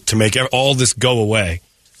 tonight to make all this go away.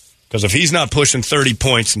 Because if he's not pushing 30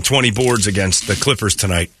 points and 20 boards against the Clippers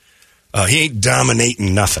tonight, he ain't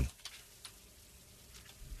dominating nothing.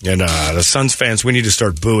 And the Suns fans, we need to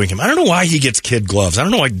start booing him. I don't know why he gets kid gloves. I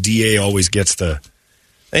don't know why DA always gets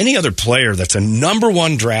any other player that's a number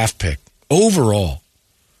one draft pick overall.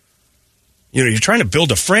 You're trying to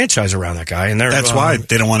build a franchise around that guy, and that's why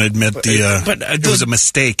they don't want to admit it was a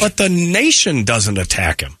mistake. But the nation doesn't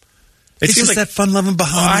attack him. It's just like that fun-loving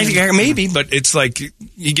behind. Maybe, but it's like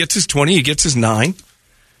he gets his 20, he gets his 9,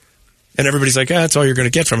 and everybody's like, that's all you're going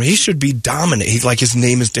to get from him. He should be dominating. His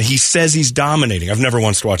name is. He says he's dominating. I've never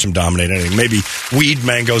once watched him dominate anything. Maybe weed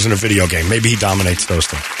mangoes in a video game. Maybe he dominates those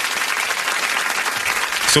things.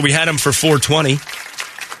 So we had him for 420.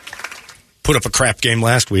 Put up a crap game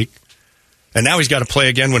last week. And now he's got to play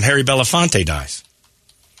again when Harry Belafonte dies.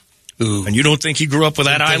 Ooh. And you don't think he grew up with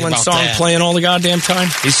that Island song playing all the goddamn time?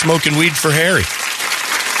 He's smoking weed for Harry.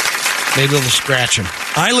 Maybe they'll scratch him.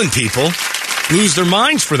 Island people lose their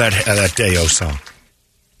minds for that Day-O song.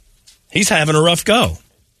 He's having a rough go.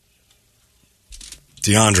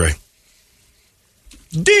 DeAndre.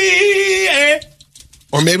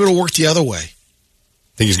 Or maybe it'll work the other way.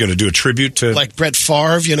 Think he's going to do a tribute to... Like Brett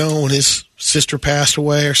Favre, when his sister passed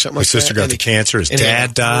away or something like that. His sister got the cancer. His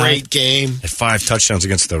dad died. Great game. Had 5 touchdowns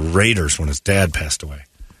against the Raiders when his dad passed away.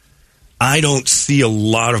 I don't see a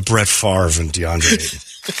lot of Brett Favre in DeAndre Ayton.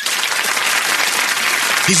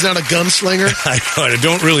 He's not a gunslinger? I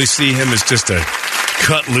don't really see him as just a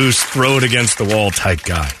cut loose, throw it against the wall type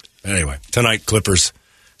guy. Anyway, tonight, Clippers,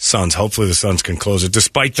 Suns. Hopefully the Suns can close it.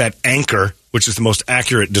 Despite that anchor, which is the most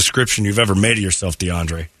accurate description you've ever made of yourself,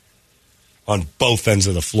 DeAndre. On both ends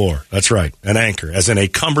of the floor. That's right. An anchor, as in a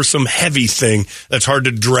cumbersome, heavy thing that's hard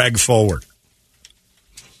to drag forward.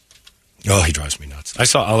 Oh, he drives me nuts. I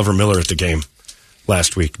saw Oliver Miller at the game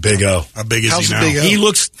last week. Big O. How big is he now? He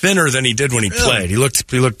looks thinner than he did when he played. He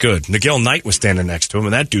looked good. Miguel Knight was standing next to him,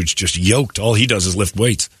 and that dude's just yoked. All he does is lift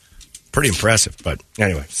weights. Pretty impressive. But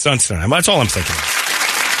anyway, Suns tonight. That's all I'm thinking of.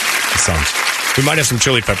 The Suns. We might have some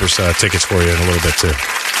Chili Peppers tickets for you in a little bit, too.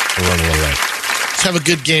 We'll run a little late. Let's have a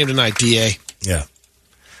good game tonight, DA. Yeah.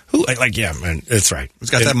 Man, that's right.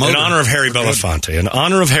 It's got that motor. In honor of Harry Belafonte. In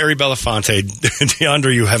honor of Harry Belafonte,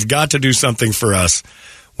 DeAndre, you have got to do something for us,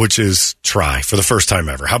 which is try for the first time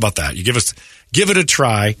ever. How about that? You give it a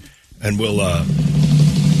try, and we'll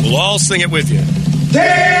all sing it with you.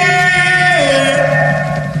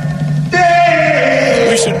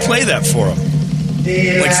 We should play that for him.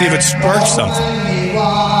 See if it sparks something.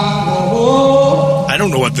 I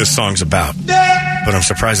don't know what this song's about, but I'm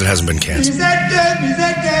surprised it hasn't been canceled.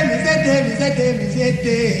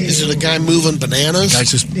 Is it a guy moving bananas? The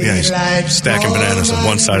guy's he's stacking bananas on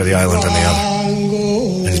one side of the island and the other.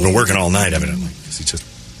 And he's been working all night, evidently. He just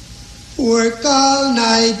work all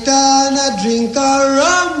night and a drink a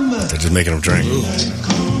rum. They're just making him drink.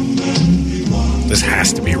 This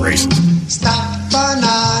has to be racist.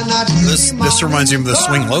 This reminds me of the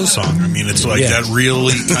Swing Low song. I mean, it's like that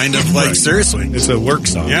really kind of like, seriously. It's a work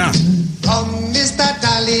song. Yeah. I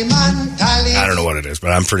don't know what it is,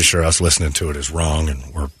 but I'm pretty sure us listening to it is wrong, and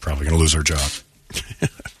we're probably going to lose our job.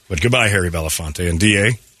 But goodbye, Harry Belafonte. And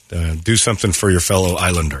DA, do something for your fellow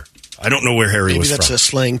Islander. I don't know where Harry was from. Maybe that's a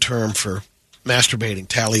slang term for masturbating.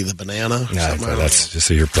 Tally the banana. That's just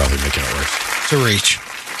so you're probably making it worse. It's a reach.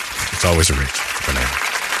 It's always a reach. Banana.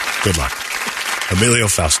 Good luck. Emilio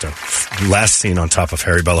Fausto, last seen on top of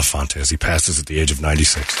Harry Belafonte as he passes at the age of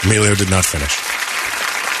 96. Emilio did not finish.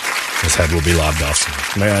 His head will be lobbed off soon.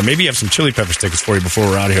 Maybe you have some Chili Peppers tickets for you before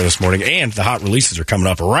we're out of here this morning. And the hot releases are coming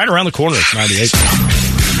up right around the corner. It's 98.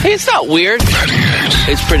 Hey, it's not weird.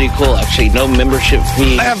 It's pretty cool, actually. No membership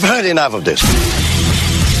fee. I have heard enough of this.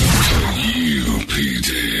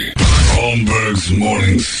 KUPD. Holmbergs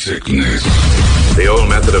Morning Sickness. The old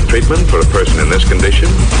method of treatment for a person in this condition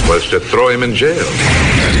was to throw him in jail.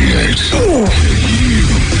 98.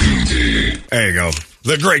 KUPD. There you go.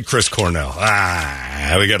 The great Chris Cornell.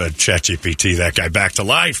 We got to ChatGPT that guy back to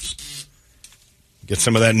life. Get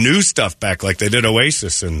some of that new stuff back like they did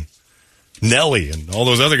Oasis and Nelly and all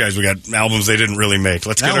those other guys. We got albums they didn't really make.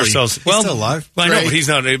 Let's get ourselves... He's still alive. I know, but he's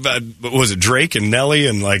not... But was it Drake and Nelly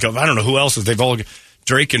and like... I don't know who else is... They've all...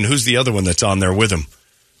 Drake and who's the other one that's on there with him?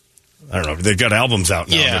 I don't know. They've got albums out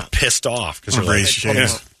now. Yeah. They're pissed off. One of Brady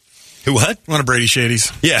Shady's. Who, what? One of Brady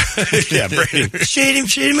Shady's. Yeah. Yeah, Brady. Shady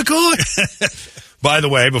McCoy. By the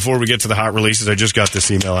way, before we get to the hot releases, I just got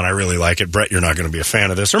this email and I really like it. Brett, you're not going to be a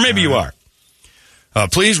fan of this, or maybe you are.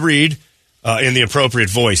 Please read in the appropriate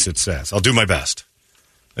voice, it says. I'll do my best.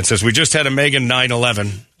 It says, we just had a Megan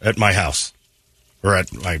 9/11 at my house, or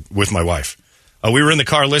with my wife. We were in the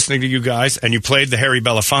car listening to you guys, and you played the Harry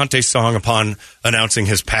Belafonte song upon announcing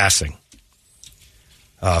his passing.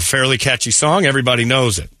 Fairly catchy song. Everybody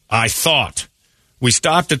knows it. I thought. We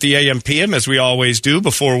stopped at the AM/PM, as we always do,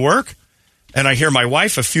 before work, and I hear my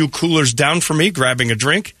wife a few coolers down from me grabbing a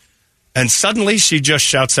drink, and suddenly she just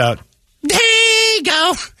shouts out,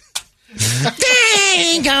 Dago!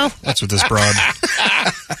 Dago! That's what this broad.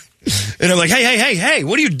 And I'm like, hey,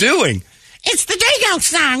 what are you doing? It's the Dago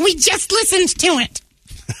song. We just listened to it.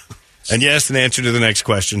 And yes, in answer to the next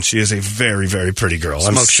question, she is a very, very pretty girl.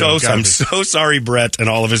 I'm so sorry, Brett, and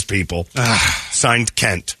all of his people. Signed,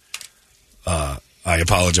 Kent. I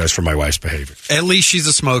apologize for my wife's behavior. At least she's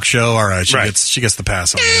a smoke show. All right, she gets the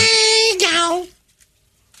pass on that. Dago!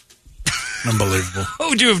 Unbelievable. What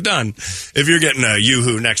would you have done if you're getting a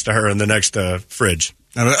Yoo-hoo next to her in the next fridge?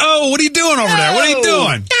 Oh, what are you doing over there? What are you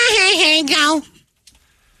doing? Hey, go.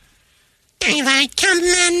 Daylight, come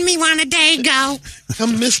on, me want a Dago.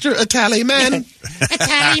 Come, Mr. Italian man.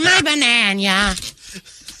 Italian my banana.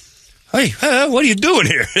 Hey, what are you doing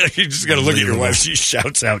here? You just got to look at your wife. She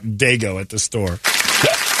shouts out Dago at the store.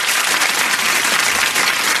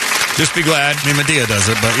 Just be glad. I mean, Medea does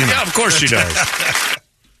it, but you know. Yeah, of course she does.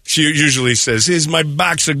 She usually says, here's my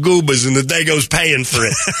box of goobers, and the Dago's paying for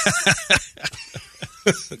it.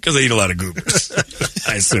 Because I eat a lot of goobers.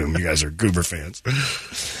 I assume you guys are goober fans.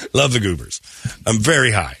 Love the goobers. I'm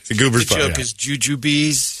very high. The goobers. The joke is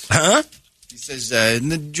jujubes. Huh? He says, the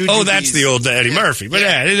jujubes. Oh, that's the old Eddie Murphy. But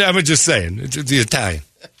yeah, I was just saying. It's the Italian.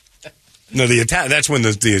 No, the Italian. That's when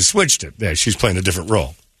they switched it. Yeah, she's playing a different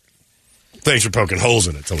role. Thanks for poking holes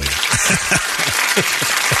in it, Toledo.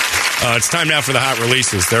 It's time now for the hot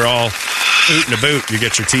releases. They're all oot and a boot. You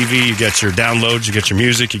get your TV, you get your downloads, you get your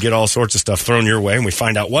music, you get all sorts of stuff thrown your way, and we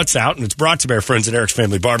find out what's out. And it's brought to you by our friends at Eric's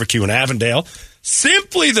Family Barbecue in Avondale.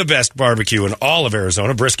 Simply the best barbecue in all of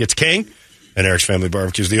Arizona. Brisket's king, and Eric's Family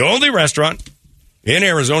Barbecue is the only restaurant in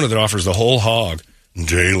Arizona that offers the whole hog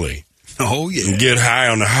daily. Oh, yeah. Get high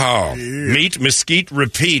on the hog. Yeah. Meat, mesquite,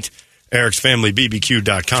 repeat.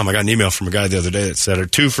 Eric'sFamilyBBQ.com. I got an email from a guy the other day that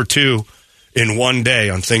said, 2 for 2 in one day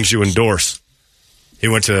on things you endorse. He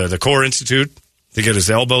went to the Core Institute to get his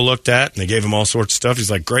elbow looked at, and they gave him all sorts of stuff.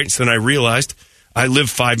 He's like, great. So then I realized I live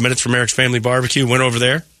 5 minutes from Eric's Family Barbecue, went over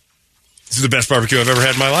there. This is the best barbecue I've ever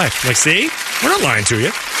had in my life. I'm like, see? We're not lying to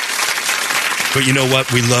you. But you know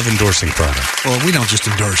what? We love endorsing products. Well, we don't just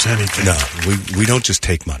endorse anything. No, we don't just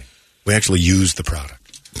take money. We actually use the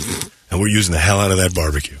product. And we're using the hell out of that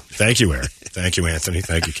barbecue. Thank you, Eric. Thank you, Anthony.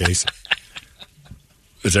 Thank you, Casey.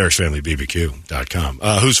 It's Eric'sFamilyBBQ.com.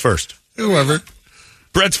 Who's first? Whoever.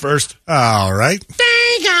 Brett's first. All right.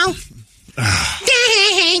 There you go.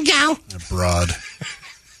 There you go. Broad.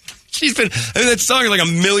 She's been, that song is like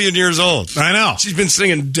 1,000,000 years old. I know. She's been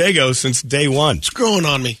singing Dago since day one. It's growing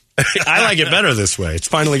on me. I like it better this way. It's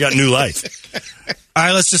finally got new life. All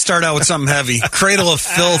right, let's just start out with something heavy. Cradle of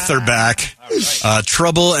Filth are back. Right.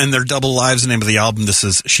 Trouble and Their Double Lives, the name of the album. This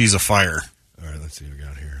is She's a Fire. All right, let's see what we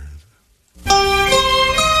got here.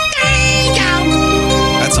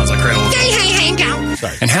 That sounds like Cradle of Filth.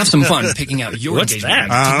 Sorry. And have some fun picking out your What's engagement.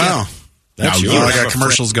 that? I don't know. That's yours. I got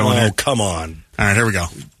commercials going here. Oh, come on. All right, here we go.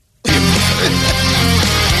 The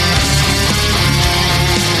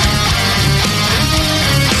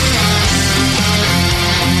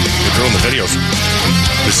girl in the video's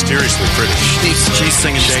mysteriously pretty. She's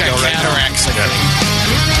singing Dago right now. Cataracts, I think.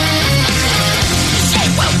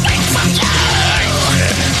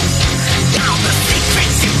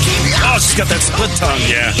 she's got that split tongue.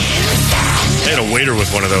 Yeah. I had a waiter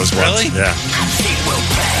with one of those once. Really? Yeah.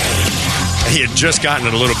 He had just gotten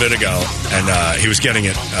it a little bit ago, and he was getting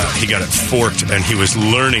it, he got it forked, and he was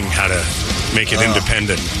learning how to make it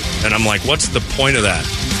independent. And I'm like, what's the point of that?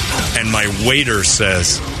 And my waiter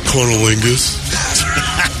says, Cornelingus.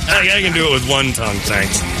 I can do it with one tongue,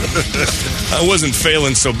 thanks. I wasn't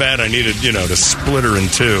failing so bad I needed, to split her in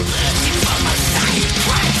two.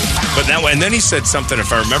 But that way, and then he said something,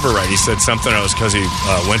 if I remember right, he said something else because he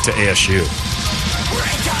went to ASU.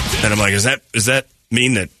 And I'm like, does that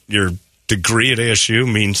mean that your degree at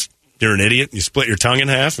ASU means you're an idiot? You split your tongue in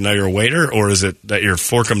half and now you're a waiter? Or is it that your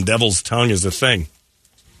Forkum Devil's tongue is the thing?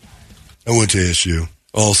 I went to ASU.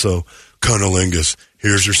 Also, cunnilingus.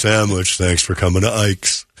 Here's your sandwich. Thanks for coming to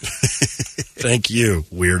Ike's. Thank you,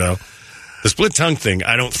 weirdo. The split tongue thing,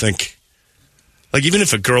 I don't think... Like, even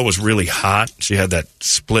if a girl was really hot, she had that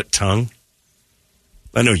split tongue,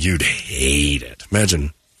 I know you'd hate it.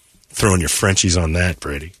 Imagine throwing your Frenchies on that,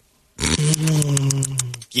 Brady.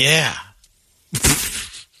 Yeah.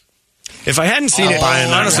 If I hadn't seen it,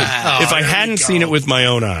 honestly, if I hadn't seen it with my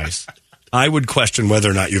own eyes, I would question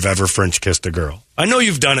whether or not you've ever French kissed a girl. I know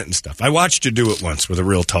you've done it and stuff. I watched you do it once with a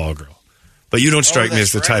real tall girl. But you don't strike me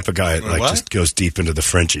as the type of guy that just goes deep into the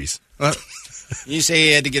Frenchies. What? You say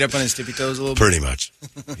he had to get up on his tippy toes a little bit? Pretty much.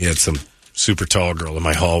 He had some super tall girl in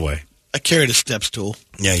my hallway. I carried a step stool.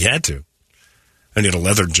 Yeah, you had to. And he had a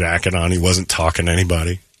leather jacket on. He wasn't talking to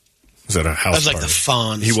anybody. He was at a house That was like party. the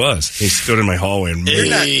Fonz. He was. He stood in my hallway and...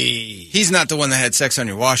 He's not the one that had sex on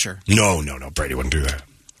your washer. No. Brady wouldn't do that.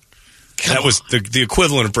 That was the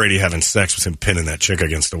equivalent of Brady having sex was him pinning that chick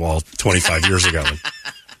against the wall 25 years ago.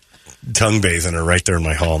 And tongue bathing her right there in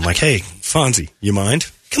my hall. I'm like, hey, Fonzie, you mind?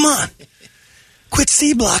 Come on. Quit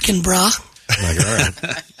C-blocking, brah. I'm like, all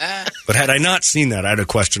right. But had I not seen that, I'd have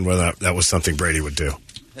questioned whether that was something Brady would do.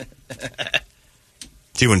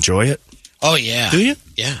 Do you enjoy it? Oh, yeah. Do you?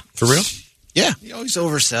 Yeah. For real? Yeah. He always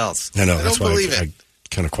oversells. I know. I That's don't why believe I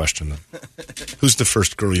kind of question them. Who's the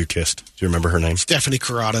first girl you kissed? Do you remember her name? Stephanie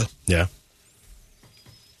Corrado. Yeah.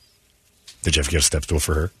 Did you have to get a step stool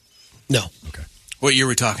for her? No. Okay. What year are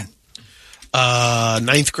we talking?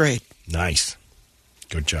 9th grade. Nice.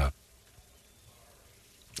 Good job.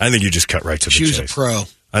 I think you just cut right to the chase. She was a pro.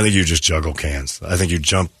 I think you just juggle cans. I think you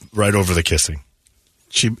jump right over the kissing.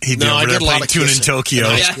 He'd be over there playing Tune in Tokyo.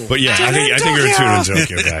 But yeah, I think you're a Tune in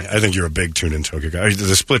Tokyo guy. I think you're a big Tune in Tokyo guy.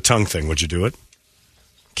 The split tongue thing, would you do it?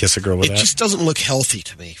 Kiss a girl with that? It just doesn't look healthy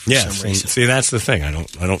to me for some reason. See, that's the thing. I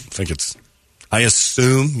don't think it's... I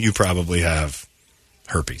assume you probably have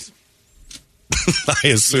herpes. I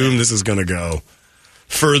assume this is going to go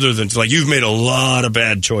further than... Like, you've made a lot of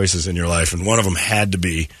bad choices in your life, and one of them had to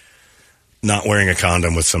be not wearing a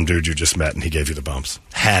condom with some dude you just met and he gave you the bumps.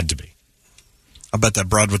 Had to be. I bet that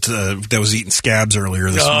broad with that was eating scabs earlier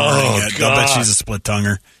this morning. I bet she's a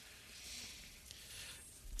split-tonger.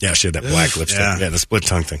 Yeah, she had that black lipstick. Yeah, the split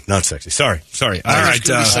tongue thing. Not sexy. Sorry. All right,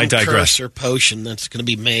 I I digress. Or potion that's going to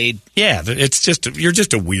be made. Yeah, it's just you're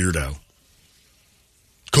just a weirdo.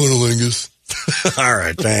 Cunnilingus. All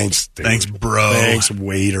right, thanks. Dude. Thanks, bro. Thanks,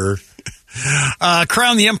 waiter.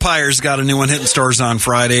 Crown the Empire's got a new one hitting stores on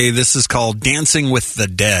Friday. This is called Dancing with the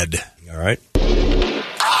Dead. All right.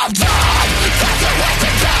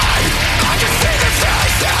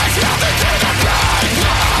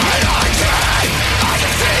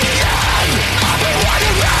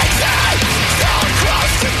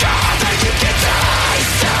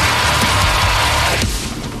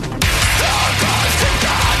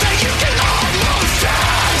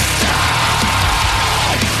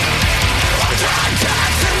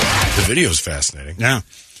 The video's fascinating. Yeah.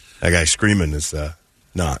 That guy screaming is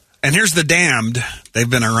not. And here's the Damned. They've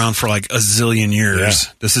been around for like a zillion years.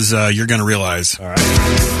 Yeah. This is, you're going to realize. All right.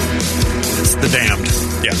 It's the Damned.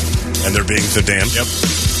 Yeah. And they're being the Damned. Yep.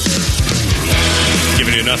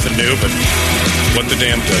 Giving you nothing new, but what the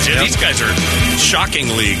Damned does. Yeah, these guys are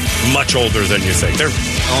shockingly much older than you think. They're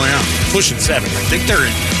pushing 7. I think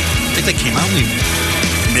they came out in the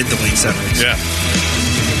mid to late 70s. Yeah.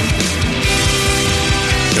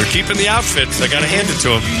 They're keeping the outfits. I got to hand it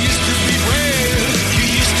to them. You used to be brave,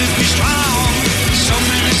 you used to be strong. So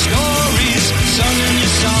many stories sung in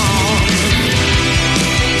your song.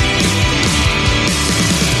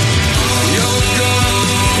 You're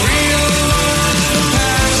gonna realize the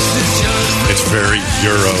past is just... It's very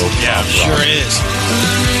Euro. Yeah, sure is.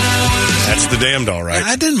 That's the Damned, all right.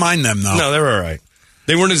 I didn't mind them, though. No, they were all right.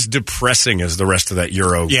 They weren't as depressing as the rest of that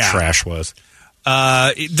Euro trash was.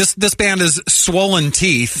 This band is Swollen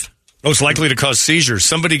Teeth. Oh, it's likely to cause seizures.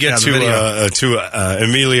 Somebody get to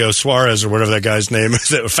Emilio Suarez or whatever that guy's name is.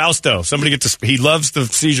 Fausto. Somebody get to. He loves the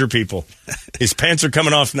seizure people. His pants are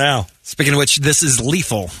coming off now. Speaking of which, this is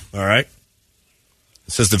lethal. All right.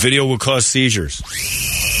 It says the video will cause seizures.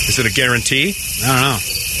 Is it a guarantee? I don't know.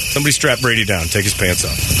 Somebody strap Brady down. Take his pants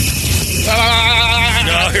off.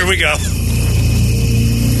 Oh, here we go.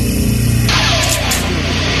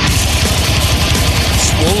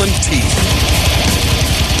 Swollen teeth.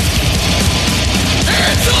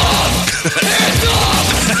 Hands up! Hands up!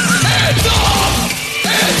 Hands up!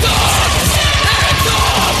 Hands up! Hands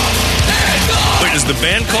up! Hands up! Wait, is the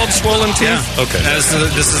band called Swollen Teeth? Yeah. Okay. This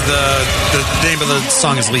is the name of the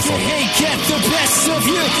song is Lethal. Hey, get the best of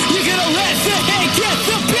you. You're gonna let the hey get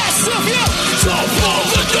the best of you. So pull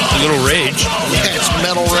the gun. A little rage. Yeah, it's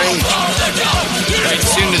metal rage. Right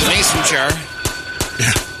soon to the mason jar.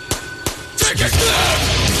 Yeah. Take a step.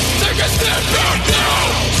 Take a step back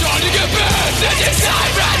now. Trying to get back. That's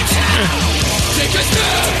inside right now. Take a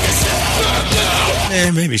step back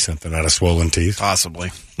now. Maybe something out of Swollen Teeth.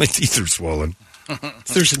 Possibly. My teeth are swollen.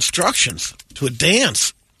 There's instructions to a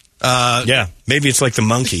dance. Yeah, maybe it's like the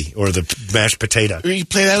monkey or the mashed potato. You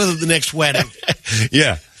play that at the next wedding.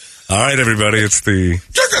 Yeah. All right, everybody, it's the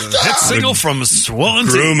hit single from Swollen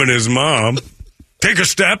Teeth. groom and his mom. Take a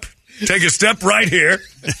step. Take a step right here.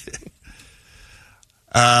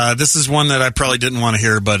 This is one that I probably didn't want to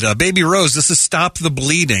hear, but Baby Rose, this is Stop the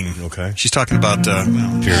Bleeding. Okay. She's talking about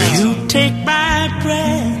periods. You take my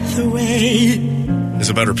breath away. Is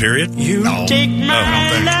it about her period? You take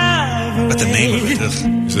my love away. But the name of it is.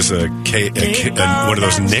 Is this one of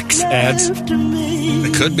those Knicks ads?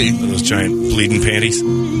 It could be. Those giant bleeding panties.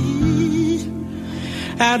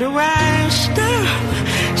 How do I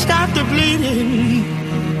stop the bleeding?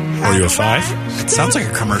 Are you a 5? It sounds like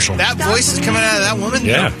a commercial. That voice is coming out of that woman?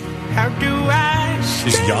 Yeah. How do I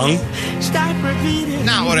She's young. stop repeating?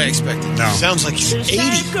 Not what I expected. No. Sounds like he's 80.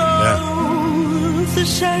 The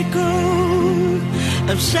cycle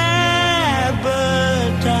of sabotage.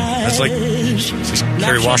 That's like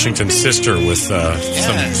Kerry Washington's sister with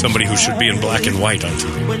somebody who should be in black and white on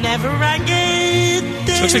TV. Whenever I get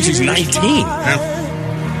She looks like she's 19.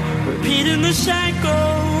 repeating the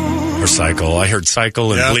cycle. Or cycle. I heard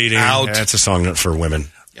cycle and bleeding. Out. That's a song for women.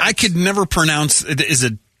 I could never pronounce. Is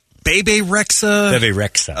it Bebe Rexha? Bebe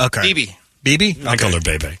Rexha. Okay. BB. Okay. I call her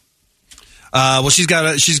Bebe. Well, she's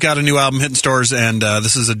got a new album hitting stores, and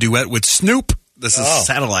this is a duet with Snoop. This is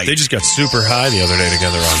Satellite. They just got super high the other day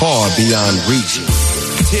together on Far beyond reaching.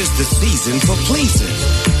 'Tis the season for pleasing.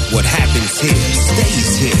 What happens here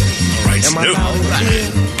stays here. All right, Am Snoop. I loud here?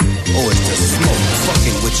 Or is the smoke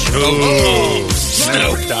fucking with you? Oh,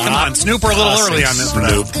 Snoop. Come on, Snoop. We're a little early on this.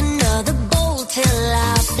 Snoop.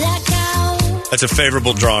 That's a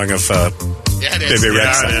favorable drawing of Yeah, it is. Baby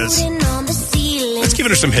Rexha. Yeah, it is. Let's give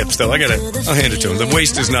her some hips, though. I'll hand it to him. The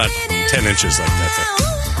waist is not 10 inches like that, though.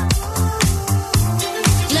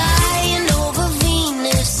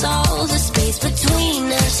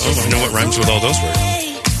 Oh, I know what rhymes with all those words.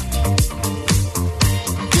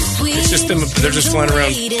 It's just them. They're just flying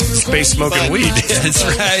around space smoking weed. That's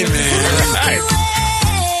right, man. Right.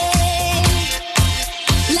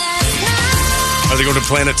 Are they going to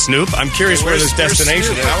Planet Snoop? I'm curious where this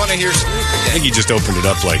destination is. I want to hear Snoop again. I think he just opened it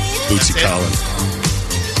up like Bootsy Collins.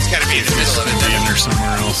 It's got to be in the middle of it then. Or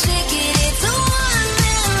somewhere else.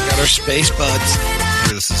 Got our space buds.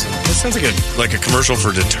 This sounds like a commercial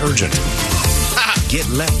for detergent. Get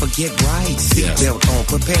left or get right. Seatbelt on,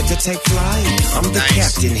 prepared to take flight. I'm the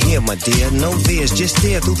captain here, my dear. No fears, just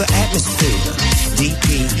steer through the atmosphere.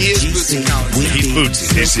 DP, He is Bootsy Collins. He's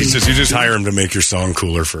Bootsy. He says you just hire him to make your song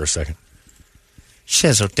cooler for a second.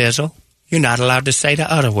 Shizzle dizzle. You're not allowed to say the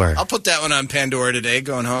other word. I'll put that one on Pandora today,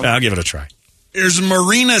 going home. I'll give it a try. Here's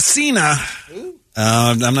Marina Sina.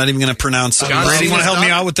 I'm not even going to pronounce it. Brady, you want to help me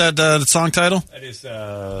out with that song title? That is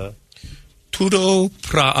Tutto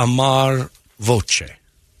pra amar voce.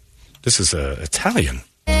 This is Italian.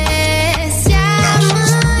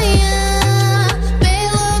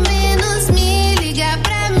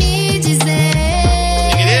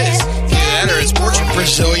 It's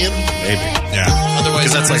Brazilian. Maybe. Yeah.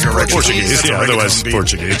 Otherwise, that's like a Portuguese. Yeah, otherwise beat.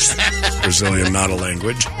 Portuguese. Brazilian, not a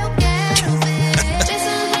language.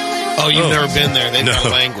 Oh, you've never been there. They know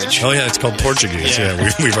language. Oh, yeah, it's called Portuguese. Yeah,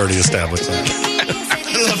 we've already established that. I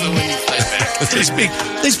love it when you play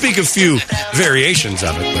back. They speak a few variations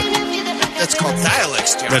of it, but That's called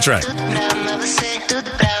dialects, John. that's right.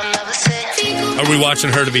 Are we watching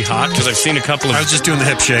her to be hot? Because I've seen a couple of. I was just doing the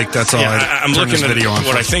hip shake. That's all. I'm looking at video on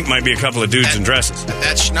what I think might be a couple of dudes in dresses.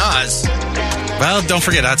 That's schnoz. Well, don't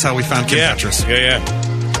forget that's how we found Kim Petras. Yeah.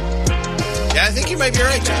 Yeah, I think you might be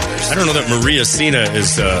right, John. I don't know that Maria Cena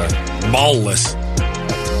is ballless.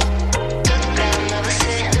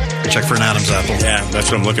 Check for an Adam's apple. Yeah, that's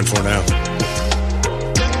what I'm looking for now.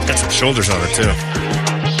 Got some shoulders on her, too.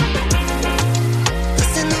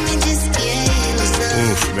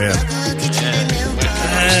 Oof, man.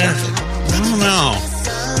 I don't know.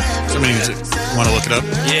 Somebody want to look it up?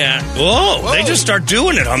 Yeah. Whoa, they just start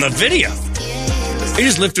doing it on the video. He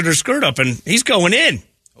just lifted her skirt up, and he's going in.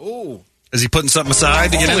 Ooh. Is he putting something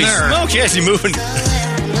aside to get in Holy there? smoke, yeah, is he moving?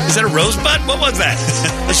 Is that a rosebud? What was that?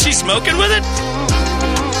 Is she smoking with it?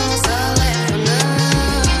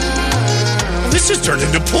 This just turned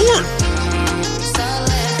into porn.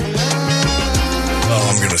 Oh,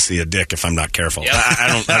 I'm going to see a dick if I'm not careful. Yep.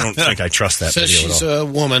 I don't think I trust that Says video she's at all. a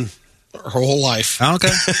woman her whole life. Oh, okay.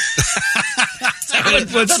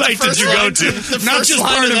 What site did you go to? Not just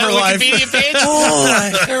part of her life.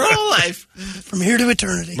 Her whole life. From here to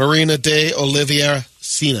eternity. Marina de Oliveira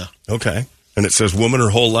Cena. Okay. And it says woman her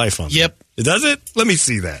whole life on it. Yep. Does it? Let me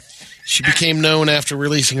see that. She became known after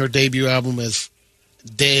releasing her debut album as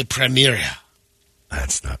De Primera.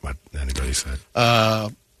 That's not what anybody said.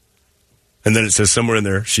 And then it says somewhere in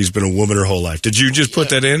there, she's been a woman her whole life. Did you just put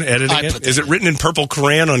that in, editing it? Is it written in purple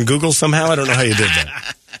crayon on Google somehow? I don't know how you did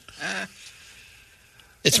that.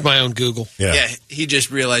 It's my own Google. Yeah, he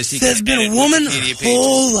just realized he There's been a woman her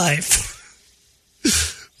whole life.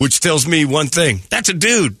 Which tells me one thing. That's a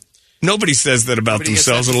dude. Nobody says that about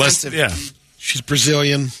themselves unless, She's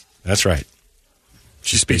Brazilian. That's right.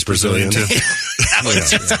 She speaks Brazilian, too.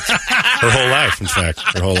 Her whole life, in fact.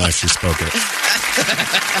 Her whole life she's spoken it.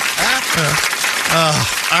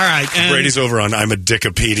 All right. Brady's over on I'm a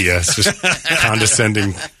Dickopedia. It's just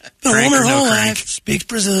condescending. The woman her whole life speaks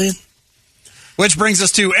Brazilian. Which brings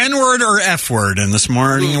us to N-word or F-word. And this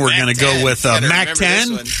morning we're going to go with Mac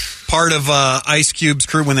 10, part of Ice Cube's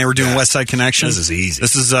crew when they were doing West Side Connection. This is easy.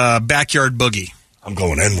 This is Backyard Boogie. I'm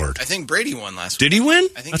going N-word. I think Brady won last week. Did he win?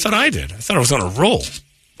 I thought I did. I thought I was on a roll.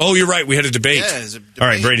 Oh, you're right. We had a debate. Yeah, it was a debate. All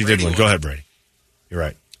right, Brady did win. won. Go ahead, Brady. You're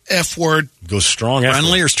right. F-word. Go strong F-word.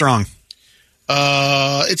 Friendly or strong?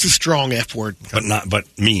 It's a strong F-word. But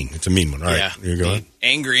mean. It's a mean one. All right. Yeah. You go ahead.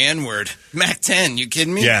 Angry N-word. Mac 10, you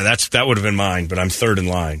kidding me? Yeah, that would have been mine, but I'm third in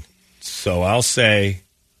line. So I'll say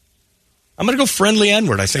I'm going to go friendly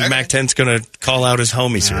N-word. I think Mac 10's going to call out his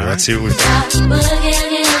homies here. Let's see what we've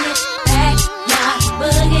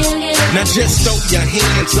Now just throw your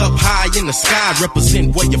hands up high in the sky,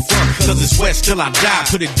 represent where you're from, cause it's West till I die.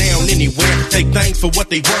 Put it down anywhere, take things for what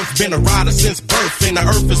they worth. Been a rider since birth, and the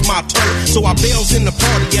earth is my turf. So I bells in the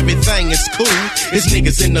party, everything is cool. It's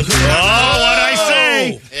niggas in the hood. Oh, what'd I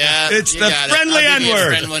say? Yeah, It's the friendly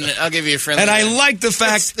N-word. I'll give you a friendly. And I like the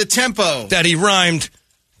fact the tempo that he rhymed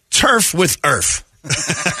turf with earth.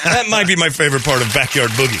 That might be my favorite part of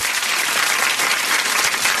Backyard Boogie.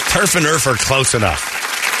 Turf and earth are close enough.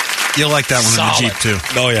 You'll like that one in the Jeep, too.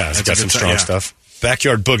 Oh, yeah. It's got some strong stuff.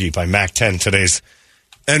 Backyard Boogie by Mac 10, today's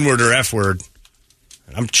N-word or F-word.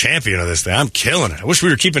 I'm champion of this thing. I'm killing it. I wish we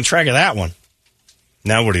were keeping track of that one.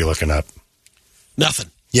 Now what are you looking up? Nothing.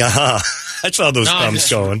 Yeah. I saw those thumbs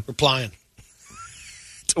going. Replying.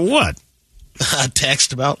 To what? A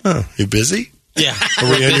text about. Oh, you busy? Yeah. Are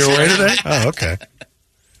we in your way today? Oh, okay.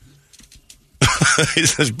 He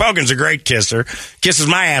says, Bogan's a great kisser. Kisses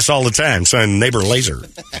my ass all the time. Son, neighbor Laser. All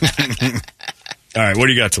right, what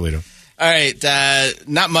do you got, Toledo? All right,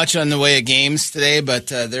 not much on the way of games today, but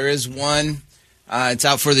there is one. It's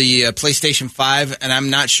out for the PlayStation 5, and I'm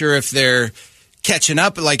not sure if they're catching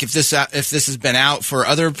up. Like if this has been out for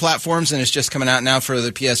other platforms and it's just coming out now for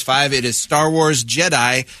the PS5. It is Star Wars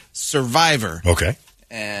Jedi Survivor. Okay.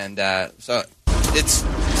 And so it's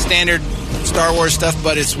standard Star Wars stuff,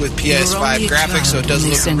 but it's with PS5 graphics, so it does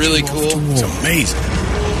look really cool. It's amazing.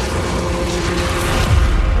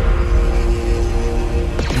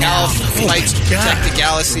 Alf fights to protect the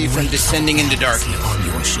galaxy from descending into darkness.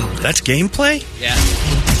 That's gameplay? Yeah.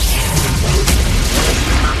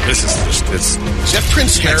 This is just, Is that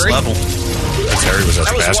Prince Harry? level. Prince Harry was at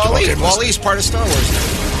the basketball Wally. game. Wally's part of Star Wars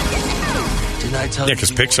now. Didn't I tell you? Yeah,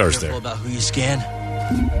 because Pixar's there. About who you scan?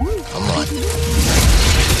 Come on.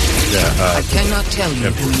 Yeah, I cannot tell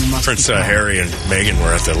you who you must Prince be. Harry and Meghan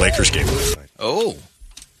were at the Lakers game last night. Oh. Are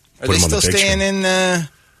Put they them on the still big staying screen. in They're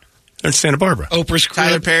in Santa Barbara. Oprah's crib.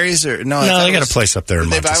 Tyler Perry's? Or no, they got a place up there in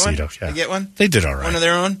Did they buy one? Montecito. Yeah. They get one? They did all right. One of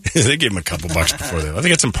their own? They gave him a couple bucks before they left. They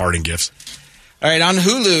got some parting gifts. All right, on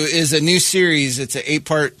Hulu is a new series. It's an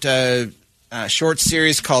 8-part short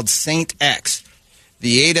series called Saint X.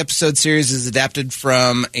 The 8-episode series is adapted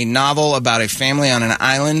from a novel about a family on an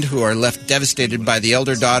island who are left devastated by the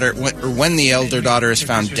elder daughter, when the elder daughter is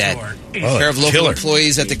found dead. A pair of local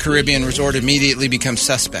employees at the Caribbean resort immediately become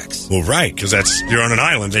suspects. Well, right, because you're on an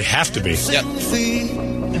island. They have to be. Yep.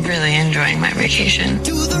 I'm really enjoying my vacation.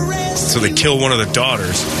 So they kill one of the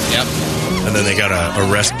daughters. Yep. And then they got to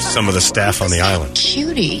arrest some of the staff on the island.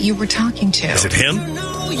 Cutie, you were talking to. Is it him?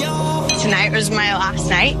 Tonight was my last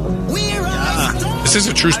night. Is this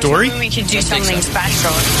a true story? We could do something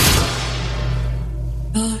special.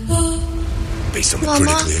 Based on the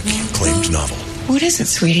critically acclaimed novel. What is it,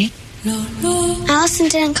 sweetie? Allison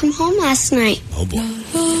didn't come home last night. Oh, boy.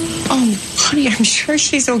 Oh, honey, I'm sure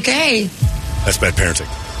she's okay. That's bad parenting.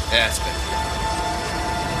 Yeah, it's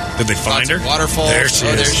bad. Did they find her? Waterfalls. There she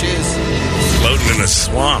is. There she is. Floating in a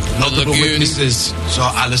swamp. Multiple witnesses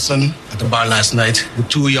saw Allison at the bar last night with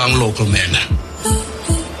 2 young local men.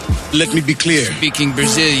 Let me be clear. Speaking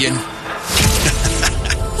Brazilian.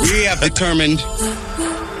 We have determined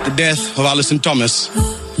the death of Allison Thomas.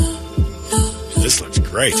 This looks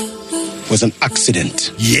great. Was an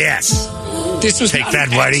accident. Yes. This was Take not that,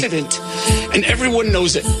 an Whitey. accident. And everyone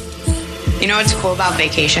knows it. You know what's cool about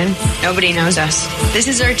vacation? Nobody knows us. This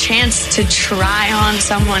is our chance to try on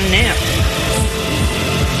someone new.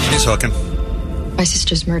 He's hooking. My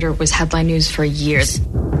sister's murder was headline news for years.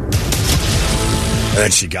 And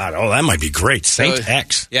then she got, that might be great. Saint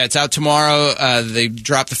X. Yeah, it's out tomorrow. They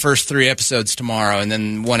drop the first 3 episodes tomorrow, and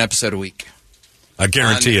then 1 episode a week. I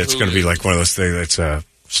guarantee it's going to be like one of those things. It's a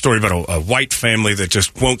story about a white family that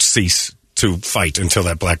just won't cease to fight until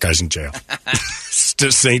that black guy's in jail.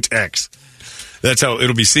 Saint X. That's how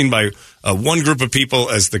it'll be seen by one group of people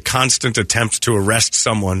as the constant attempt to arrest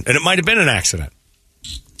someone, and it might have been an accident.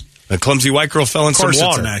 A clumsy white girl fell in some water. Of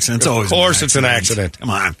course it's an accident. It's always of course it's an accident. Come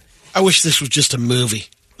on. I wish this was just a movie,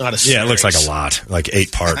 not a series. Yeah, it looks like a lot, like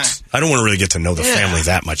 8 parts. I don't want to really get to know the family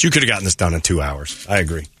that much. You could have gotten this done in 2 hours. I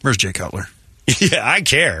agree. Where's Jay Cutler? Yeah, I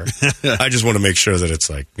care. I just want to make sure that it's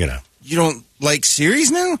like, You don't like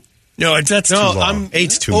series now? No, that's too long. I'm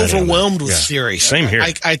 8's too overwhelmed many. with series. Same here.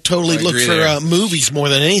 I totally look for movies more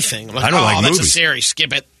than anything. I'm like, I don't like that's movies. a series.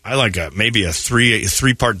 Skip it. I like maybe a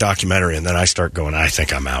 3-part documentary, and then I start going, I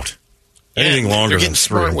think I'm out. Anything longer they're getting than 3.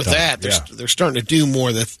 smart with that. They're starting to do more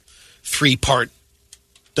of the 3-part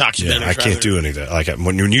documentaries. Yeah, I can't do any of that. Like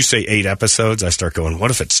when you say 8 episodes, I start going, what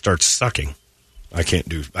if it starts sucking?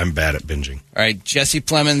 I'm bad at binging. All right, Jesse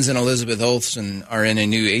Plemons and Elizabeth Olsen are in a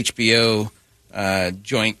new HBO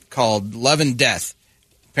joint called Love and Death.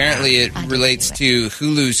 Apparently it relates to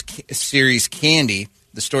Hulu's series Candy,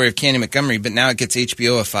 the story of Candy Montgomery, but now it gets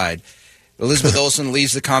HBO-ified. Elizabeth Olsen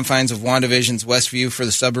leaves the confines of WandaVision's Westview for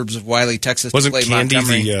the suburbs of Wiley, Texas Wasn't to play Candy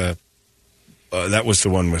Montgomery. that was the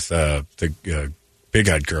one with the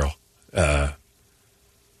big-eyed girl.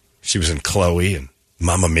 She was in Chloe and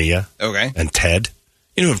Mamma Mia. Okay. And Ted.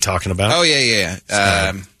 You know what I'm talking about? Oh, yeah.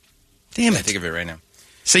 Damn it. I think of it right now.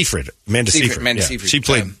 Seyfried. Amanda Seyfried. Seyfried. She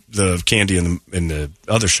played the Candy in the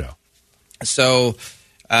other show. So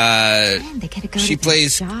she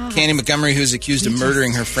plays Candy Montgomery, who's accused of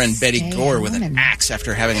murdering her friend Betty Gore with an axe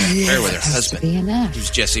after having an affair with her husband, who's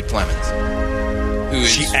Jesse Plemons, who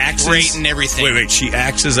is great in everything. Wait, she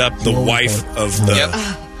axes up the wife of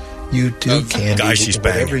the you do, Candy. guy she's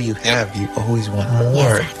banging. Whatever you have, you always want more.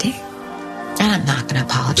 Yes, I do. And I'm not going to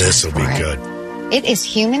apologize. This will be for it. good. It is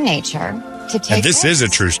human nature to take And this is a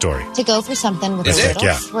true story. to go for something with Is a it? little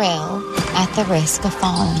Yeah. thrill at the risk of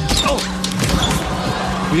falling.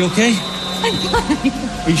 Are you okay?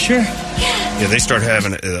 Are you sure? Yeah, they start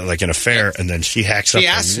having like an affair, and then she hacks She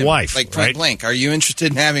up asks his him, wife. like right? point blank, "Are you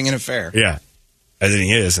interested in having an affair?" Yeah. And then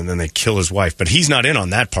he is, and then they kill his wife. But he's not in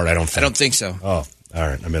on that part, I don't think. I don't think so. Oh, all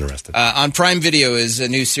right. I'm interested. On Prime Video is a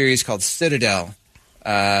new series called Citadel,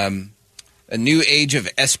 a new age of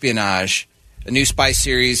espionage, a new spy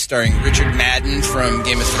series starring Richard Madden from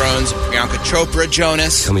Game of Thrones, Priyanka Chopra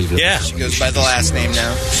Jonas. Yeah. She goes by the last name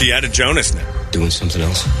now. She added Jonas now. Doing something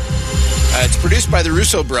else? It's produced by the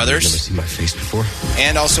Russo Never brothers seen my face before.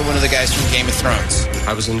 and also one of the guys from Game of Thrones.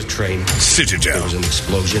 I was in the train. Citadel. There was an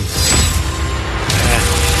explosion.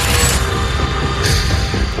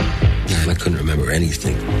 And I couldn't remember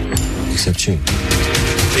anything except you.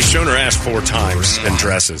 They've shown her ass 4 times in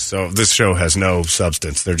dresses, so this show has no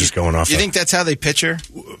substance. They're just going off. You think that's how they pitch her?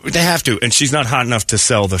 They have to, and she's not hot enough to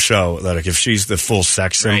sell the show. Like if she's the full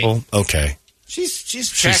sex symbol, okay. She's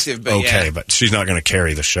attractive, but okay, yeah. but she's not going to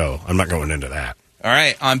carry the show. I'm not going into that. All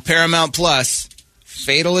right, on Paramount Plus,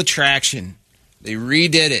 Fatal Attraction. They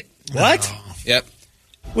redid it. What? Yep.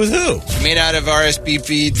 With who? Made out of RSB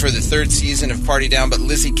feed for the third season of Party Down, but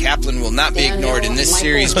Lizzie Kaplan will not be ignored in this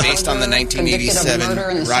series based on the 1987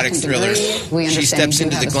 erotic thriller. She steps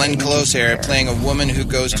into the Glenn Close era, playing a woman who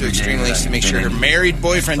goes to extreme lengths to make sure her married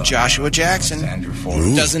boyfriend, Joshua Jackson,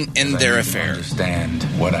 doesn't end their affair. Understand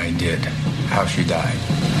what I did, how she died.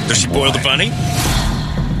 Does she boil the bunny?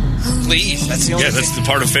 Please, that's the only that's the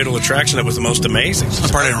part of Fatal Attraction that was the most amazing. That's the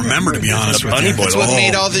part I remember, to be honest with you. The bunny boil. It's what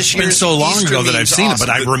made all this year's It's been so long Easter ago that I've memes seen awesome. it,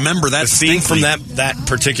 but I remember that The scene from distinctly. that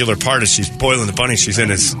particular part is she's boiling the bunny. She's in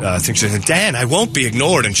his, I think she's in, Dan, I won't be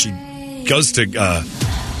ignored. And she goes to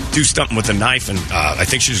do something with a knife, and I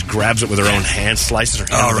think she just grabs it with her own hand, slices her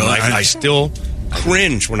hand with a knife. I still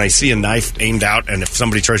cringe when I see a knife aimed out, and if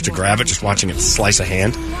somebody tries to grab it, just watching it slice a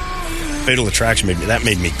hand. Fatal Attraction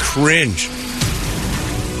made me cringe.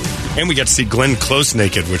 And we got to see Glenn Close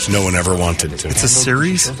naked, which no one ever wanted to. It's a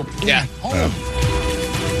series? Yeah.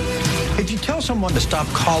 If you tell someone to stop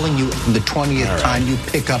calling you the 20th time you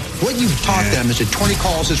pick up, what you've taught them is that 20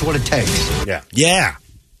 calls is what it takes. Yeah.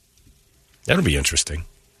 That'll be interesting.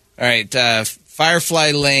 All right.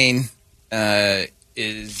 Firefly Lane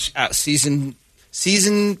is out. Season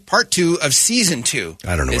part 2 of season 2.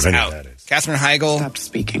 I don't know what any of that is. Catherine Heigl. Stopped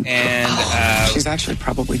speaking. And she's actually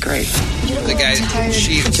probably great. the guy,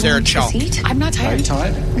 Sarah Chow. I'm not tired. Are you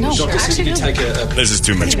tired? No, actually, This is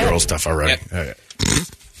too much girl stuff already. Yep.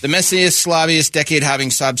 The messiest, slobbiest,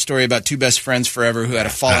 decade-hopping sob story about two best friends forever who had a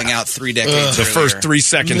falling out 3 decades The earlier. first 3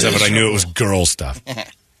 seconds of it, I knew it was girl stuff.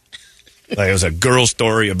 Like it was a girl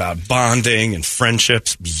story about bonding and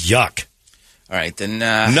friendships. Yuck. All right, then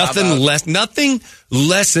nothing less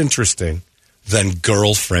interesting than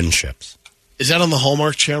girl friendships. Is that on the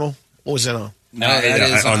Hallmark Channel? What was that on? No, it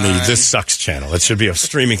is on the This Sucks channel. It should be a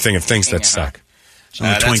streaming thing of things that suck.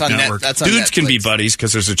 On the Twink Network. Dudes can be buddies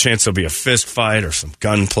because there's a chance there'll be a fist fight or some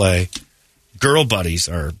gunplay. Girl buddies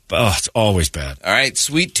are, it's always bad. All right,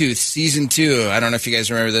 Sweet Tooth, Season 2. I don't know if you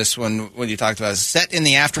guys remember this one when you talked about it. Set in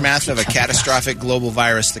the aftermath of a catastrophic global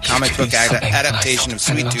virus, the comic book adaptation of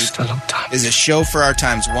Sweet Tooth is a show for our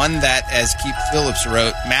times. One that, as Keith Phillips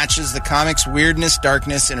wrote, matches the comic's weirdness,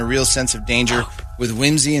 darkness, and a real sense of danger with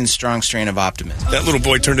whimsy and strong strain of optimism. That little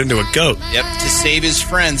boy turned into a goat. Yep. To save his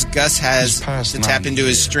friends, Gus has to tap into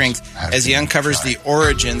his strength as he uncovers the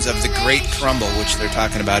origins of the Great Crumble, which they're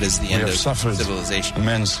talking about is the end of civilization.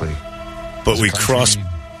 Immensely. But we cross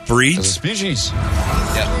breeds? Species.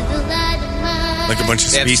 Yep. Like a bunch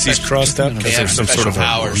of species crossed up because there's some sort of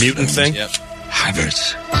a mutant thing? Yep.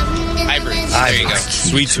 Hybrids. There you go.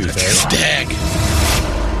 Sweet Tooth, Stag.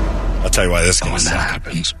 I'll tell you why this When goes. that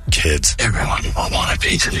happens, Kids. everyone will want a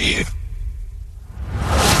piece of you.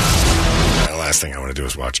 The last thing I want to do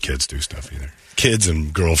is watch kids do stuff either. Kids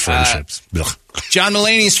and girl friendships. John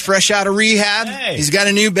Mulaney's fresh out of rehab. Hey. He's got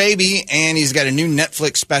a new baby, and he's got a new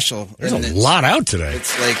Netflix special. There's a lot out today.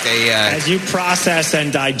 It's like a... As you process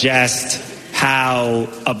and digest how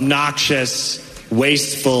obnoxious,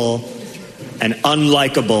 wasteful, and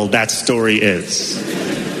unlikable that story is,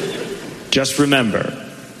 just remember,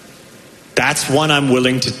 that's one I'm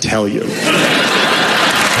willing to tell you.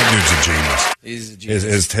 That dude's a genius. He's a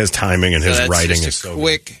genius. His timing and his that's writing just is so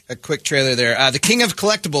a quick trailer there. The King of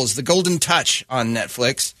Collectibles, The Golden Touch on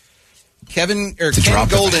Netflix. Ken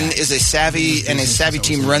Golden is a savvy and his savvy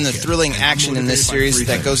team run the thrilling action in this series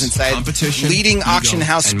that goes inside leading auction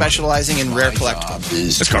house specializing in rare collectibles.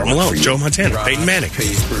 It's Carl Malone, Joe Montana, Peyton Manning.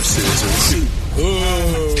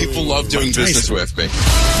 People love doing business with me.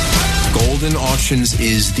 Golden Auctions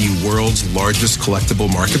is the world's largest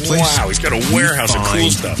collectible marketplace. Wow, he's got a warehouse of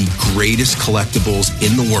cool stuff. The greatest collectibles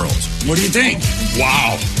in the world. What do you think?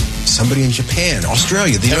 Wow. Somebody in Japan,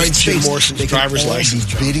 Australia, the United States, Morrison's driver's license.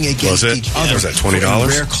 bidding against each other. Was that $20? For a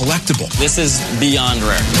rare collectible. This is beyond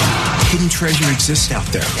rare. Hidden treasure exists out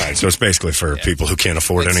there. All right, so it's basically for people who can't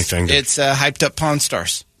afford anything. It's hyped up Pawn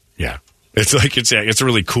Stars. Yeah. It's like it's a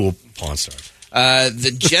really cool Pawn Stars.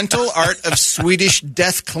 The Gentle Art of Swedish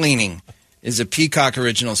Death Cleaning is a Peacock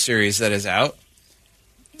original series that is out.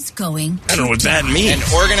 It's going. I don't know what that means.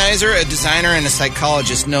 An organizer, a designer, and a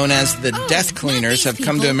psychologist known as the Death Cleaners have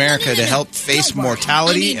come to America to help face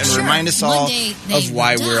mortality and remind us all of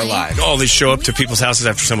why we're alive. Oh, they show up to people's houses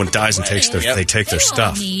after someone dies and they take their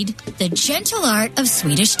stuff. Need the Gentle Art of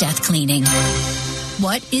Swedish Death Cleaning.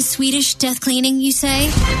 What is Swedish death cleaning, you say?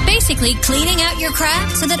 Basically, cleaning out your crap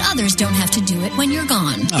so that others don't have to do it when you're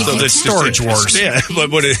gone. So that's storage wars. Yeah,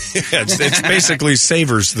 but it's basically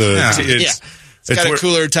savers the. It's got a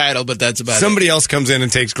cooler title, but that's about somebody else comes in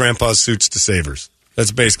and takes Grandpa's suits to Savers.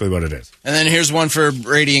 That's basically what it is. And then here's one for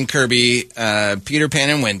Brady and Kirby, Peter Pan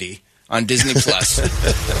and Wendy on Disney Plus.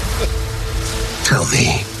 Tell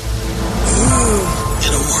me,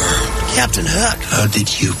 in a word. Captain Hook. How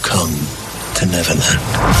did you come to Neverland?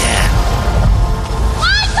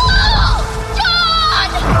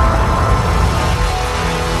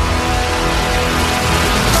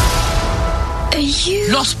 Are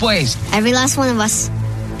you Los Boys? every last one of us?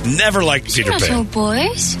 Never liked Peter Not Pan. no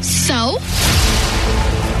boys. So?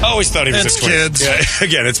 Always thought he was It's a twin. kids. Yeah,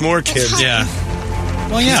 again, it's more kids. Yeah.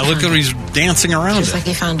 Well, yeah, look at he's dancing around Just it. like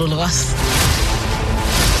he found all of us.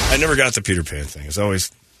 I never got the Peter Pan thing. It was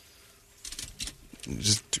always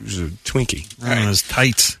just it was a Twinkie. Right. His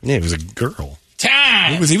tights. Yeah, it was a girl.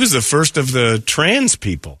 Time. He was the first of the trans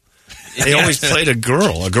people. They always played a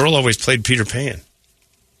girl. A girl always played Peter Pan.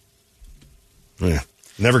 Yeah.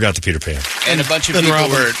 Never got the Peter Pan. And a bunch of people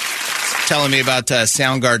were telling me about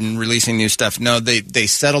Soundgarden releasing new stuff. No, they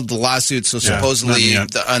settled the lawsuit, so supposedly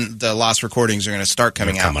the lost recordings are going to start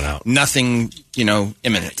coming out. Nothing,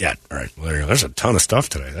 imminent yet. All right. Well, there you go. There's a ton of stuff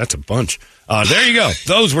today. That's a bunch. There you go.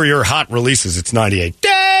 Those were your hot releases. It's 98.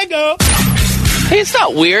 Dago! Hey, it's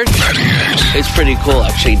not weird. It's pretty cool,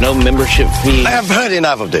 actually. No membership fee. I have heard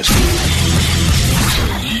enough of this.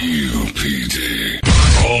 KUPD.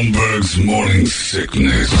 Holmberg's morning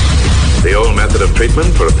sickness. The old method of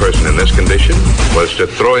treatment for a person in this condition was to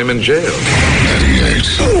throw him in jail. 98.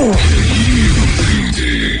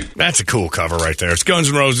 KUPD. That's a cool cover right there. It's Guns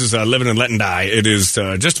N' Roses, Living and Letting Die. It is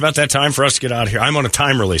just about that time for us to get out of here. I'm on a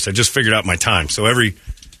time release. I just figured out my time. So every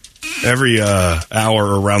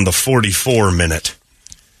hour around the 44 minute,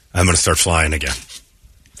 I'm going to start flying again.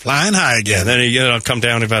 Flying high again. Yeah, then I'll come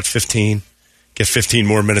down to about 15, get 15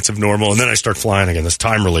 more minutes of normal, and then I start flying again. This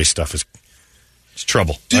time release stuff is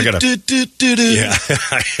trouble. I got yeah,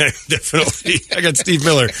 definitely. I got Steve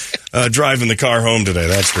Miller driving the car home today.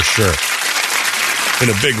 That's for sure. In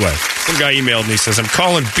a big way. Some guy emailed me, says, I'm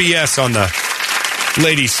calling BS on the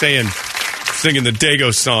lady singing the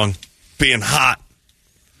Dago song, being hot.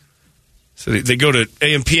 So they go to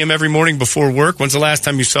AM/PM every morning before work. When's the last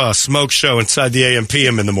time you saw a smoke show inside the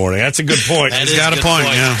AM/PM in the morning? That's a good point. He's got a point,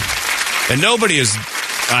 yeah. And nobody is,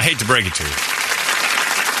 I hate to break it to you,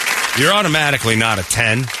 you're automatically not a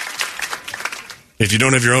 10 if you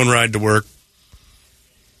don't have your own ride to work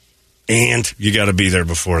and you got to be there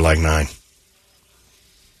before like 9.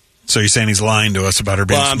 So you're saying he's lying to us about her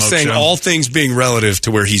being a I'm smoke saying show? all things being relative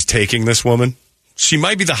to where he's taking this woman. She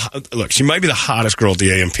might be the hottest girl at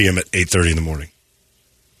the AM/PM at 8:30 in the morning.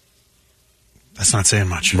 That's not saying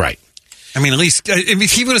much. Right. I mean, at least,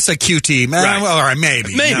 if he would have said QT, right. Well, all right,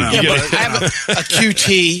 maybe. Maybe. No. Yeah, but I have a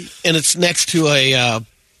QT, and it's next to a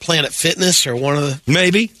Planet Fitness or one of the...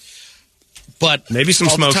 Maybe. But maybe some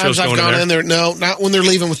all smoke the times shows I've going gone in there. No, not when they're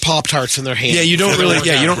leaving with Pop-Tarts in their hand. Yeah, you don't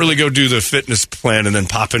really go do the fitness plan and then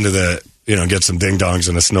pop into the, get some ding-dongs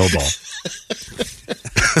and a snowball.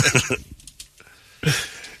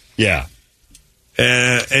 Yeah.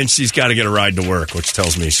 And she's got to get a ride to work, which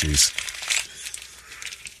tells me she's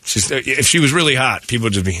if she was really hot, people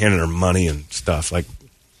would just be handing her money and stuff. Like,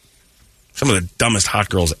 some of the dumbest hot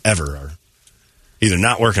girls ever are either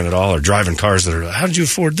not working at all or driving cars that are, how did you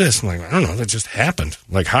afford this? I'm like, I don't know, that just happened.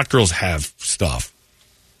 Like, hot girls have stuff.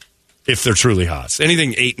 If they're truly hot.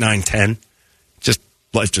 Anything 8, 9, 10,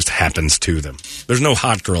 life just happens to them. There's no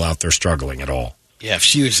hot girl out there struggling at all. Yeah, if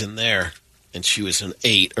she was in there and she was an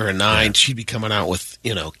 8 or a 9, she'd be coming out with,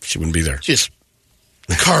 She wouldn't be there. Just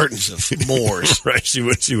cartons of Moors. Right, she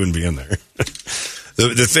wouldn't be in there.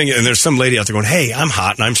 The thing, and there's some lady out there going, hey, I'm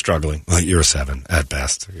hot and I'm struggling. Well, you're a 7 at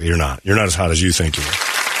best. You're not. You're not as hot as you think you are.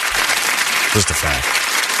 Just a fact.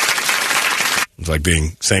 It's like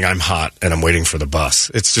saying I'm hot and I'm waiting for the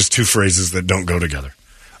bus. It's just two phrases that don't go together.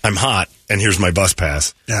 I'm hot and here's my bus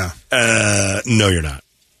pass. Yeah. No, you're not.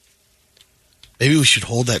 Maybe we should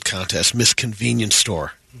hold that contest, Miss Convenience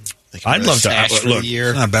Store. I'd love to. Look,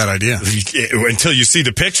 not a bad idea. Until you see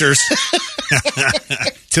the pictures.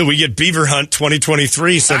 Till we get Beaver Hunt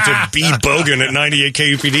 2023 sent to B. Bogan at 98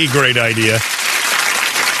 KUPD. Great idea.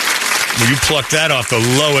 You plucked that off the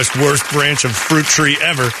lowest, worst branch of fruit tree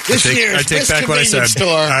ever. I take back what I said.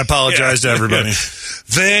 Store. I apologize to everybody.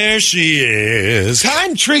 There she is.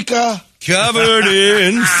 Time Trika. Covered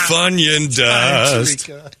in Funyun dust.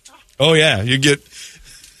 Oh, yeah.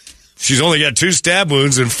 She's only got 2 stab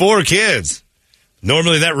wounds and 4 kids.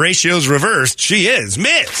 Normally that ratio's reversed. She is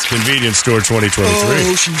Miss Convenience Store 2023.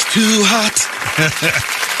 Oh, she's too hot.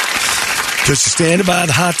 Because she's standing by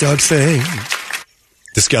the hot dog thing.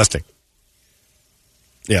 Disgusting.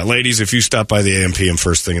 Yeah, ladies, if you stop by the AM/PM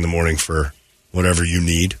first thing in the morning for whatever you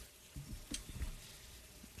need,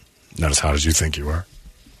 not as hot as you think you are.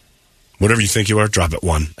 Whatever you think you are, drop it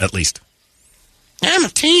 1 at least. I'm a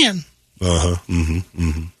 10. Uh-huh. Mm-hmm.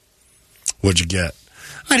 Mm-hmm. What'd you get?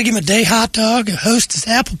 I had to give him a day hot dog, a Hostess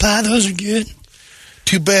apple pie. Those are good.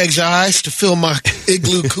 2 bags of ice to fill my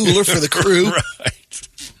igloo cooler for the crew.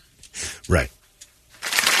 Right.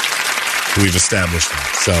 We've established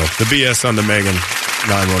that. So the BS on the Megan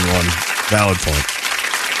 911, valid point.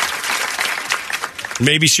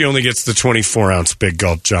 Maybe she only gets the 24-ounce big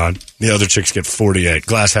gulp, John. The other chicks get 48.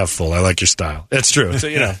 Glass half full. I like your style. That's true. So,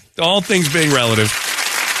 all things being relative,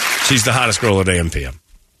 she's the hottest girl at AM PM.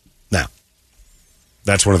 Now,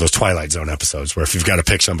 that's one of those Twilight Zone episodes where if you've got to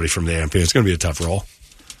pick somebody from the AM PM, it's going to be a tough role.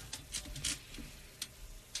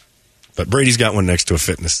 But Brady's got one next to a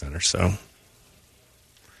fitness center, so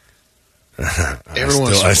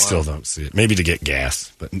I still don't see it. Maybe to get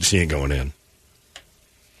gas, but she ain't going in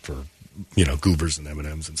for goobers and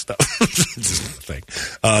M&Ms and stuff. It's just not a thing.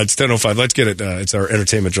 It's 10:05. Let's get it. It's our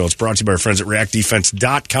entertainment drill. It's brought to you by our friends at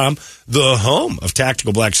reactdefense.com, the home of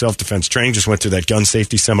tactical black self-defense training. Just went through that gun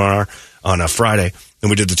safety seminar on a Friday, and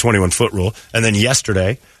we did the 21-foot rule. And then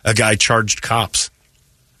yesterday, a guy charged cops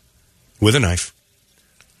with a knife,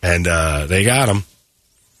 and they got him.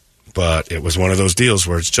 But it was one of those deals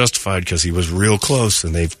where it's justified because he was real close,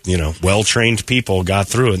 and well-trained people got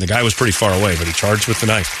through, and the guy was pretty far away, but he charged with the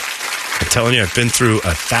knife. I'm telling you, I've been through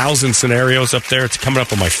 1,000 scenarios up there. It's coming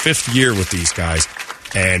up on my 5th year with these guys,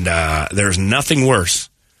 and there's nothing worse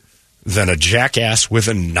than a jackass with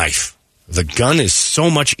a knife. The gun is so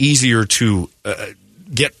much easier to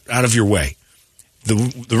get out of your way.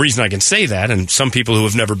 The reason I can say that, and some people who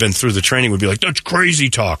have never been through the training would be like, that's crazy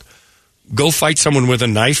talk. Go fight someone with a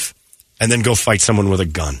knife, and then go fight someone with a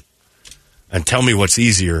gun. And tell me what's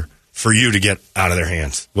easier for you to get out of their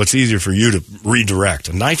hands. What's easier for you to redirect?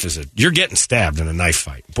 A knife you're getting stabbed in a knife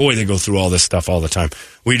fight. Boy, they go through all this stuff all the time.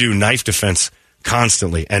 We do knife defense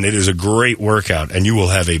constantly, and it is a great workout, and you will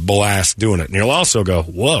have a blast doing it. And you'll also go,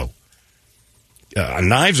 whoa.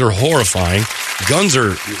 Knives are horrifying. Guns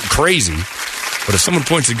are crazy. But if someone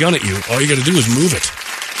points a gun at you, all you got to do is move it.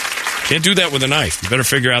 Can't do that with a knife. You better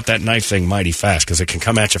figure out that knife thing mighty fast because it can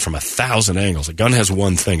come at you from 1,000 angles. A gun has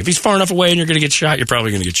one thing. If he's far enough away and you're going to get shot, you're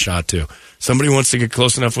probably going to get shot too. Somebody wants to get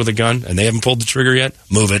close enough with a gun and they haven't pulled the trigger yet,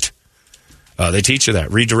 move it. They teach you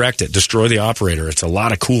that. Redirect it. Destroy the operator. It's a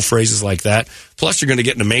lot of cool phrases like that. Plus, you're going to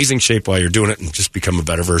get in amazing shape while you're doing it and just become a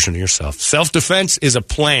better version of yourself. Self-defense is a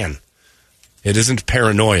plan. It isn't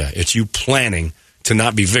paranoia. It's you planning to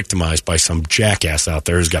not be victimized by some jackass out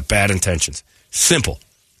there who's got bad intentions. Simple.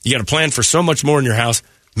 You got a plan for so much more in your house.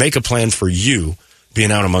 Make a plan for you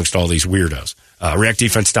being out amongst all these weirdos.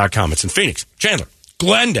 ReactDefense.com. It's in Phoenix, Chandler,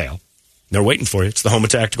 Glendale. They're waiting for you. It's the home of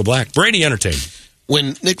Tactical Black. Brady Entertainment.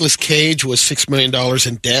 When Nicolas Cage was $6 million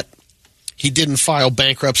in debt, he didn't file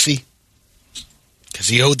bankruptcy because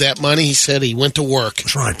he owed that money. He said he went to work.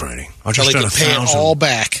 That's right, Brady. I just did pay it all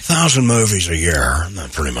back. 1,000 movies a year. And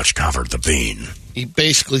that pretty much covered the bean. He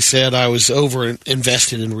basically said I was over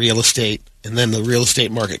invested in real estate, and then the real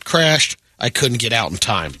estate market crashed. I couldn't get out in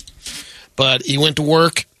time. But he went to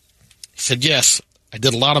work. He said, yes, I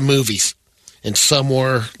did a lot of movies, and some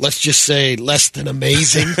were, let's just say, less than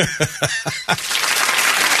amazing.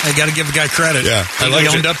 I got to give the guy credit. Yeah, he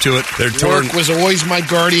owned up to it. Work was always my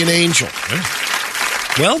guardian angel. Yeah.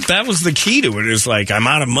 Well, that was the key to it. Is like, I'm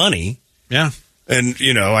out of money. Yeah. And,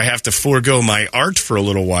 I have to forego my art for a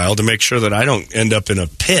little while to make sure that I don't end up in a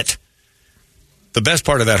pit. The best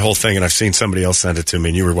part of that whole thing, and I've seen somebody else send it to me,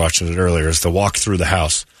 and you were watching it earlier, is the walk through the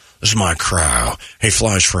house. This is my crow. He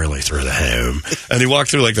flies freely through the home. And he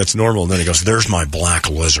walked through like that's normal, and then he goes, there's my black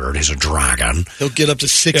lizard. He's a dragon. He'll get up to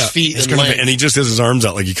 6 feet and he just has his arms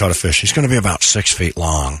out like he caught a fish. He's going to be about 6 feet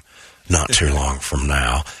long. Not too long from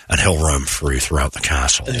now, and he'll roam free throughout the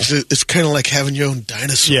castle. It's kind of like having your own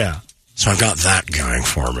dinosaur. Yeah. So I've got that going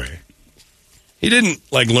for me. He didn't,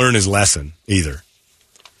 learn his lesson either.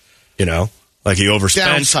 Like he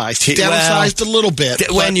overspent. Downsized a little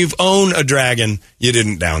bit. When you've owned a dragon, you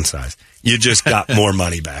didn't downsize. You just got more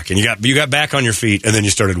money back. And you got back on your feet, and then you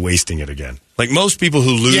started wasting it again. Like most people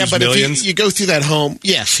who lose millions. If you go through that home,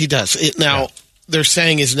 yes, he does. They're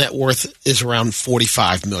saying his net worth is around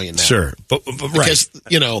 $45 million now. Sure, but because,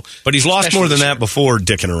 but he's lost more than that before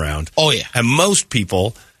dicking around. Oh yeah, and most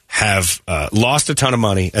people have lost a ton of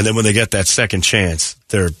money, and then when they get that second chance,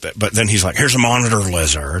 but then he's like, "Here's a monitor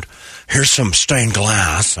lizard. Here's some stained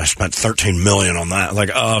glass. I spent $13 million on that." Like,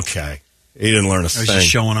 okay, he didn't learn a thing. He's just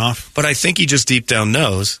showing off. But I think he just deep down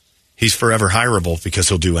knows he's forever hireable because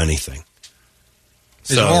he'll do anything.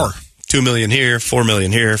 So, $2 million here, $4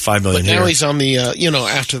 million here, $5 million here. But now he's on the,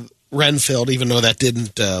 after Renfield, even though that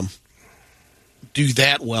didn't do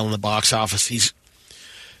that well in the box office,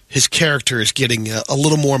 his character is getting a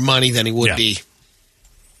little more money than he would be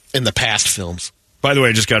in the past films. By the way,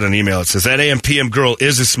 I just got an email. It says, that AM/PM girl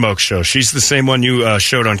is a smoke show. She's the same one you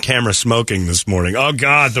showed on camera smoking this morning. Oh,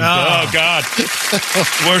 God. Oh, God.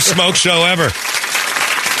 Worst smoke show ever.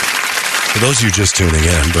 For those of you just tuning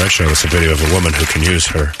in, Brett showed us a video of a woman who can use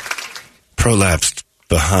her prolapsed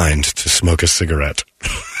behind to smoke a cigarette.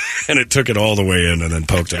 And it took it all the way in and then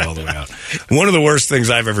poked it all the way out. One of the worst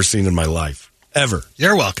things I've ever seen in my life. Ever.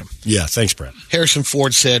 You're welcome. Yeah, thanks, Brett. Harrison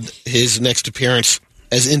Ford said his next appearance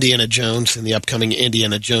as Indiana Jones in the upcoming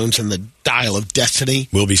Indiana Jones and the Dial of Destiny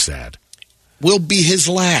will be sad. Will be his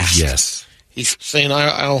last. Yes. He's saying,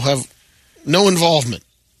 I'll have no involvement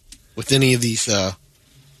with any of these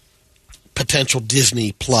potential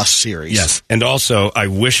Disney Plus series. Yes. And also, I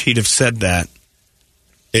wish he'd have said that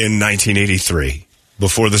in 1983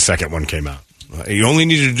 before the second one came out. You only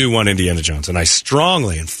needed to do one Indiana Jones, and I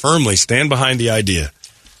strongly and firmly stand behind the idea.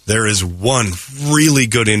 There is one really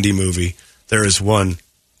good indie movie. There is one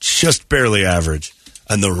just barely average,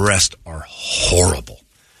 and the rest are horrible.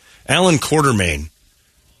 Alan Quartermain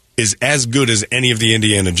is as good as any of the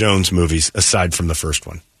Indiana Jones movies, aside from the first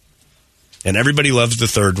one. And everybody loves the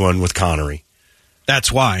third one with Connery.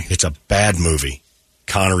 That's why. It's a bad movie.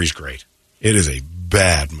 Connery's great. It is a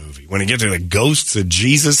bad movie. When you get to the ghosts of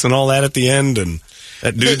Jesus and all that at the end, and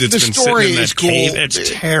that dude that's been sitting in that cave,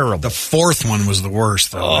 it's terrible. The fourth one was the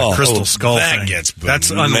worst, though. The Crystal Skull that thing. That's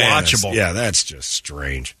bananas. unwatchable. Yeah, that's just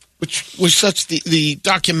strange. Which was such the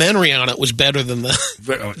documentary on it was better than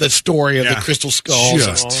the story of the Crystal Skulls.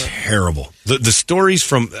 Just terrible. The stories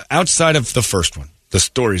from outside of the first one, the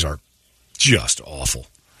stories are just awful.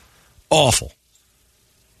 Awful.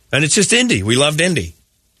 And it's just Indy. We loved Indy.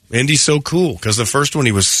 Indy's so cool because the first one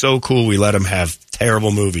he was so cool we let him have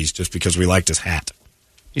terrible movies just because we liked his hat.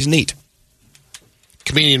 He's neat.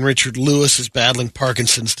 Comedian Richard Lewis is battling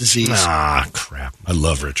Parkinson's disease. Ah, crap. I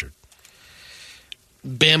love Richard.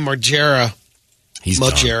 Bam Margera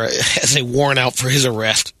has a warrant out for his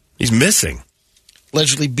arrest. He's missing.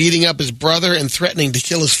 Allegedly beating up his brother and threatening to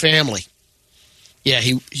kill his family. Yeah,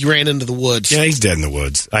 he ran into the woods. Yeah, he's dead in the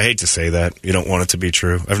woods. I hate to say that. You don't want it to be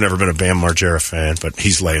true. I've never been a Bam Margera fan, but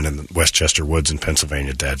he's laying in the Westchester woods in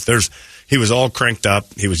Pennsylvania dead. He was all cranked up.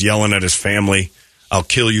 He was yelling at his family, "I'll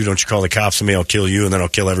kill you. Don't you call the cops on me. I'll kill you, and then I'll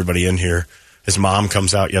kill everybody in here." His mom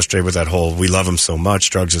comes out yesterday with that whole, "We love him so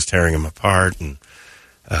much. Drugs is tearing him apart." And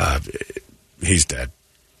he's dead.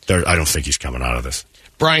 I don't think he's coming out of this.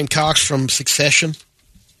 Brian Cox from Succession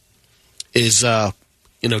is... died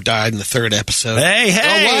in the third episode. Hey,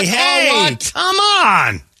 come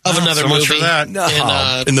on. Of another movie. For that. No.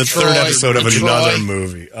 In the third episode of another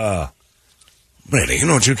movie. Brady, you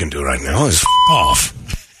know what you can do right now is off.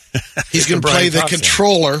 He's going to play the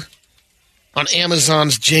controller on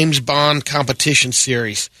Amazon's James Bond competition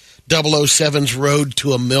series, 007's Road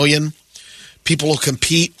to a Million. People will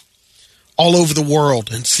compete all over the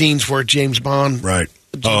world in scenes where James Bond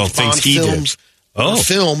things he films were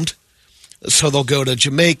filmed. So they'll go to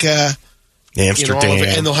Jamaica, Amsterdam,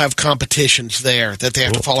 and they'll have competitions there that they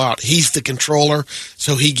have to follow out. He's the controller,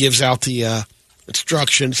 so he gives out the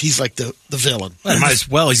instructions. He's like the villain. Well, might as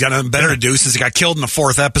well. He's got nothing better to do since he got killed in the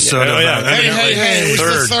fourth episode. Hey,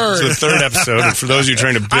 it's the third episode. And for those of you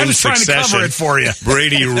trying to binge Succession, to cover it for you.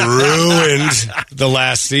 Brady ruined the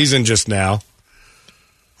last season just now.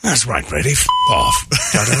 That's right, Brady. Off.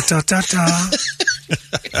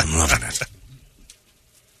 I'm loving it.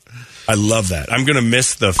 I love that. I'm going to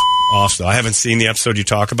miss the off, though. I haven't seen the episode you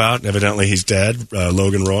talk about. Evidently, he's dead.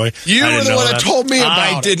 Logan Roy. You were the one that told me about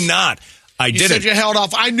it. I did not. You said you held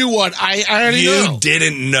off. I knew what. I already knew. You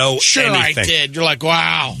didn't know anything. I did. You're like,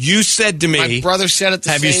 wow. You said to me. My brother said it the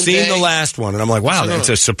same day. Have you seen the last one? And I'm like, wow, it's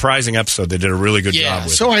a surprising episode. They did a really good job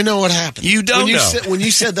with it. So I know what happened. You don't know. When you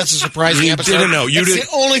said that's a surprising episode. You didn't know. That's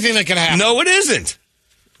the only thing that could happen. No, it isn't.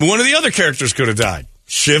 One of the other characters could have died.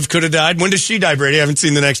 Shiv could have died. When does she die, Brady? I haven't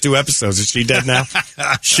seen the next two episodes. Is she dead now?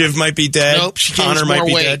 Shiv might be dead. Nope, she Connor might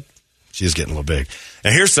be weight. dead. She is getting a little big.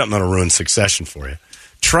 And here's something that'll ruin Succession for you.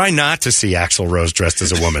 Try not to see Axl Rose dressed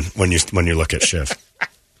as a woman when you look at Shiv.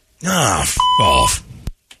 Off.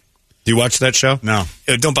 Do you watch that show? No.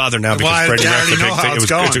 Don't bother now because Brady wrecked the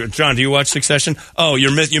big thing. John, do you watch Succession? Oh,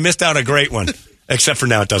 you missed out a great one. Except for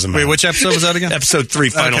now, it doesn't matter. Wait, which episode was that again? Episode 3,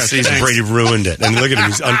 final season. Thanks. Brady ruined it. And look at him.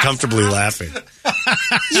 He's uncomfortably laughing.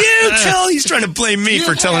 He's trying to blame me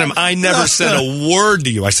for telling him I never said a word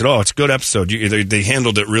to you. I said, it's a good episode. They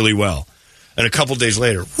handled it really well. And a couple days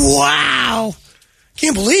later, wow.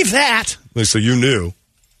 Can't believe that. So you knew.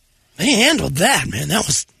 They handled that, man. That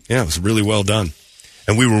was... Yeah, it was really well done.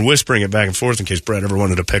 And we were whispering it back and forth in case Brett ever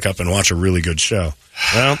wanted to pick up and watch a really good show.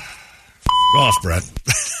 Well, off, Brett.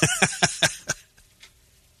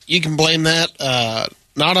 You can blame that,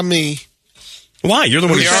 not on me, Why? You're the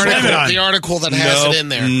one who the article that has it in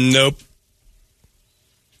there. Nope.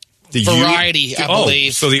 Variety, I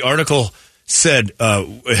believe. So the article said,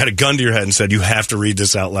 it had a gun to your head and said, you have to read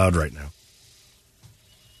this out loud right now.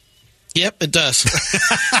 Yep, it does.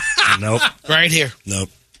 Nope. Right here. Nope.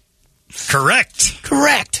 Correct.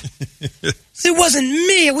 It wasn't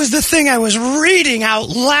me. It was the thing I was reading out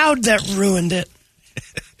loud that ruined it.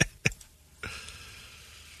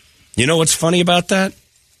 You know what's funny about that?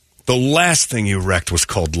 The last thing you wrecked was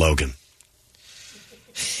called Logan.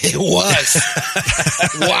 It was.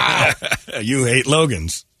 Wow. You hate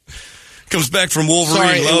Logans. Comes back from Wolverine.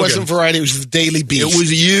 Sorry, Logan. It wasn't Variety. It was the Daily Beast. It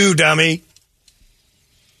was you, dummy.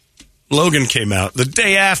 Logan came out the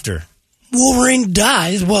day after. Wolverine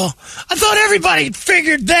dies? Well, I thought everybody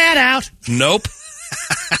figured that out. Nope.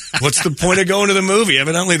 What's the point of going to the movie?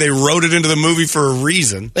 Evidently, they wrote it into the movie for a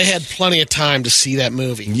reason. They had plenty of time to see that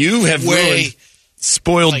movie. You have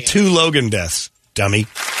spoiled 2 Logan deaths, dummy.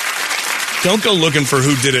 Don't go looking for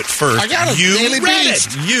who did it first. I got it. You Daily read Beast.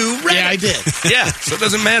 it. You read it. I did. Yeah, so it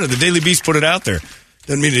doesn't matter. The Daily Beast put it out there.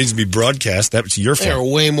 Doesn't mean it needs to be broadcast. That's your fault. They were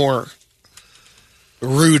way more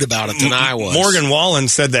rude about it than I was. Morgan Wallen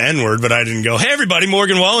said the N-word, but I didn't go, hey, everybody,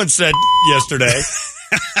 Morgan Wallen said yesterday.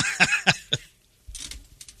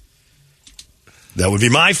 That would be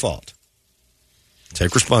my fault.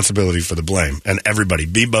 Take responsibility for the blame. And everybody,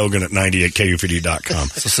 be Bogan at 98KUPD.com.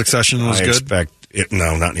 So Succession was good? Expect it,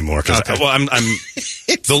 no, not anymore. Okay. Let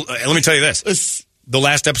me tell you this. The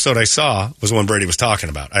last episode I saw was the one Brady was talking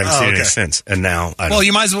about. I haven't seen it since. And now I don't. Well,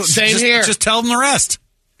 you might as well just tell them the rest.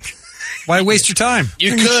 Why waste your time?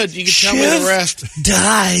 You could tell me the rest.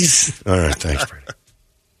 Dies. All right, thanks, Brady.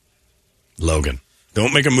 Logan.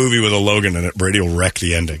 Don't make a movie with a Logan in it. Brady will wreck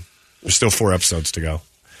the ending. There's still 4 episodes to go.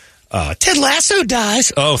 Ted Lasso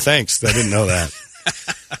dies. Oh, thanks. I didn't know that.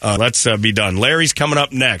 Let's be done. Larry's coming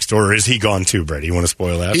up next, or is he gone too, Brady? You want to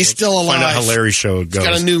spoil that? He's still alive. Find out how Larry's show goes. He's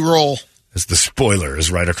got a new role. As the spoiler is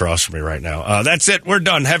right across from me right now. That's it. We're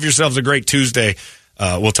done. Have yourselves a great Tuesday.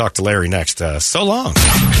 We'll talk to Larry next. So long.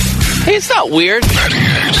 Hey, it's not weird.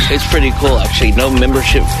 It's pretty cool, actually. No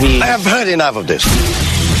membership fee. I have heard enough of this.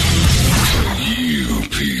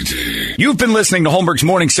 You've been listening to Holmberg's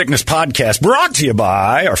Morning Sickness Podcast, brought to you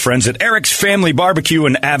by our friends at Eric's Family Barbecue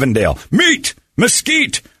in Avondale. Meet,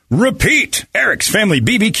 mesquite, repeat.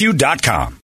 Eric'sFamilyBBQ.com.